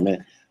on the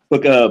renownment.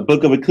 Book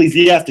of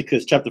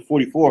Ecclesiasticus, chapter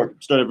 44,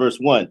 start at verse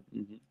 1.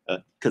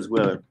 Because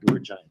we're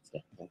giants.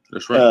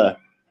 That's right.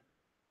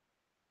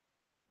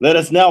 Let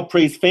us now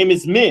praise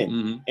famous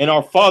men and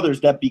our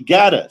fathers that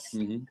begat us.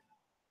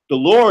 The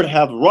Lord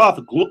hath wrought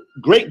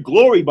great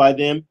glory by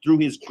them through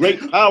his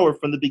great power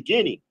from the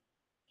beginning,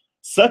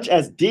 such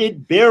as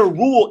did bear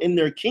rule in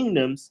their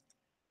kingdoms,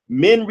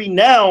 men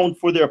renowned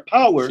for their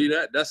power. See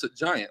that? That's a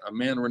giant, a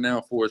man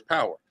renowned for his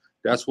power.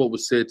 That's what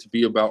was said to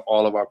be about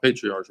all of our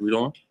patriarchs. Read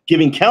on.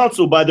 Giving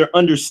counsel by their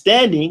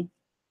understanding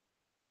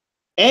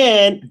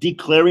and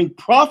declaring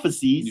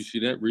prophecies. You see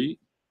that? Read.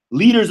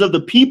 Leaders of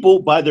the people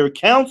by their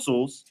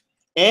counsels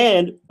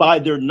and by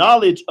their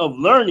knowledge of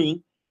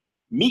learning,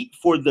 meet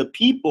for the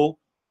people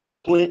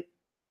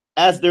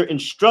as their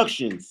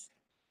instructions.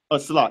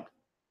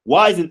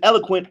 Wise and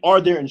eloquent are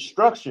their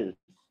instructions,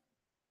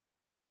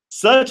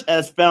 such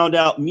as found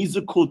out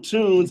musical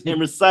tunes and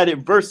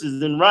recited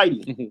verses in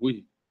writing.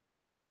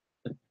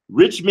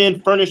 Rich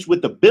men furnished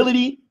with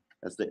ability,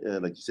 that's the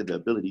like you said, the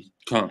abilities,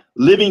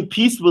 living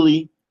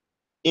peacefully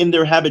in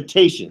their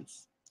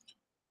habitations.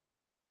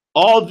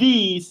 All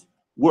these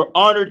were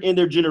honored in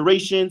their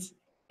generations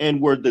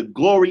and were the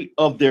glory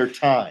of their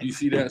time. You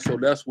see that? So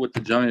that's what the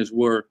giants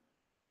were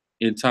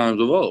in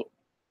times of old.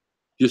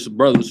 Just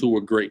brothers who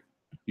were great.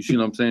 You see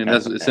what I'm saying?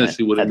 That's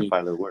essentially what it means.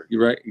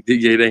 You're right.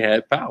 Yeah, they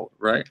had power,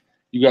 right?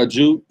 You got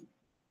Jude?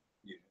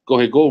 Yeah. Go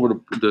ahead, go over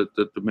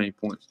the main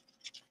points.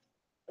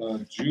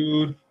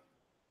 Jude,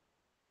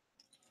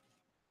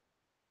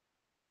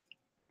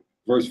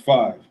 verse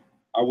 5.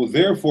 I will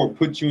therefore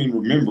put you in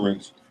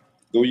remembrance,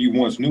 though you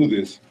once knew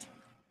this,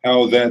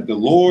 how that the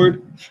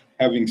Lord,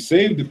 having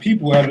saved the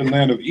people out of the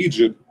land of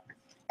Egypt,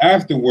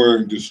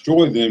 afterward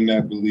destroyed them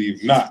that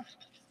believed not.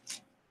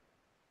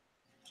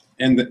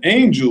 And the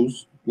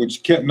angels,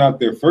 which kept not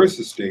their first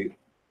estate,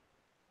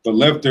 but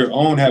left their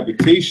own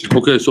habitation.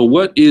 Okay, so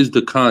what is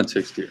the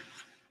context here?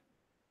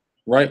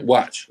 Right?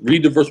 Watch.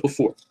 Read the verse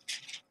before.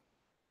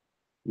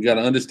 You got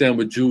to understand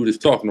what Jude is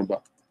talking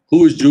about.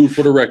 Who is Jude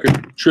for the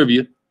record?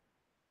 Trivia.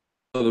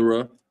 Brother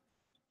of.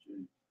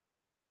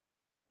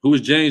 Who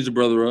is James, the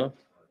brother of?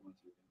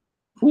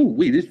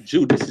 This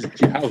Jude, this is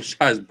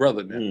Yahushua's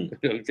brother now.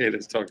 Okay,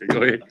 let's talk.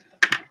 Go ahead.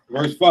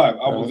 Verse 5.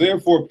 I will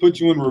therefore put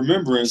you in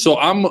remembrance. So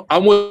I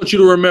want you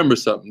to remember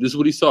something. This is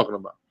what he's talking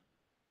about.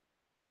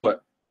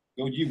 What?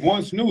 Though you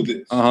once knew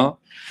this. How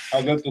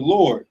that the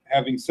Lord,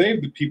 having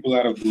saved the people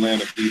out of the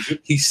land of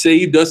Egypt. He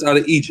saved us out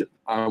of Egypt.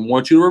 I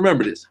want you to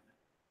remember this.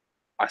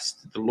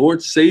 The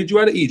Lord saved you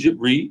out of Egypt.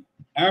 Read.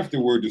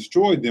 Afterward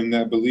destroyed them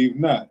that believed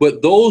not.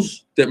 But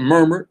those that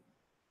murmured,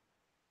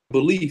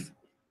 belief,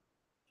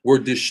 were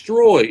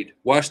destroyed.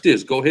 Watch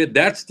this. Go ahead.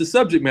 That's the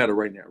subject matter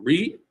right now.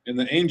 Read. And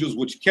the angels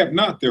which kept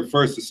not their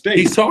first estate.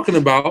 He's talking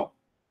about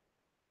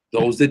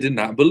those that did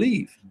not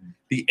believe.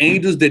 The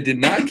angels that did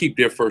not keep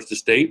their first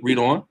estate. Read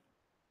on.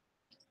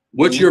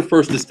 What's your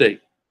first estate?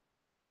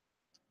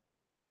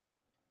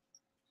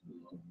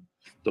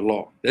 The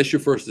law. That's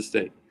your first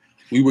estate.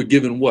 We were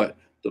given what?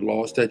 The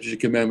law, statutes, and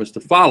commandments to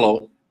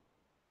follow.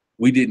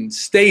 We didn't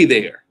stay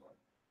there.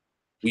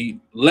 We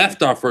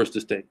left our first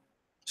estate.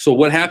 So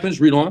what happens?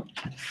 Read on.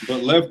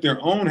 But left their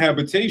own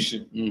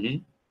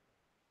habitation.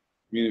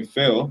 Meaning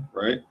fell,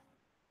 right?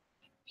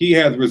 He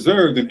hath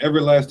reserved an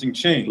everlasting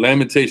change.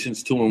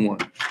 Lamentations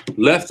 2:1.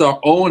 Left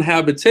our own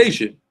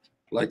habitation,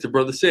 like the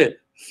brother said,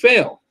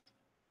 fell.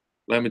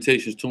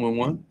 Lamentations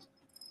 2:1.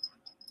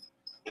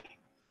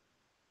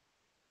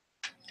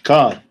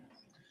 God.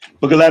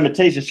 Book of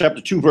Lamentations, chapter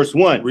 2, verse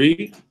 1.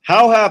 Read.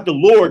 How have the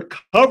Lord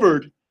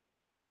covered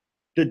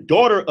the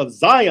daughter of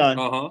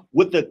Zion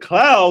with the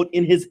cloud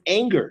in his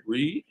anger.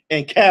 Read.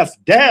 And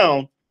cast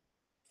down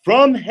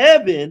from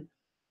heaven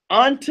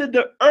unto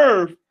the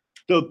earth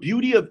the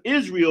beauty of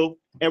Israel,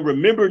 and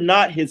remember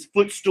not his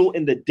footstool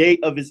in the day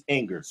of his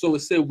anger. So it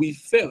said we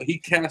fell. He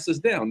cast us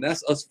down.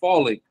 That's us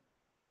falling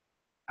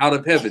out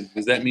of heaven.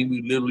 Does that mean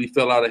we literally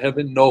fell out of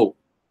heaven? No.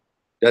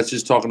 That's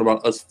just talking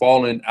about us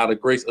falling out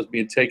of grace, us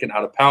being taken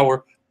out of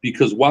power.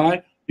 Because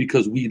why?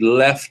 Because we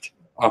left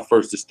our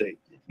first estate.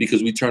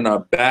 Because we turned our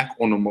back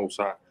on the Most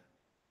High.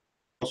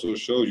 also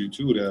shows you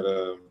too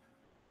that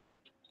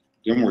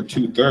them were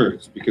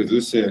 2/3 because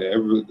it said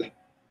every.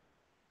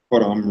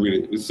 Hold on, I'm gonna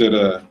read it. It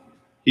said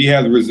he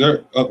had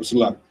reserved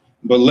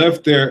but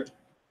left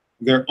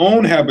their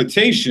own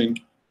habitation.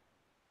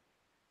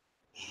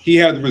 He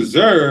had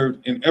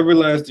reserved in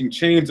everlasting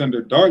chains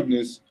under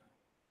darkness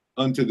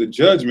unto the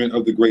judgment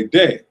of the great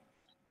day,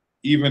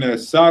 even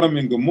as Sodom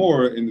and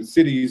Gomorrah and the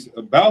cities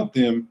about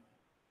them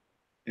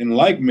in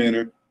like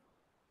manner.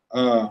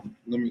 Let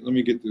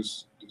me get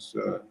this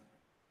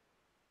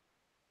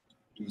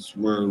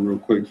word real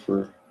quick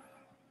for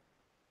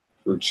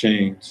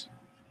chains,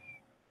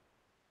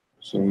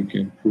 so we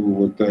can prove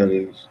what that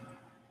is.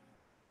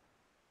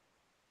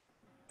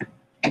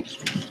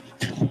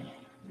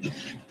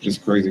 It's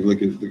crazy.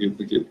 Look at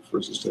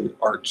first it said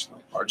arch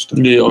type.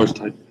 Yeah, arch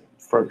type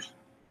first.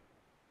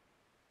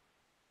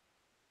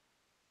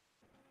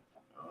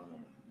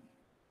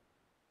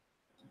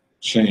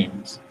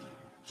 Chains.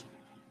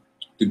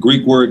 The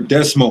Greek word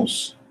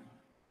desmos.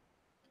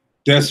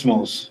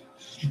 Desmos.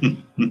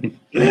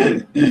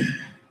 It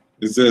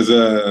says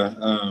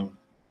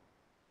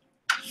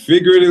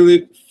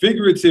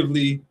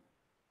figuratively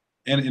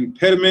an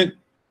impediment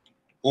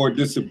or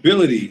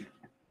disability.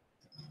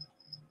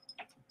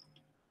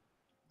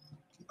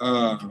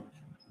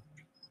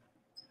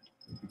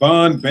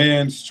 Bond,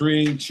 band,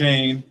 string,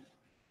 chain,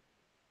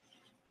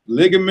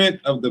 ligament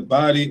of the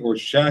body or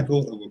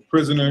shackle of a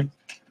prisoner.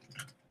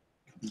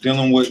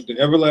 Dealing with the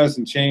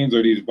everlasting chains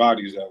are these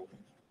bodies that way.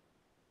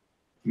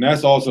 And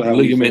that's also how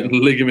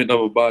ligament of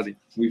a body.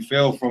 We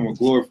fell from a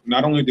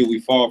not only did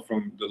we fall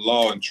from the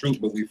law and truth,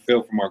 but we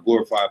fell from our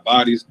glorified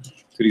bodies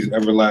to these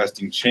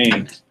everlasting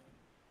chains,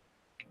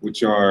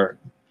 which are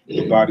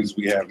the bodies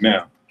we have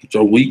now. Which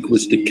are weak,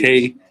 which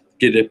decay,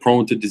 get it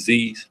prone to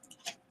disease.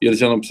 You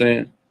understand what I'm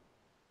saying?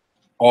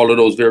 All of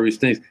those various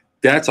things.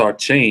 That's our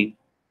chain.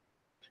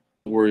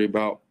 Worry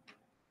about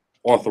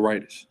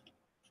arthritis.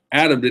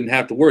 Adam didn't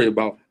have to worry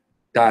about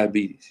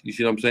diabetes. You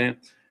see what I'm saying?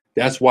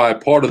 That's why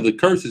part of the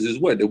curses is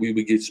what? That we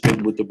would get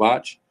smitten with the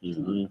botch.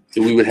 That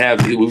we would have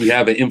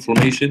an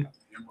inflammation.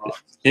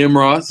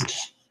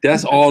 Hemorrhoids.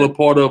 That's all a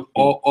part of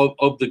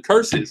the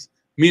curses.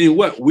 Meaning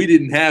what? We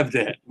didn't have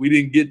that. We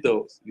didn't get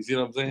those. You see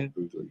what I'm saying?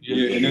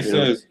 Yeah, and it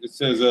says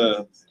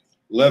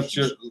left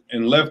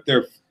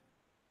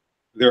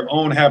their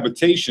own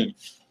habitation.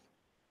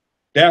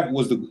 That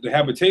was the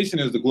habitation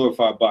is the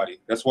glorified body.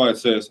 That's why it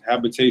says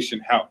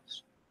habitation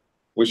house.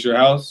 What's your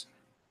house?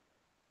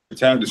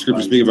 The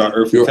scripture speaks about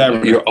earthly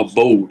tabernacle. Your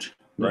abode,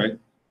 right?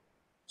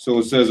 So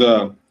it says,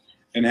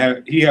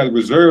 he has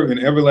reserved in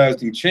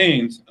everlasting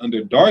chains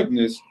under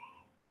darkness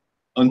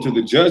unto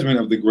the judgment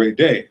of the great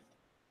day,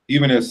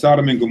 even as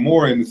Sodom and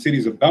Gomorrah and the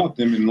cities about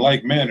them in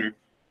like manner,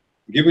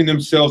 giving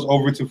themselves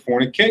over to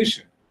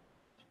fornication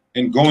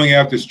and going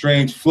after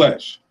strange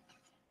flesh,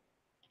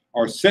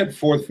 are set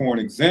forth for an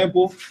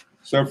example,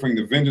 suffering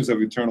the vengeance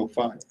of eternal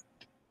fire.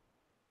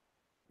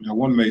 Now,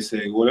 one may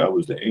say, well, that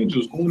was the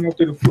angels going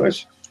after the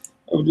flesh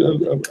of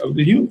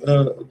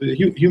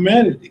the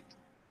humanity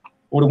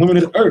or the women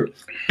of the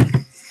earth.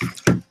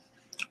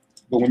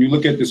 But when you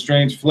look at the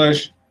strange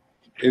flesh,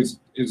 it's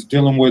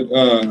dealing with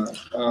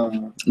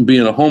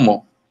being a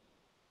homo.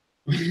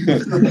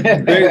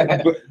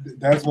 But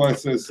that's why it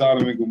says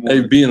Sodom and Gomorrah.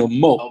 Hey, being a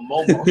mo.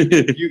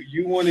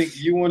 you wanting,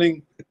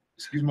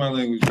 excuse my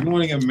language, you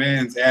wanting a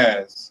man's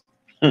ass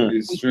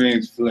is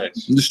strange flesh.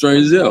 It's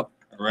strange as hell.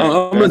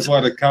 Right. That's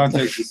why the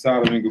context is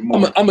Sodom and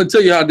Gomorrah. I'm gonna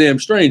tell you how damn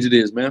strange it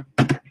is, man.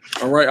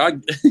 All right,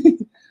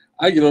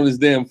 I get on this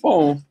damn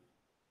phone,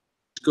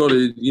 go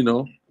to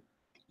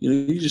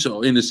you just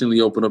innocently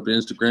open up the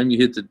Instagram, you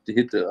hit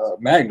the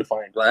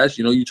magnifying glass,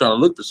 you trying to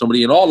look for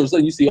somebody, and all of a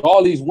sudden you see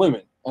all these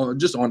women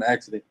just on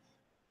accident.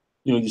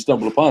 You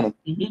stumble upon them,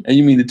 and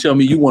you mean to tell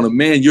me you want a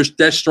man?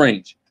 That's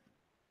strange.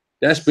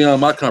 That's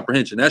beyond my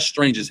comprehension. That's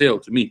strange as hell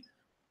to me.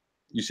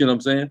 You see what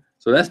I'm saying?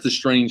 So that's the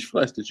strange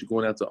flesh that you're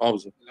going after,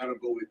 officer. That'll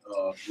go with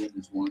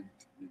Romans 1.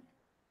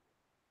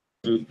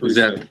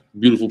 Exactly.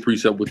 Beautiful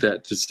precept with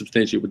that to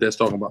substantiate what that's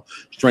talking about.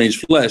 Strange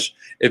flesh.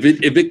 If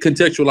it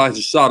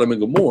contextualizes Sodom and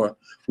Gomorrah,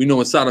 we know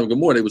in Sodom and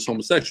Gomorrah they was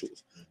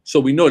homosexuals. So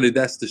we know that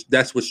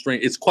that's what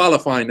strange. It's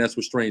qualifying. That's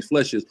what strange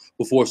flesh is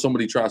before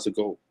somebody tries to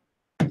go.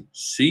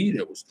 See,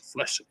 there was the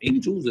flesh of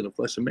angels and the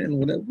flesh of men.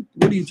 Whatever.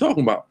 What are you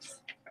talking about?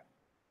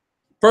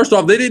 First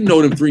off, they didn't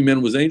know them 3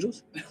 men was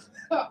angels.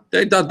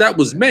 They thought that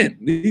was men.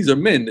 These are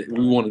men that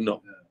we want to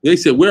know. They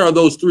said, where are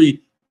those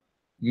 3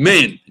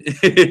 men?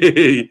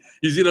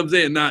 You see what I'm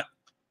saying? Not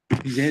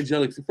these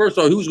angelic. First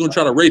off, who's going to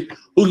try to rape?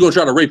 Who's going to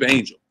try to rape an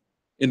angel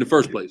in the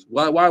first place?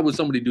 Why would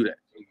somebody do that?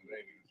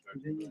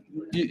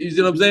 You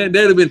see what I'm saying?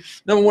 That'd have been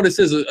number one. It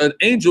says an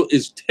angel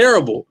is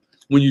terrible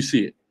when you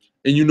see it,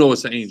 and you know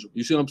it's an angel.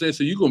 You see what I'm saying?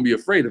 So you're gonna be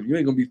afraid of it. You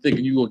ain't gonna be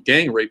thinking you're gonna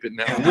gang rape it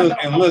now.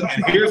 And look,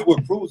 and here's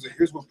what proves it.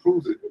 Here's what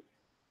proves it.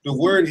 The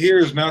word here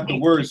is not the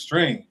word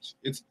strange.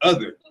 It's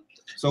other.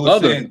 So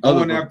it's saying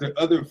going after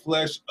other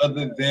flesh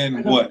other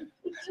than what?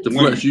 The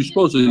flesh. You're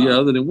supposed to,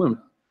 other than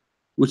women,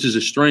 which is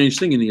a strange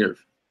thing in the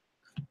earth.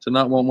 To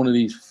not want one of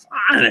these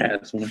fine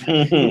ass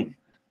women.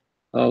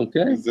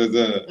 Okay. It says,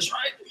 That's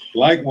right.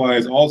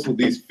 likewise, also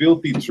these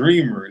filthy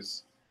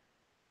dreamers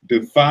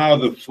defile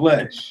the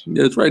flesh.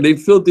 That's right. They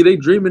filthy. They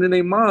dreaming in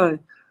their mind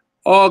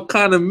all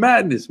kind of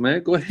madness,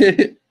 man. Go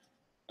ahead.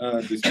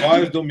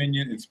 Despise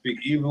dominion and speak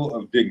evil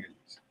of dignities.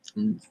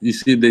 You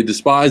see, they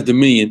despise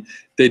dominion.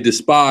 They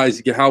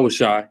despise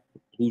Yahushua,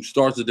 who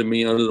starts the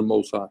dominion under the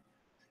Most High.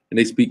 And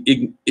they speak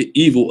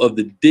evil of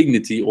the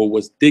dignity, or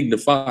what's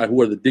dignified,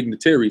 who are the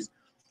dignitaries,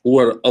 who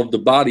are of the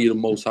body of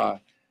the Most High,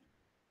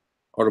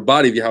 or the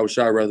body of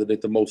Yahushua, rather,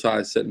 that the Most High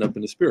is setting up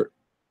in the spirit.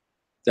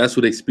 That's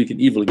what they speaking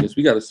evil against.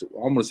 I'm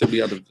going to say we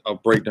got a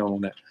breakdown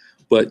on that.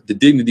 But the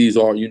dignities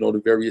are, you know, the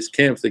various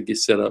camps that get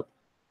set up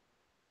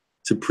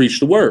to preach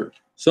the word.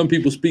 Some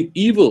people speak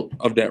evil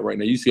of that right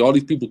now. You see all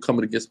these people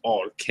coming against,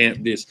 oh, the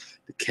camp this,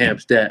 the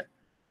camps that,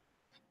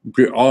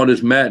 all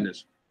this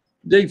madness.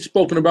 They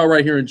spoken about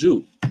right here in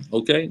Jude.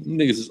 Okay, them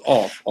niggas is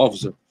off,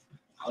 officer.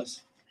 I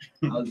was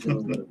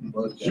dealing with a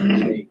book that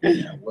made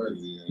that word.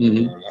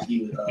 He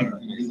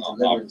was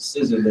delivering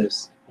scissor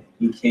lifts.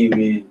 He came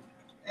in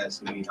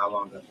asking me how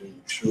long I've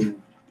been true,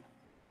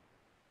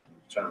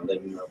 trying to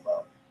let me know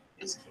about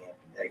this camp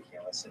and that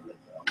camp. I said, look,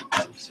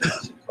 I'm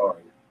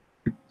SICARRI.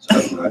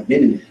 So I've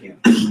been in the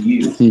camp for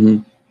years. He's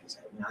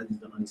like, man, I just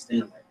don't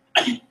understand. Like,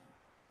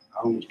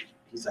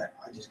 he's like,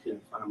 I just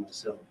couldn't find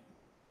myself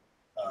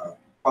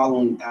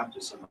following after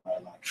somebody.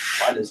 Like,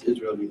 why does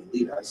Israel need a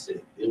leader? I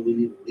said, then we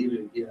need a leader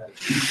to get out of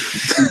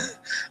Egypt.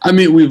 I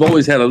mean, we've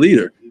always had a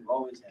leader. We've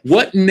always had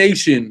what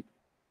nation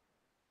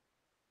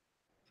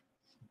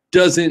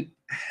doesn't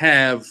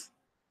have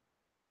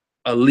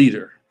a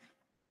leader?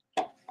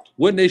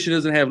 What nation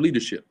doesn't have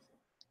leadership?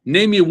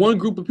 Name me one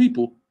group of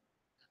people.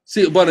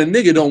 See, but a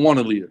nigga don't want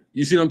a leader.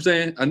 You see what I'm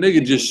saying? A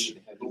nigga just,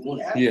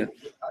 yeah.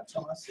 I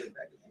told him, I said,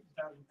 back in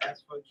the time,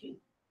 ask for a king.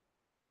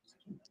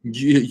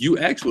 You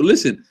ask for,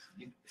 listen,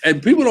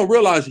 and people don't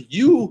realize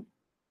you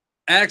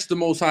asked the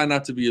Most High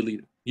not to be a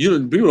leader.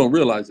 People don't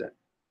realize that.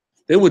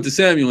 They went to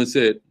Samuel and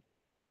said,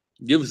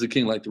 give us a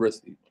king like the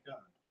rest of you.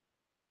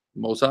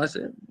 Most High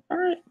said, all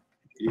right.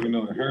 Even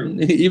though it hurt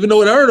him. Even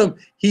though it hurt him,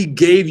 he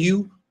gave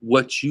you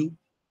what you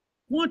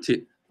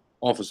wanted.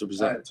 Officer I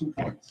had Bazan. 2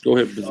 points. Go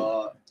ahead,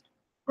 Bazan.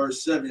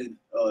 Verse 7,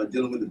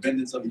 dealing with the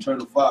vengeance of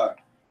eternal fire.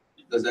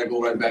 Does that go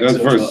right back That's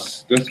to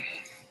verse.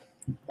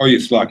 Oh, you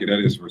Slocky. That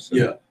is verse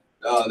 7. Yeah.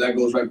 That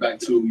goes right back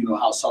to, you know,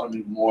 how Sodom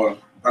and Gomorrah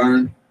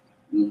burned.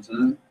 You know what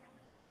I'm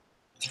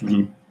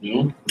saying? You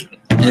know?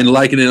 And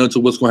likening it unto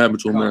what's going to happen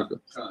to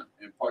America.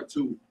 And part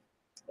 2,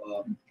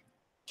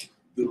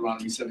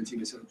 Deuteronomy 17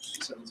 and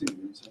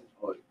 17,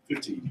 or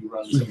 15.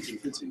 Deuteronomy 17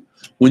 and 15.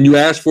 When you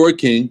ask for a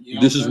king, You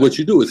know this is what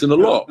you do. It's in the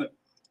law.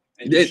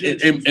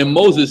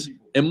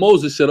 And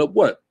Moses set up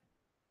what?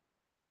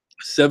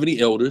 70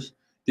 elders.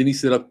 Then he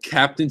set up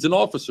captains and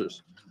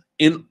officers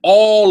in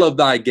all of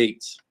thy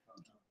gates.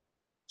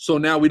 So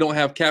now we don't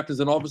have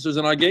captains and officers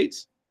in our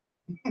gates?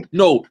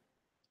 No.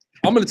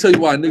 I'm going to tell you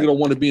why a nigga don't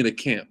want to be in a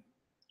camp.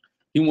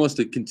 He wants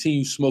to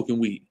continue smoking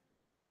weed.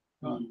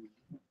 Oh,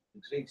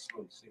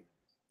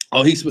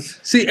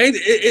 see,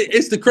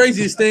 it's the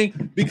craziest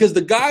thing, because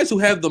the guys who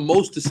have the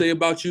most to say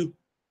about you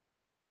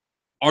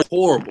are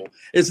horrible.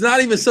 It's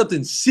not even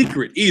something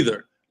secret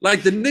either.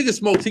 Like the nigga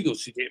smokes, he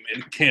goes, yeah,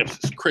 man, the camps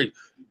is crazy.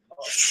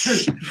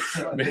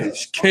 Man,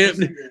 camp,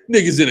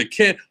 niggas in a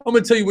camp. I'm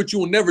gonna tell you what you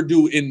will never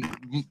do in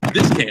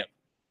this camp.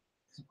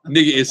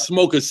 Nigga is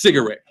smoke a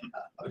cigarette.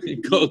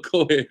 Go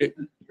ahead.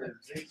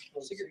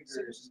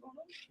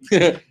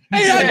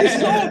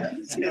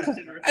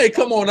 Hey,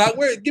 come on out.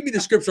 Give me the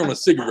scripture on a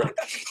cigarette.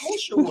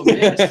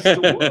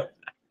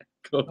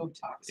 No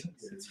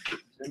toxins.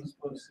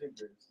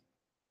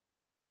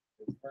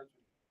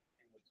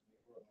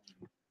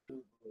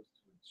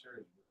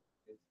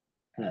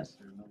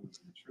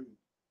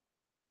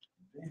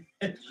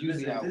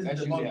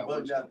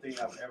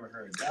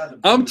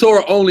 I'm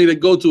Torah only to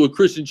go to a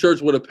Christian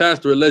church where the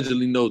pastor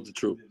allegedly knows the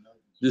truth.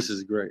 This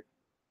is great.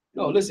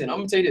 No, listen, I'm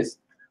gonna tell you this.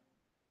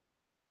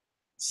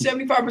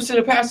 75%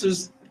 of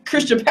pastors,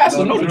 Christian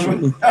pastors, know the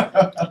truth.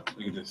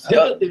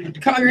 The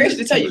congregation,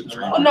 they tell you,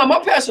 oh no,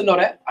 my pastor know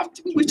that.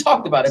 We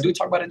talked about it. Do we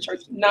talk about it in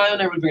church? No, I don't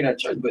ever bring that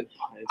to church, but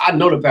I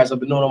know the pastor. I've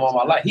been knowing him all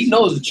my life. He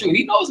knows the truth.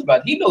 He knows about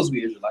it. He knows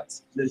we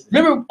Israelites.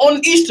 Remember on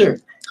Easter,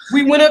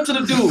 we went up to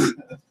the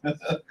dude.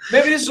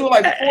 Maybe this was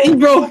like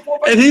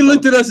and he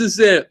looked at us and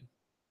said,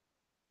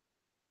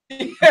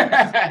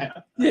 yeah,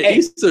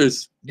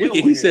 Easter's.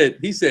 He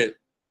said,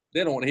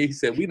 they don't want to. He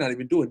said, we're not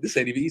even doing this.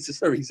 Ain't even Easter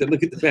service. He said,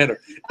 look at the banner.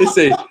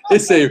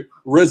 It's a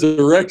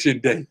resurrection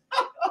day.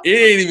 It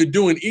ain't even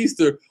doing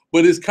Easter,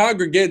 but his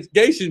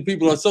congregation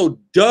people are so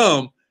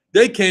dumb.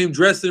 They came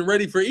dressed and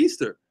ready for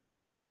Easter,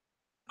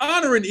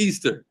 honoring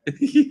Easter.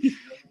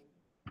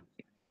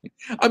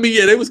 I mean,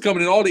 yeah, they was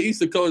coming in all the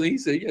Easter colors, and he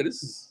said, yeah,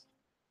 this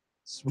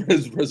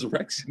is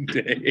resurrection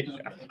day.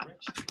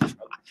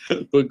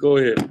 But go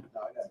ahead. No,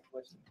 I got a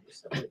question.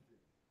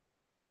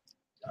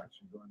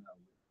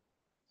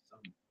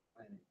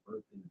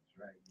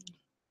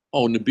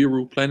 Oh,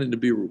 Nibiru, Planet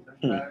Nibiru.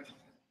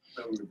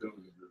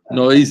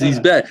 No, he's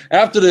back.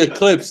 After the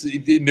eclipse,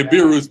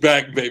 Nibiru's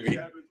back, baby.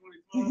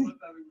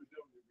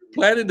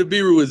 Planning the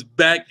Beaver is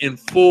back in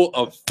full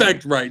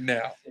effect right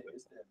now.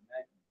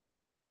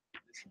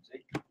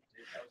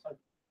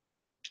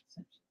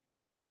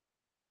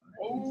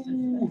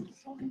 Oh,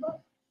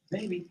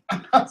 baby.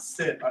 I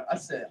said,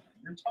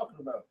 you're talking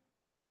about.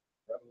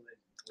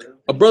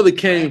 A brother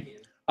came.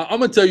 I'm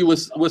gonna tell you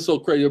what's so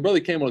crazy. A brother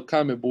came on a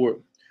comment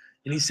board,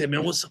 and he said,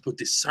 "Man, what's up with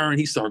this CERN?"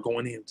 He started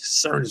going in.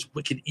 This CERN is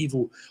wicked,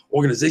 evil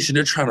organization.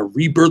 They're trying to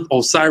rebirth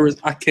Osiris.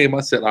 I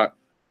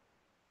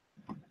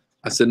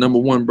said, number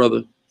one,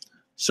 brother,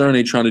 CERN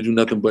ain't trying to do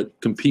nothing but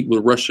compete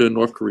with Russia and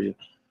North Korea.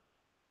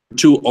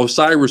 Two,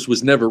 Osiris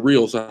was never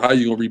real, so how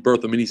you gonna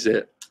rebirth him? And he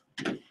said,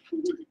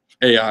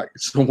 "Hey,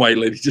 some white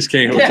lady just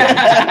came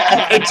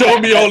and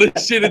told me all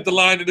this shit at the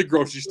line in the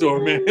grocery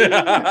store, man."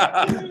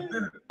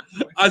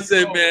 I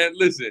said, "Man,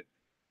 listen,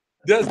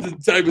 that's the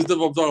type of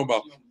stuff I'm talking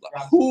about.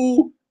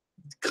 Who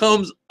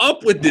comes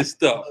up with this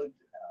stuff?"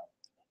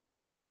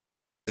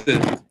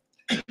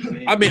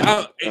 I mean,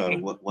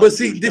 but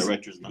see, this.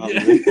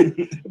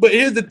 But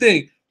here's the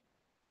thing: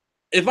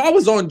 if I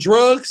was on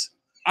drugs,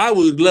 I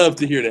would love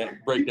to hear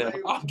that breakdown.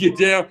 I'll get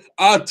down.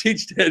 I'll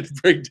teach that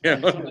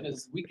breakdown.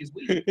 As weak as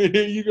we.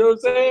 You know what I'm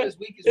saying?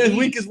 As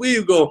weak as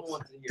we go.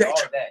 Hold on,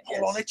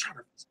 they trying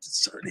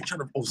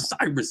to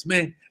Osiris,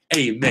 man.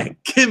 Hey, man,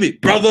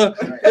 Kemet, brother.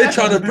 They're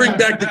trying to bring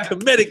back the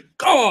Kemetic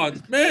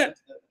gods, man.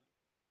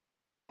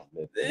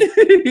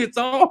 It's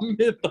all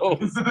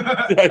mythos.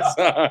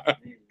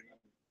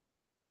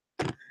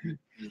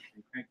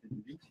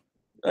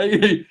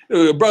 Hey,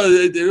 brother,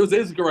 it was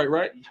SICARRI,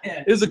 right?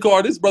 Yeah.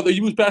 SICARRI, this brother,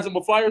 you was passing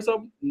a flyer or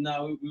something?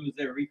 No, we was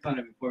there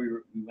reclining before we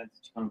went to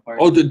Chicano Park.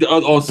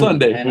 Oh, on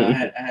Sunday. And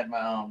I had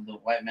my the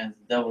white man's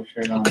devil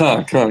shirt on.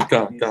 Come. He's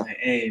like,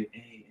 hey,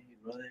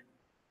 brother.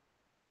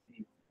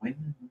 Hey, white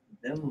man's the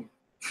devil.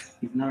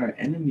 He's not our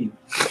enemy.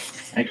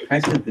 Like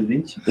Christ of Da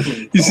Vinci.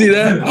 You see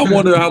that? I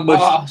wonder how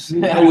much,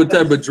 what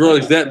type of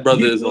drugs that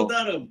brother is on. He pulled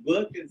out a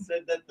book and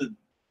said that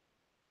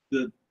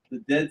the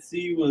Dead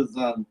Sea was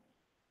on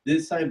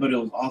this side, but it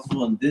was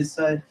also on this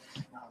side.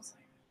 And I was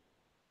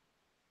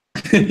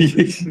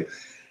like,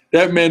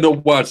 that man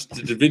don't watch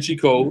the Da Vinci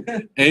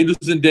Code,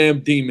 Angels and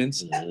Damn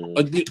Demons,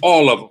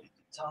 all of them.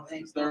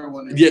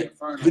 Yeah,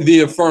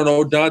 the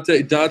Inferno,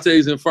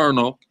 Dante's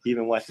Inferno.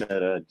 Even watching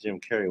that Jim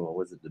Carrey one,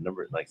 was it the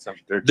number like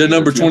something? The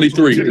number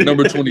 23. The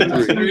number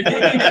 23.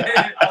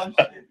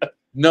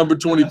 Number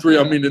 23.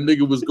 I mean, the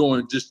nigga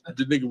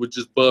was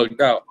just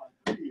bugged out.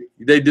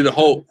 They did a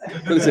whole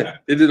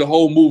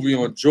movie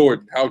on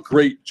Jordan, how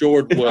great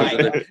Jordan was,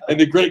 and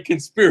the great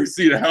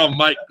conspiracy to how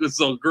Mike was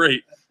so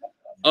great.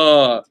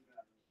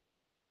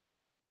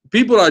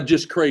 People are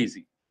just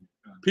crazy.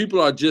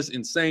 People are just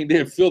insane.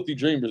 They're filthy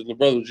dreamers. The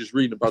brother was just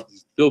reading about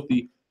these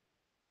filthy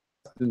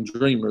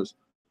dreamers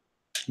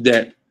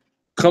that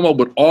come up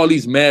with all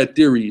these mad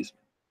theories,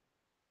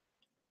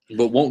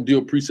 but won't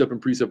deal precept in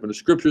the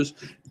scriptures,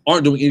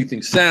 aren't doing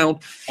anything sound,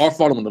 aren't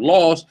following the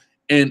laws,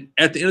 and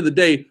at the end of the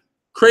day,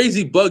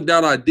 crazy bugged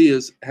out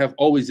ideas have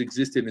always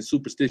existed, and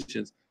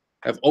superstitions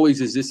have always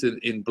existed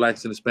in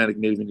Blacks and Hispanic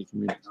Native Indian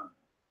communities.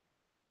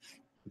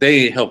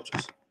 They ain't helped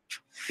us.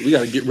 We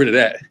got to get rid of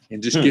that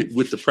and just get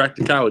with the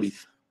practicality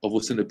of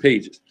what's in the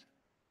pages,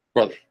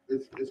 brother.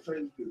 It's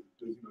crazy because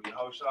you know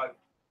Yahushua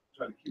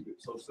tried to keep it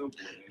so simple.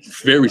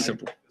 Very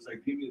simple. It's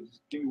like give me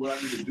what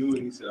I need to do,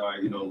 and he said, all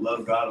right,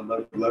 love God and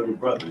love your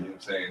brother. You know what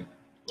I'm saying?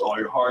 With all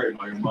your heart and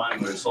all your mind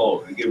and all your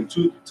soul, and give him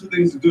two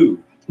things to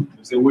do.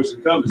 If they wish to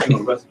come, it's the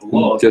rest of the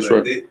law. That's so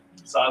right.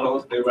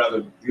 They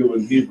rather deal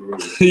in Hebrew.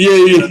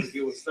 Yeah. Rather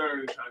deal with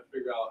CERN, trying to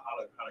figure out how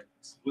to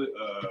split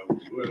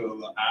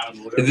the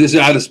atom. Whatever. This is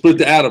how to split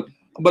the atom.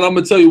 But I'm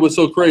gonna tell you what's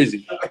so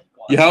crazy.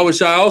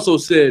 Yahushua also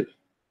said,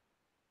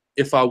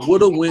 if I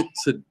would have went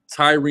to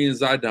Tyre and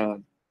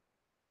Zidon,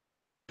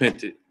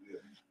 repented.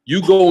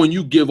 You go and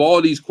you give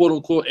all these quote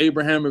unquote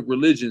Abrahamic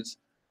religions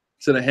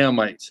to the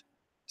Hamites,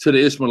 to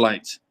the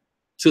Ishmaelites,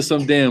 to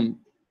some damn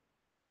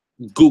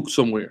gook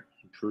somewhere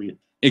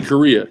in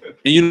Korea.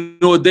 And you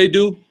know what they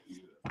do?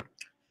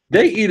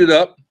 They eat it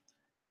up,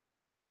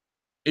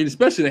 and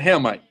especially the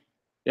Hamite.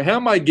 The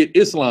Hamite get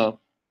Islam,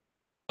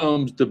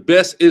 the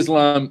best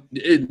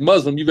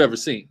Muslim you've ever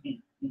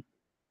seen.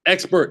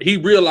 Expert. He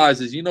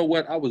realizes, you know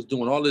what? I was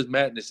doing all this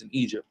madness in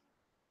Egypt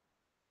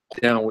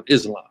down with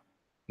Islam.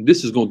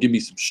 This is going to give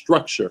me some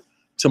structure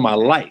to my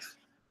life.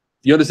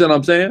 You understand what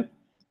I'm saying?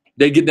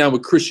 They get down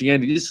with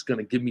Christianity. This is going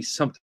to give me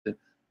something.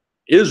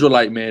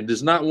 Israelite man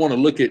does not want to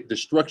look at the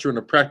structure and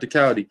the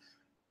practicality.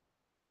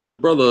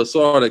 Brother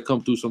Asar that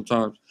come through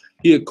sometimes,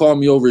 he had called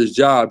me over his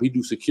job. He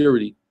do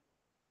security.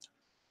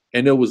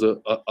 And there was a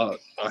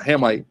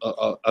Hamite,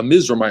 a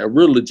Mizraimite, a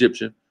real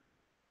Egyptian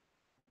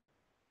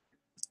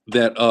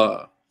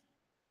that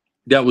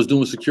was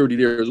doing security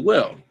there as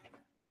well.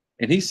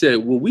 And he said,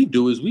 what we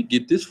do is we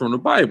get this from the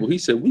Bible. He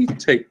said, we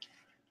take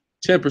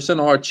 10% of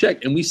our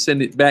check and we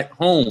send it back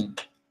home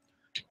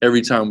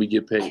every time we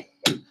get paid.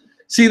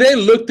 See, they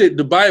looked at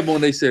the Bible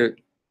and they said,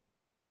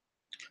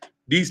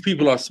 these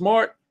people are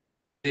smart.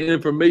 The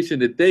information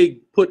that they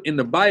put in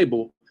the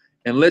Bible,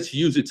 and let's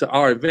use it to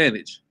our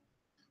advantage.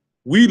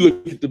 We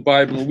look at the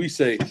Bible and we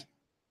say,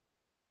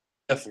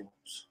 the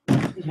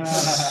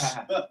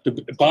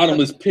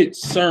bottomless pit,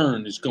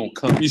 CERN is gonna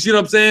come. You see what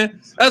I'm saying?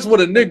 That's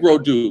what a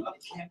Negro do.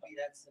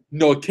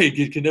 No,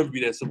 it can never be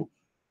that simple.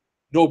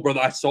 No, brother,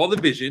 I saw the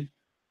vision.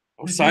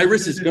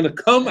 Osiris is gonna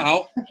come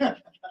out, and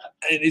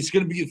it's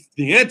gonna be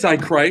the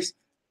Antichrist.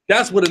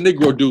 That's what a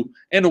Negro do,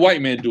 and the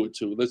white man do it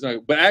too. Let's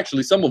not, but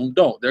actually, some of them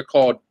don't. They're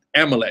called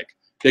Amalek.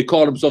 They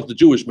call themselves the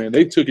Jewish man.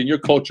 They took in your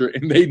culture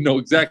and they know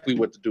exactly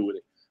what to do with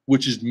it,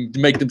 which is to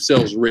make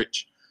themselves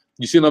rich.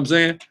 You see what I'm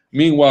saying?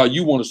 Meanwhile,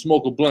 you want to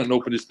smoke a blunt and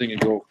open this thing and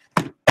go,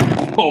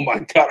 oh my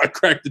God, I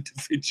cracked the Da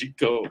Vinci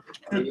Code.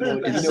 You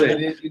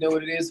know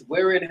what it is?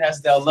 Wherein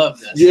hast thou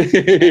loved us? Yeah.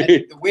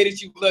 The way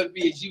that you love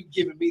me is you've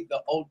given me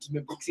the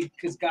ultimate book. See,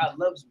 because God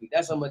loves me.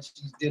 That's how much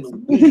he's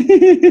dealing with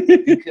me.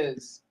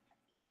 Because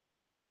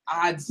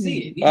I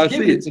see it. I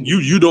see it.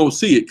 You don't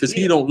see it because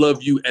he don't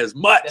love you as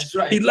much. That's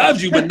right. He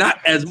loves you, but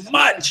not as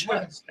much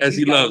as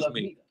he loves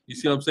me. You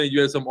see what I'm saying? You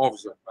had some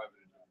officer.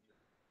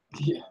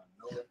 Yeah.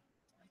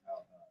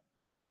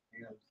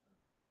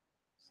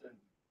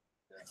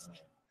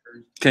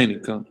 Can't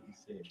even come.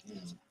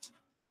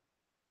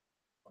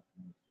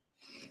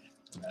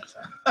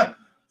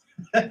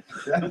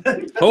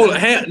 Hold on,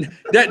 Ham,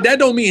 that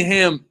don't mean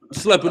Ham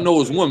slept with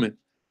Noah's woman,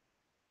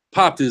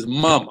 popped his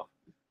mama.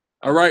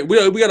 All right, we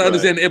got to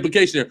understand the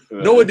implication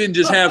there. Noah didn't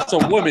just have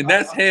some woman;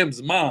 that's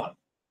Ham's mom.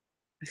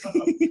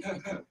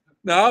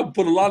 Now I'll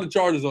put a lot of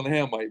charges on the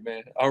Hamite,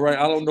 man. All right,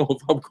 I don't know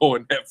if I'm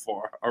going that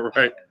far. All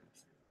right,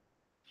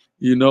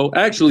 you know,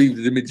 actually,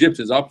 the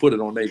Egyptians, I'll put it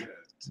on there.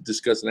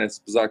 Discussing that.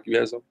 Spazak, you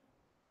have something?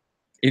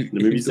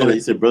 He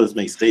said brothers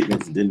make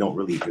statements and then don't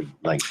really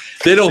like.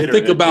 They don't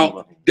think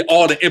about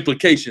all the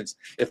implications.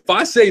 If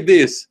I say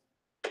this,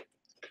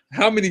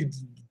 how many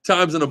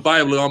times in the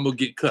Bible I'm gonna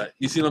get cut?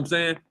 You see what I'm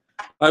saying?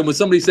 Like when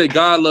somebody say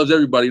God loves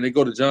everybody and they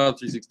go to John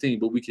 3:16,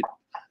 but we can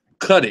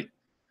cut it.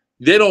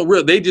 They don't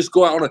really. They just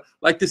go out on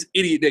like this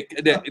idiot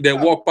that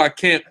walked by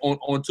camp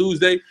on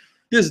Tuesday.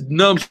 This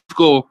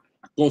numbskull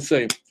gonna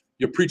say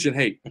you're preaching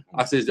hate.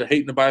 I said, is there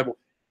hate in the Bible?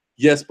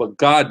 Yes, but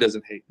God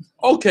doesn't hate.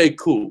 Okay,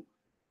 cool.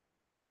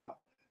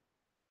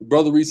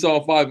 Brother reads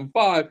Psalm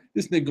 5:5.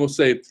 This nigga gonna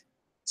say, as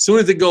soon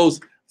as it goes,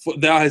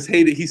 thou hast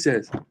hated, he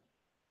says,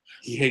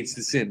 he hates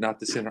the sin, not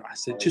the sinner. I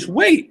said, just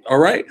wait, all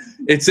right?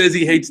 It says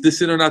he hates the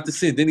sinner, not the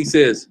sin. Then he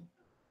says,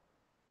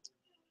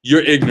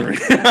 you're ignorant.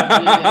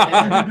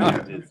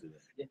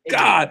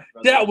 God,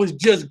 that was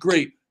just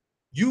great.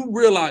 You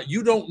realize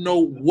you don't know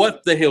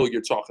what the hell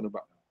you're talking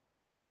about.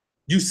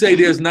 You say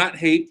there's not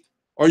hate,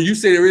 or you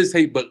say there is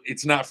hate, but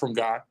it's not from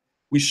God.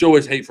 We show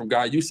it's hate from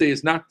God. You say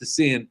it's not the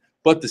sin,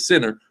 but the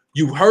sinner.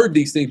 You heard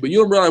these things, but you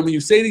don't realize when you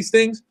say these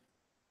things,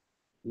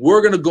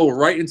 we're going to go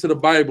right into the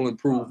Bible and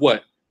prove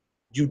what?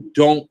 You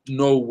don't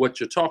know what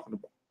you're talking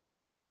about.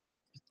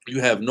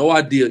 You have no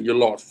idea you're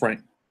lost,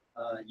 Frank.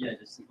 Yeah,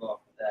 just to go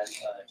off of that,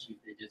 Chief,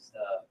 they just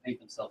make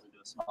themselves into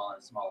a smaller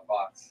and smaller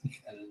box,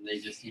 and then they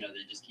just, they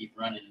just keep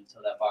running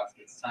until that box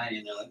gets tiny,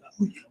 and they're like,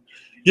 oh,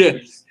 yeah.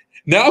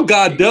 Now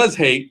God does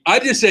hate. I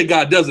just said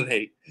God doesn't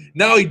hate.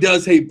 Now he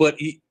does hate, but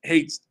he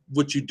hates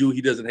what you do.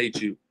 He doesn't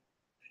hate you.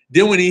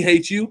 Then when he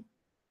hates you,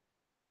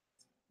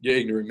 you're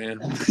ignorant, man.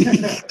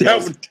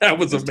 that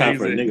was amazing. Time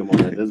for a nigga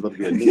moment. This is about to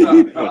be a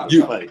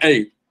nigga.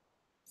 Hey,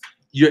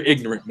 you're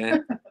ignorant,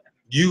 man.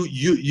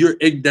 You're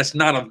ignorant. That's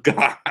not of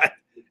God.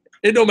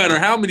 It don't matter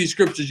how many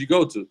scriptures you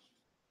go to.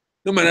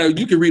 No matter,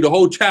 you can read a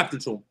whole chapter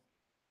to them.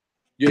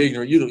 You're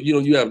ignorant.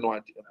 You have no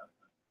idea.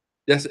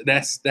 That's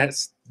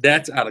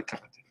out of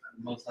context.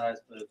 Most Highs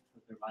put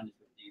their mind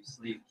into deep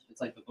sleep. It's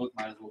like the book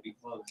might as well be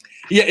closed.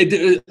 Yeah,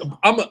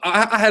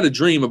 I had a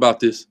dream about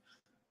this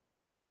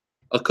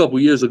a couple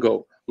years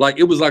ago. Like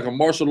it was like a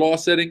martial law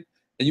setting,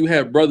 and you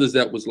had brothers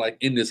that was like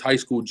in this high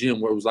school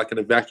gym where it was like an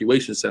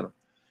evacuation center,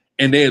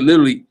 and they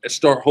literally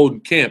start holding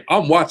camp.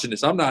 I'm watching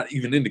this. I'm not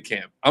even in the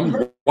camp.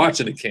 I'm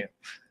watching the camp.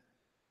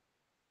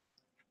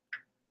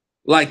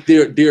 Like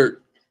they're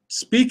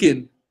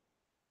speaking.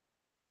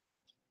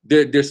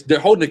 They're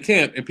holding the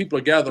camp and people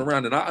are gathering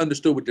around, and I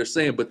understood what they're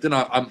saying, but then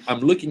I'm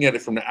looking at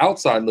it from the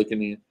outside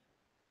looking in,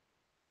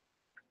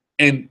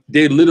 and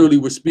they literally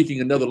were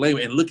speaking another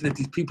language and looking at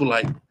these people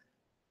like,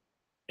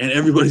 and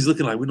everybody's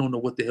looking like, we don't know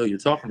what the hell you're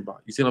talking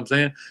about. You see what I'm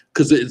saying?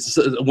 Because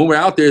when we're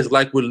out there, it's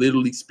like we're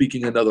literally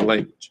speaking another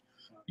language.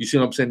 You see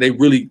what I'm saying? They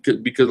really,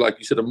 because like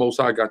you said, the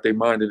Most High got their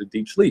mind in a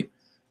deep sleep.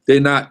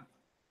 They're not,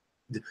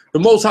 the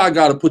Most High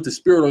got to put the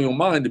spirit on your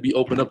mind to be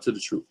open up to the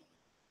truth.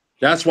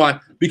 That's why,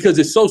 because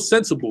it's so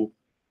sensible,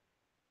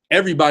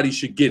 everybody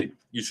should get it.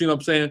 You see what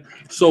I'm saying?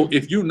 So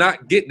if you're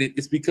not getting it,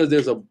 it's because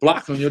there's a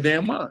block on your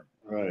damn mind.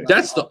 Right.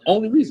 That's the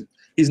only reason.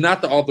 He's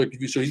not the author of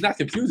confusion. So he's not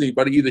confusing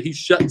anybody. Either he's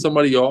shutting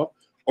somebody off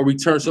or we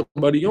turn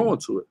somebody on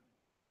to it.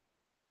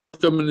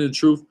 Coming to the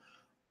truth,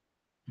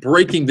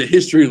 breaking the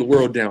history of the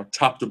world down,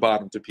 top to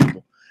bottom to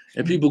people.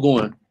 And people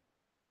going,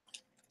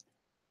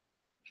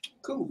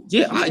 cool.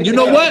 Yeah, you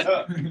know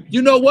what?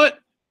 You know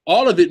what?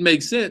 All of it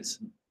makes sense.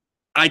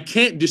 I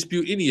can't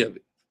dispute any of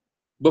it.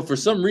 But for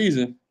some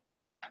reason,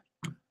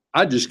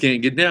 I just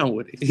can't get down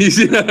with it.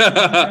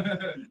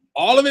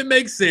 All of it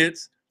makes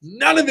sense.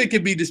 None of it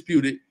can be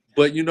disputed.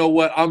 But you know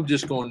what? I'm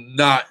just gonna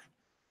not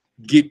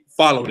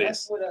follow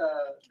this. That's what I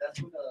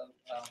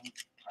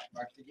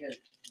forget.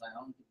 Like, I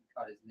don't think he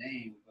caught his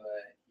name,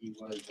 but he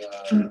was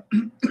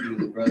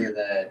the brother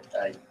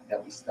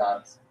that we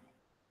stopped.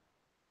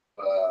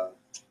 What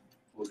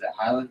was that,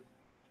 Highland?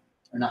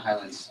 Or not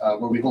Highlands,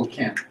 where we hold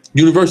camp.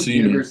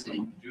 University.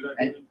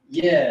 And,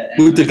 yeah.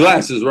 With the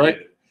glasses,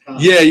 right?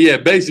 Yeah,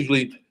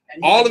 basically.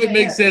 All of it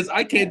makes sense.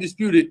 I can't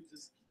dispute it.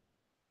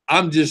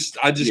 I just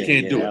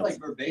can't do it. Like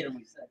verbatim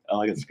we said. I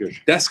like it,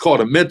 scripture. That's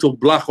called a mental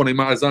block on a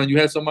mind. You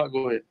had something?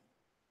 Go ahead.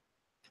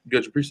 You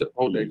got your precept?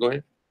 Hold that. Go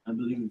ahead. I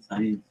believe in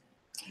science.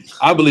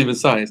 I believe in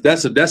science.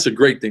 That's a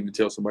great thing to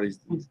tell somebody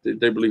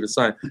they believe in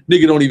science.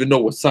 Nigga don't even know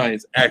what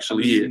science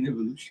actually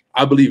is.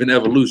 I believe in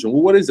evolution.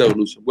 Well, what is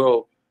evolution?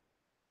 Well,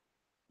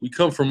 we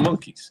come from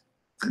monkeys.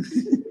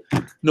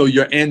 No,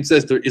 your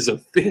ancestor is a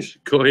fish.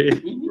 Go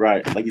ahead.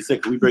 Right. Like you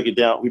said, we break it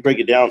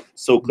down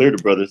so clear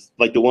to brothers.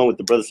 Like the one with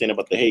the brother saying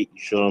about the hate.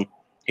 You show him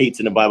hates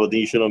in the Bible, then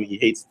you show him he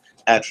hates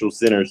actual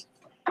sinners.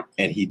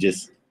 And he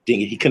just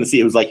didn't, he couldn't see.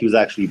 It was like he was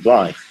actually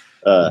blind.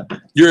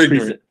 You're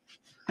ignorant.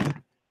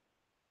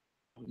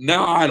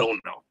 Now I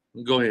don't know.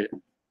 Go ahead.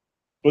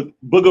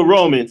 Book of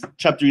Romans,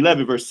 chapter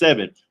 11, verse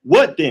 7.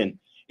 What then?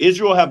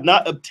 Israel have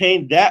not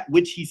obtained that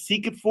which he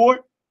seeketh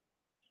for,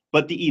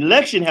 but the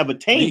election have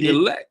attained the it.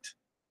 Elect.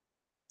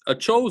 A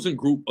chosen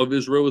group of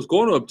Israel is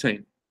going to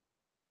obtain.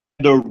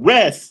 The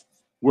rest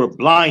were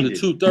blinded.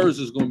 The 2/3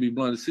 is going to be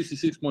blinded.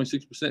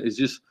 66.6% is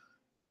just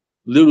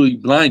literally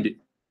blinded,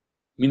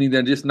 meaning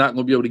they're just not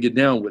going to be able to get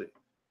down with it.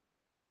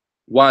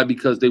 Why?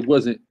 Because they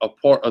wasn't a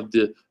part of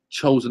the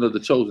chosen of the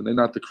chosen. They're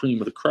not the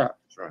cream of the crop.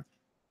 That's right.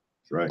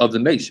 That's right. Of the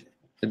nation.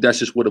 And that's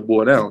just what it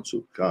boiled down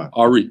to. God.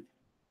 Ari.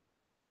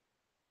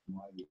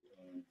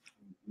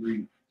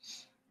 It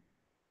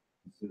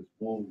says,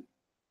 woe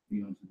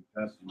be unto the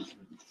pastors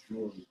that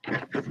destroy the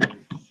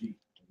sheep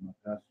of my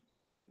pastors.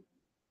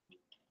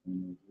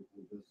 And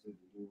therefore thus says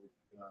the Lord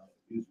God of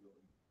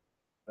Israel,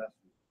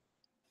 pastors,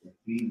 that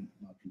feed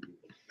my people,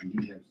 and ye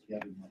have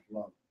scattered my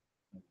flock,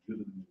 and have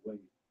driven them away,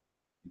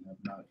 and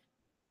have not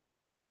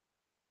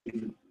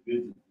visit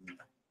them.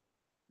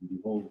 And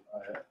behold, I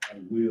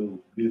will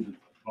visit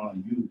upon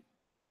you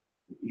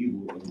the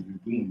evil of your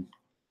doings.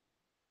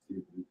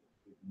 You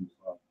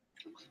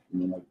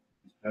know, like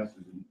these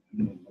pastors,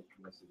 you know, like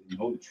I said, they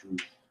know the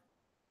truth,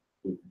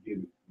 but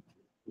again,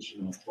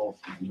 pushing on false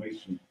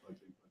information, like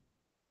they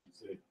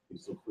said, they're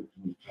so quick to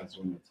pass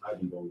on that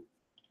tithing vote,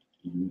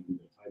 and the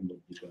tithing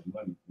vote get that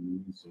money, you know what I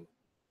mean? So,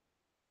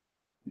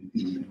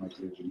 even like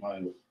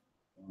Jeremiah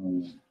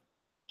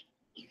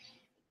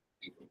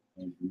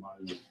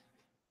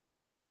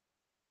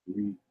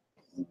 3.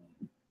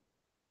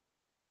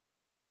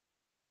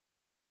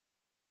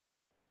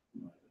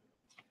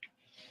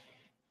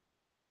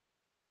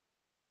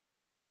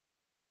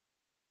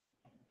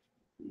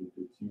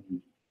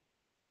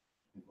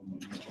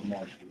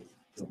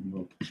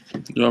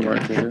 You're all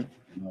right there. And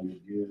I will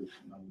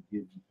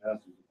give you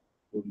pastors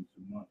according to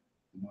my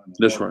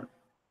That's heart, right.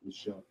 which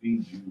shall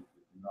feed you with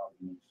the knowledge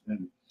and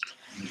understanding,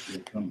 and it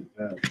shall come to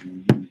pass when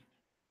you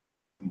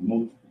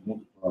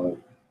multiply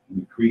and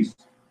increase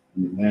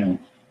in the land.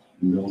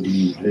 And those in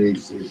the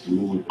days, says the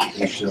Lord, that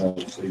they shall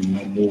say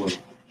no more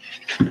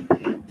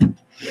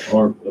the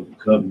ark of the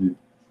covenant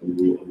of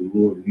the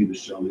Lord, neither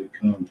shall it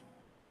come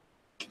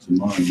to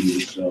mind, neither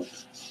shall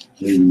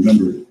they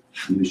remember it,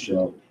 neither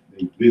shall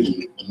they visit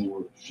it,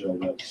 nor shall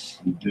that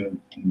be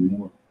done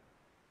anymore.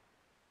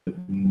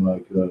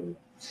 Like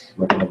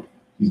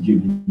he's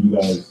giving you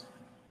guys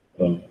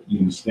the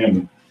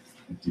understanding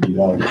to get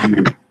out of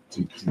here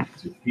to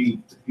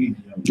feed them.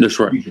 That's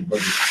right. Feed the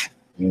brothers.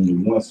 And the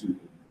ones who,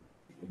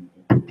 and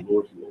the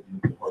Lord who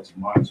opened up the hearts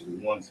and minds to the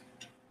ones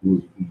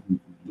who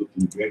looked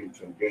in the game,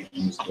 trying to gain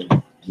from this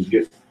stuff.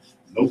 Because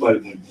nobody,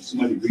 when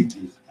somebody reads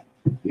this,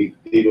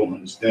 they don't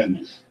understand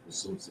it.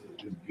 So it's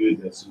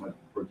good that somebody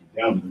can break it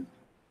down to them,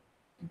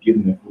 to give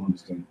them that full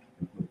understanding.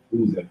 And for the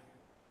fools that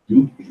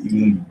do,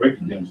 even when you break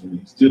it down to them,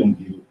 they still don't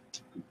give it.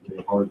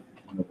 Their heart,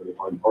 for their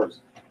heart and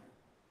hearts,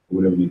 or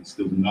whatever, they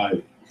still deny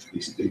it.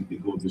 They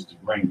go just to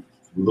brain.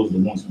 But those are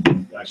the ones who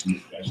don't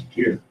actually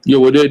care. Yeah,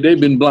 well, they've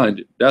been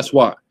blinded. That's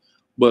why.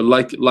 But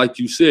like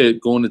you said,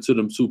 going into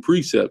them 2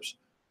 precepts,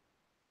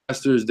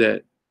 pastors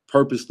that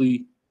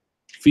purposely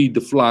feed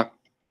the flock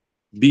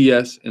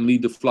BS and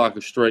lead the flock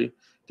astray,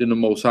 then the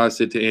Most High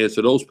said to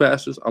answer those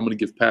pastors, I'm going to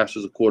give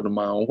pastors according to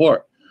my own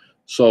heart.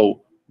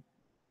 So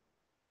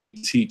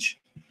teach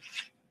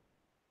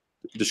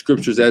the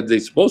scriptures as they're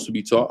supposed to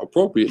be taught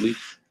appropriately,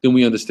 then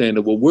we understand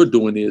that what we're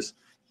doing is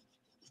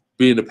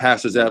being the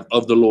pastors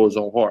of the Lord's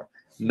own heart,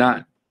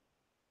 not,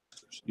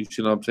 you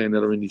see what I'm saying,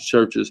 that are in these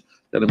churches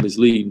that are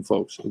misleading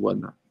folks and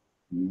whatnot.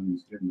 You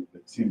understand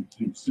that 10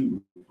 suit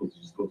was supposed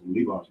to just go to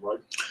Levi's, right?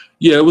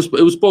 Yeah, it was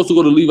supposed to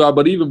go to Levi,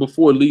 but even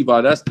before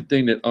Levi, that's the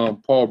thing that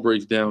Paul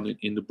breaks down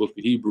in the book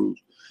of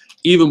Hebrews.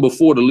 Even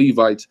before the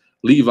Levites,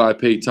 Levi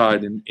paid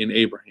tithe in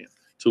Abraham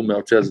to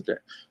Melchizedek.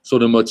 So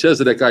the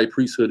Melchizedekite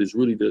priesthood is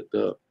really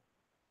the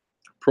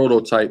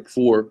prototype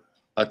for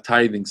a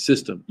tithing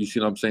system. You see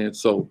what I'm saying?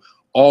 So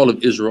all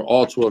of Israel,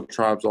 all 12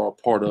 tribes are a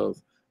part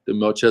of the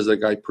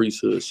Melchizedekite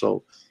priesthood.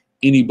 So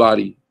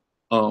anybody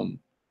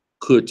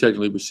could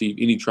technically receive,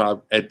 any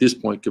tribe at this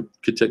point could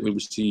technically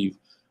receive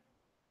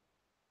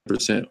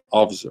 %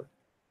 officer.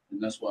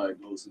 And that's why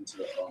it goes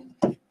into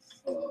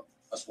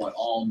that's why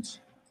alms,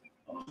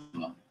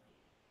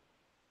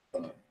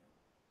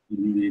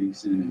 alleviating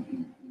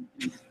sin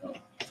and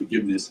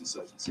forgiveness and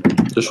such and such.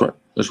 That's right.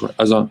 That's right.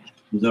 Azan.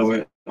 Is that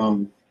where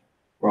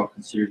we're all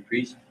considered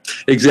priests?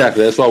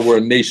 Exactly. That's why we're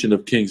a nation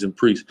of kings and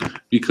priests,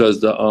 because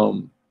the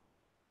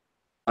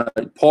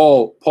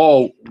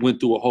Paul went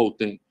through a whole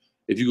thing.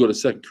 If you go to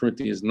 2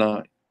 Corinthians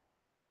 9,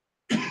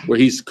 where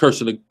he's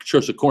cursing the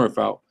church of Corinth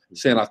out,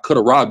 saying, I could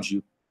have robbed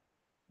you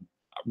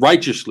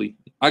righteously.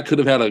 I could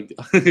have had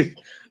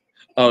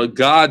a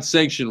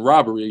God-sanctioned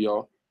robbery,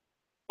 y'all.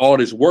 All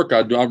this work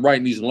I do, I'm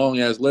writing these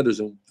long-ass letters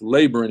and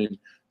laboring and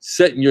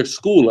setting your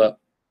school up,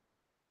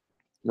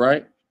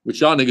 right?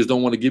 Which y'all niggas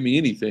don't want to give me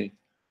anything.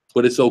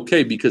 But it's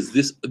okay, because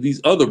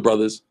these other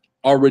brothers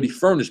already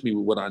furnished me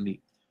with what I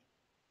need,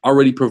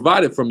 already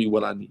provided for me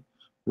what I need,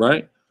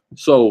 right?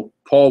 So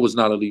Paul was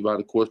not a Levite,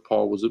 of course.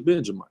 Paul was a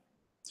Benjamite.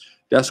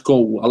 That's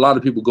cool. A lot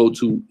of people go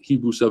to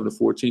Hebrews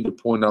 7:14 to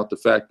point out the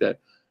fact that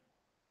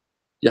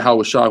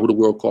Yahweh Shai, who the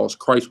world calls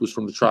Christ, was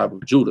from the tribe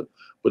of Judah.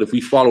 But if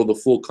we follow the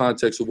full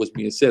context of what's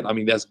being said, I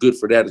mean, that's good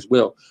for that as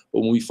well.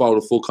 But when we follow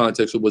the full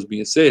context of what's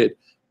being said,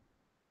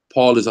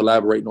 Paul is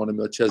elaborating on the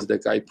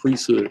Melchizedekite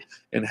priesthood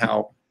and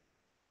how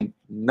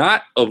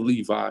not of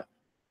Levi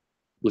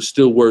was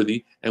still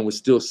worthy and was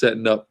still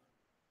setting up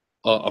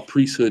a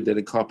priesthood that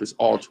encompassed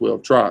all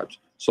 12 tribes.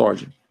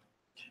 Sergeant.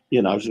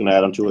 Yeah, no, I was just going to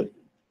add on to it.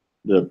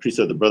 The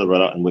priesthood the brother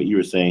brought out, and what you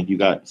were saying, you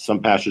got some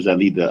pastors that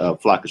lead the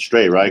flock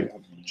astray, right?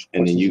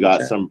 And then you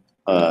got some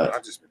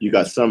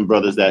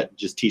brothers that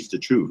just teach the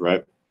truth,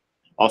 right?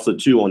 Also,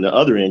 too, on the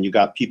other end, you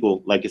got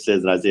people, like it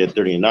says in Isaiah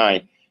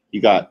 30:9,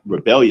 you got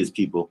rebellious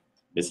people.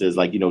 It says,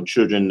 like, you know,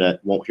 children that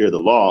won't hear the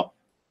law.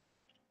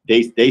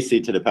 They say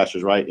to the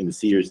pastors, right, and the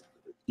seers,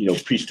 you know,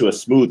 preach to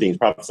us smooth things,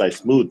 prophesy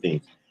smooth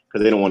things,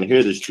 because they don't want to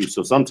hear this truth.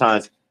 So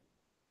sometimes,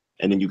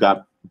 and then you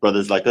got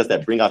brothers like us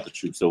that bring out the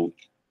truth. So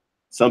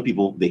some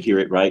people, they hear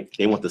it, right?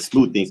 They want the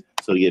smooth things,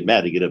 so they get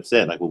mad, they get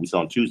upset, like what we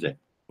saw on Tuesday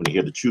when they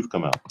hear the truth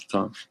come out.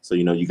 So,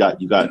 you know, you got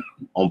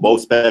on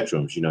both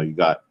spectrums, you know, you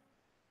got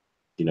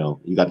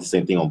the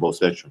same thing on both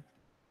spectrums.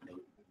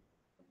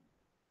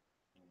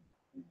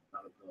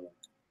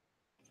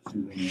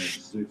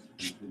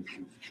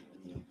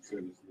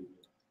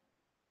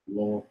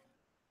 Law,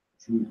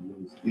 truth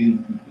was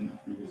in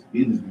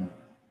his mouth.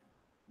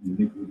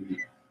 Iniquity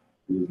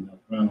was not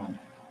found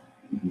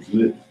in his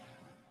lips.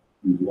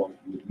 He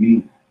walked with me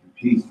in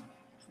peace.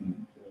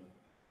 And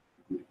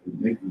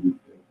iniquity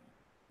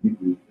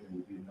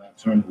did not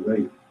turn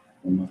away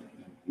from my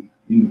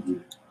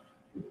iniquity.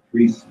 The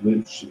priest's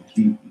lips should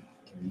keep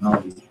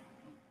knowledge,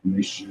 and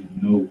they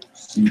should know,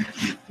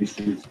 they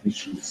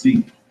should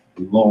seek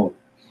the law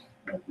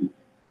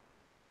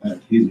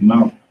at his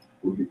mouth,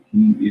 for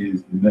he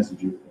is the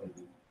messenger of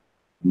the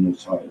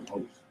Most High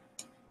host.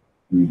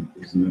 I mean,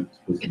 it's not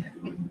supposed to be.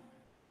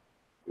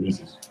 For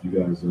instance, you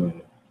guys,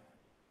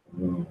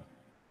 I'm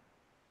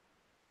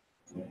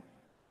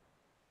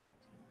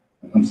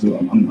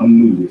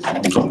new to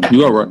this.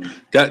 You are right.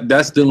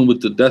 That's dealing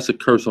with that's a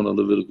curse on the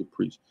Levitical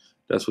priest.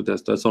 That's what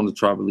that's on the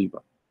tribe of Levi.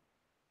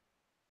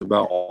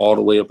 About all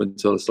the way up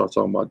until it starts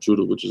talking about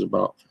Judah, which is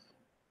about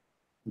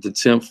the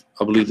 10th,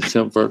 I believe, the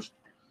 10th verse.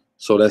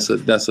 So that's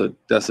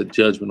a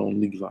judgment on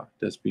Levi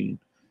that's being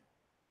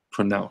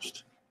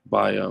pronounced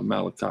by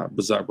Malachi.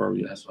 That's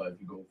why if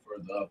you go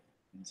further up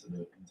into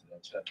that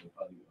chapter,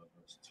 probably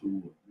verse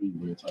 2 or 3,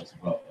 where it talks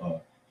about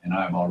and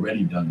I have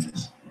already done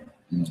this.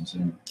 You know what I'm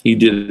saying? He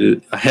did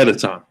it ahead of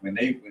time. When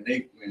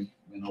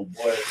no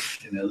boy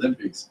in the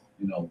Olympics,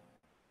 you know,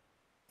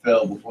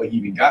 fell before he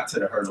even got to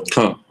the hurdle.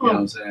 You know what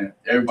I'm saying?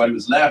 Everybody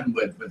was laughing,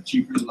 but the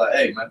chief was like,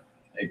 "Hey man,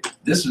 hey,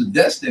 this was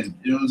destined."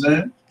 You know what I'm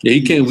saying? Yeah,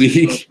 he can't.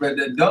 Spread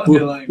that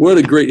downhill. Where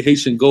the great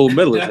Haitian gold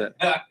medalist at?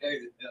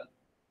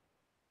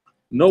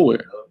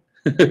 Nowhere.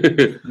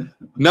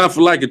 Not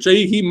for like a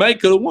trade. He might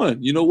could have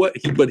won. You know what?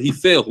 But he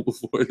fell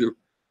before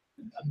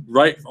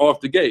right off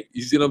the gate.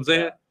 You see what I'm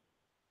saying?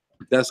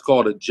 That's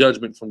called a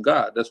judgment from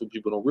God. That's what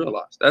people don't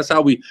realize. That's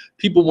how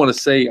people want to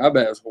say, I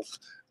bet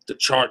the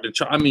chart.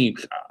 I mean,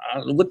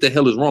 what the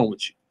hell is wrong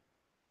with you?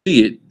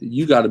 See it,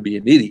 you got to be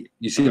an idiot.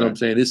 You see what I'm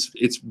saying?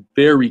 It's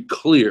very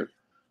clear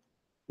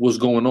what's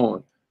going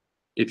on.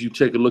 If you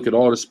take a look at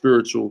all the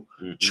spiritual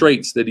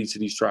traits that each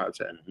of these tribes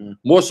have,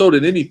 more so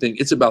than anything,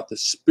 it's about the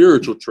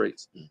spiritual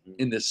traits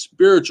and the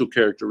spiritual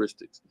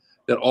characteristics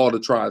that all the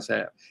tribes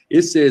have.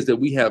 It says that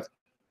we have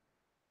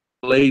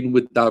laden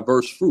with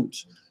diverse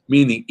fruits,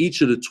 meaning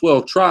each of the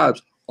 12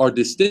 tribes are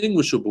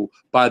distinguishable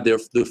by the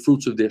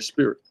fruits of their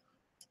spirit.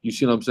 You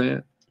see what I'm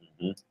saying?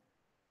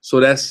 So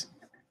what's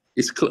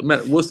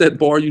that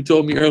bar you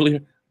told me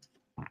earlier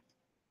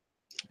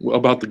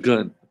about the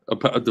gun,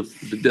 about the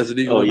Desert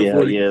Eagle? Oh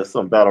yeah,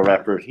 some battle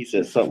rapper. He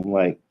said something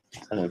like, I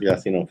don't know if y'all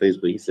seen on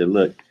Facebook. He said,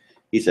 "Look,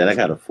 He said, I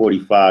got a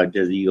 45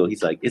 Desert Eagle.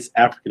 He's like, it's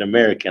African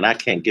American. I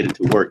can't get it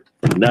to work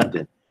for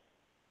nothing.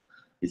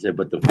 He said,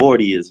 but the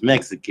 40 is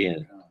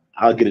Mexican.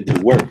 I'll get it to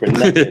work for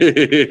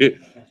nothing.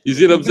 You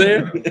see what I'm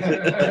saying?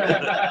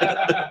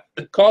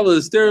 Call it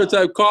a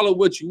stereotype, call it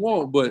what you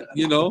want, but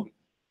you know,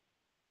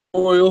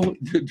 royal,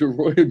 the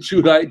royal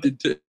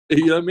Judite,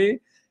 you know what I mean?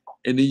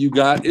 And then you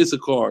got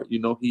Issachar, you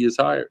know, he is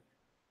hired.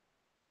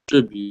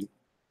 Tribute.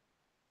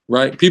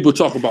 Right? People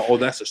talk about, oh,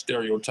 that's a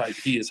stereotype.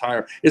 He is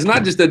hired. It's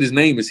not just that his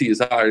name is he is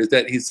hired. It's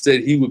that he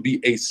said he would be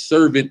a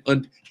servant.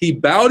 He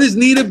bowed his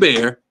knee to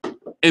bear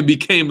and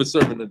became a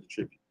servant of the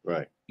tribute.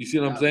 Right. You see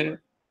what I'm saying?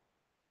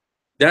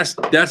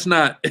 That's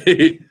not,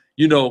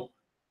 you know,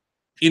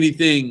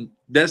 anything.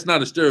 That's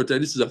not a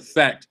stereotype. This is a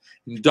fact.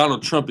 And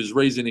Donald Trump is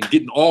raising and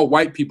getting all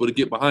white people to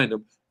get behind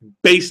him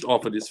based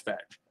off of this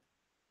fact.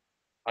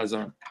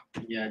 Azan.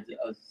 Yeah,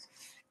 I was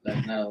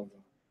like now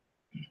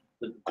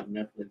looking for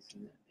Netflix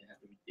and they have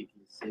the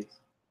ridiculous 6.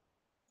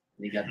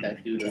 And they got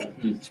that dude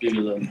who's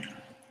Gurrilla, and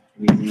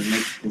he's in the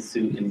Mexican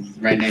suit and he's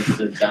right next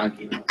to a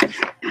donkey.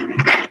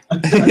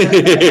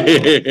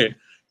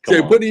 Say,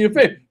 put it in your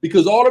face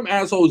because all them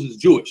assholes is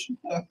Jewish,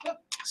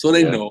 so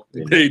they know.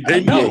 They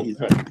know. Yeah,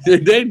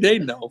 right. They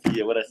know.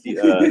 Yeah, what I see,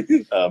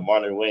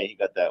 Marlon Wayne, he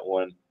got that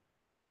one.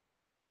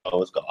 Oh,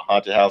 it's called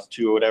Haunted House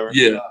 2 or whatever.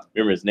 Yeah.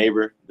 Remember his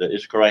neighbor, the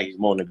SICARRI, he's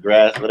mowing the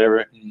grass,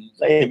 whatever.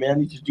 Like, hey man, I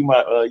need you to do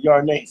my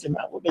yard name. He said,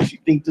 man, what makes you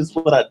think this is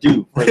what I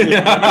do? He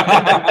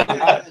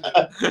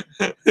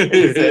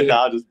said, no,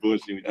 I'm just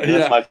bullshitting.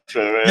 That's my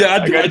trip, man. Yeah,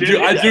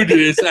 I do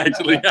this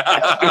actually.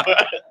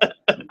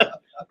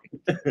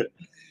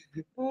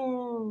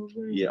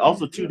 Yeah.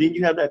 Also, too, didn't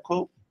you have that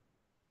quote?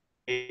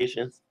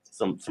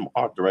 Some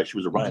author, right? She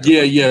was a writer.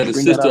 Yeah. The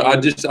sister. I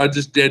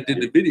just did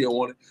the video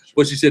on it,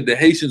 but she said the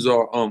Haitians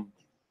are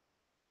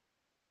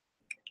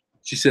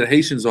She said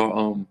Haitians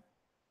are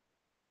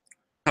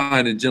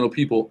kind and gentle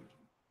people,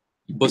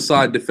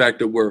 beside the fact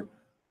that we're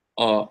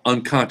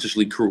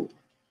unconsciously cruel.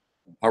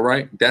 All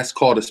right, that's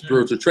called a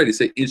spiritual trait. They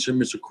say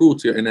instruments of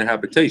cruelty are in their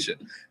habitation.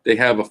 They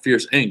have a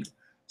fierce anger.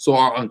 So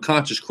our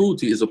unconscious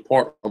cruelty is a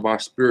part of our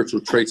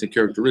spiritual traits and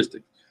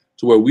characteristics,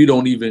 to where we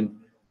don't even.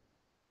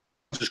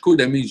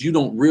 That means you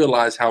don't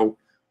realize how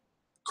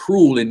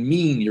cruel and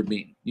mean you're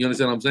being. You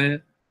understand what I'm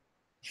saying?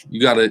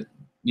 You gotta,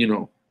 you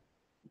know,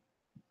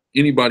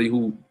 anybody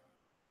who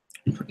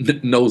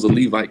knows a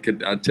Levite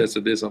could attest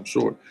to this, I'm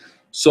sure.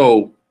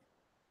 So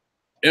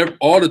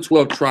all the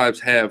 12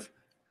 tribes have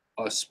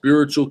a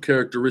spiritual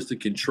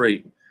characteristic and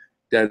trait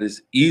that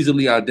is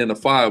easily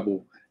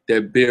identifiable,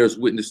 that bears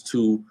witness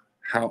to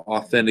how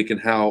authentic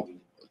and how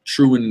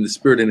true and in the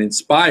spirit and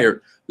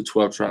inspired the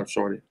 12 tribes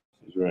started.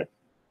 Right.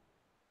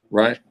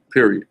 Right?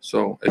 Period.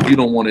 So if you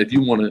don't want to, if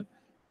you want to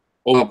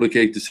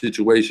complicate the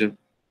situation,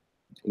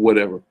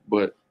 whatever.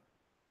 But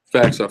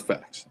facts are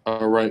facts.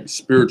 All right.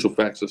 Spiritual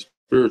facts are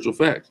spiritual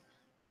facts.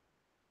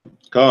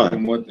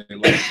 From what they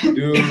like to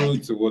do,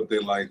 to what they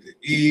like to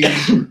eat,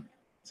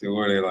 to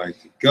where they like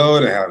to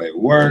go, to how they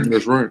work.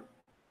 That's right.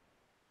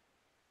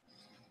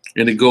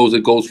 And it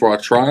goes for our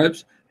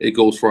tribes, it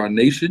goes for our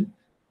nation,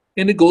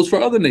 and it goes for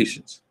other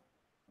nations.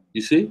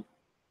 You see?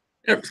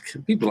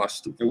 People are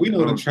stupid. And we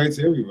know the traits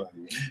of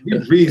everybody. We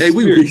read spirits.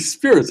 We read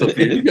spirits up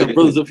here. You got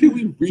brothers up here,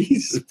 we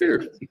read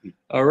spirits.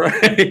 All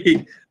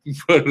right.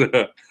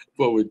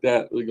 But with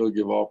that, we're going to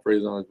give all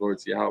praise and glory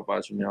to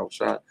Yahweh, Yahweh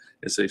Shah,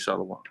 and say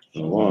Shalom.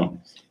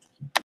 Shalom.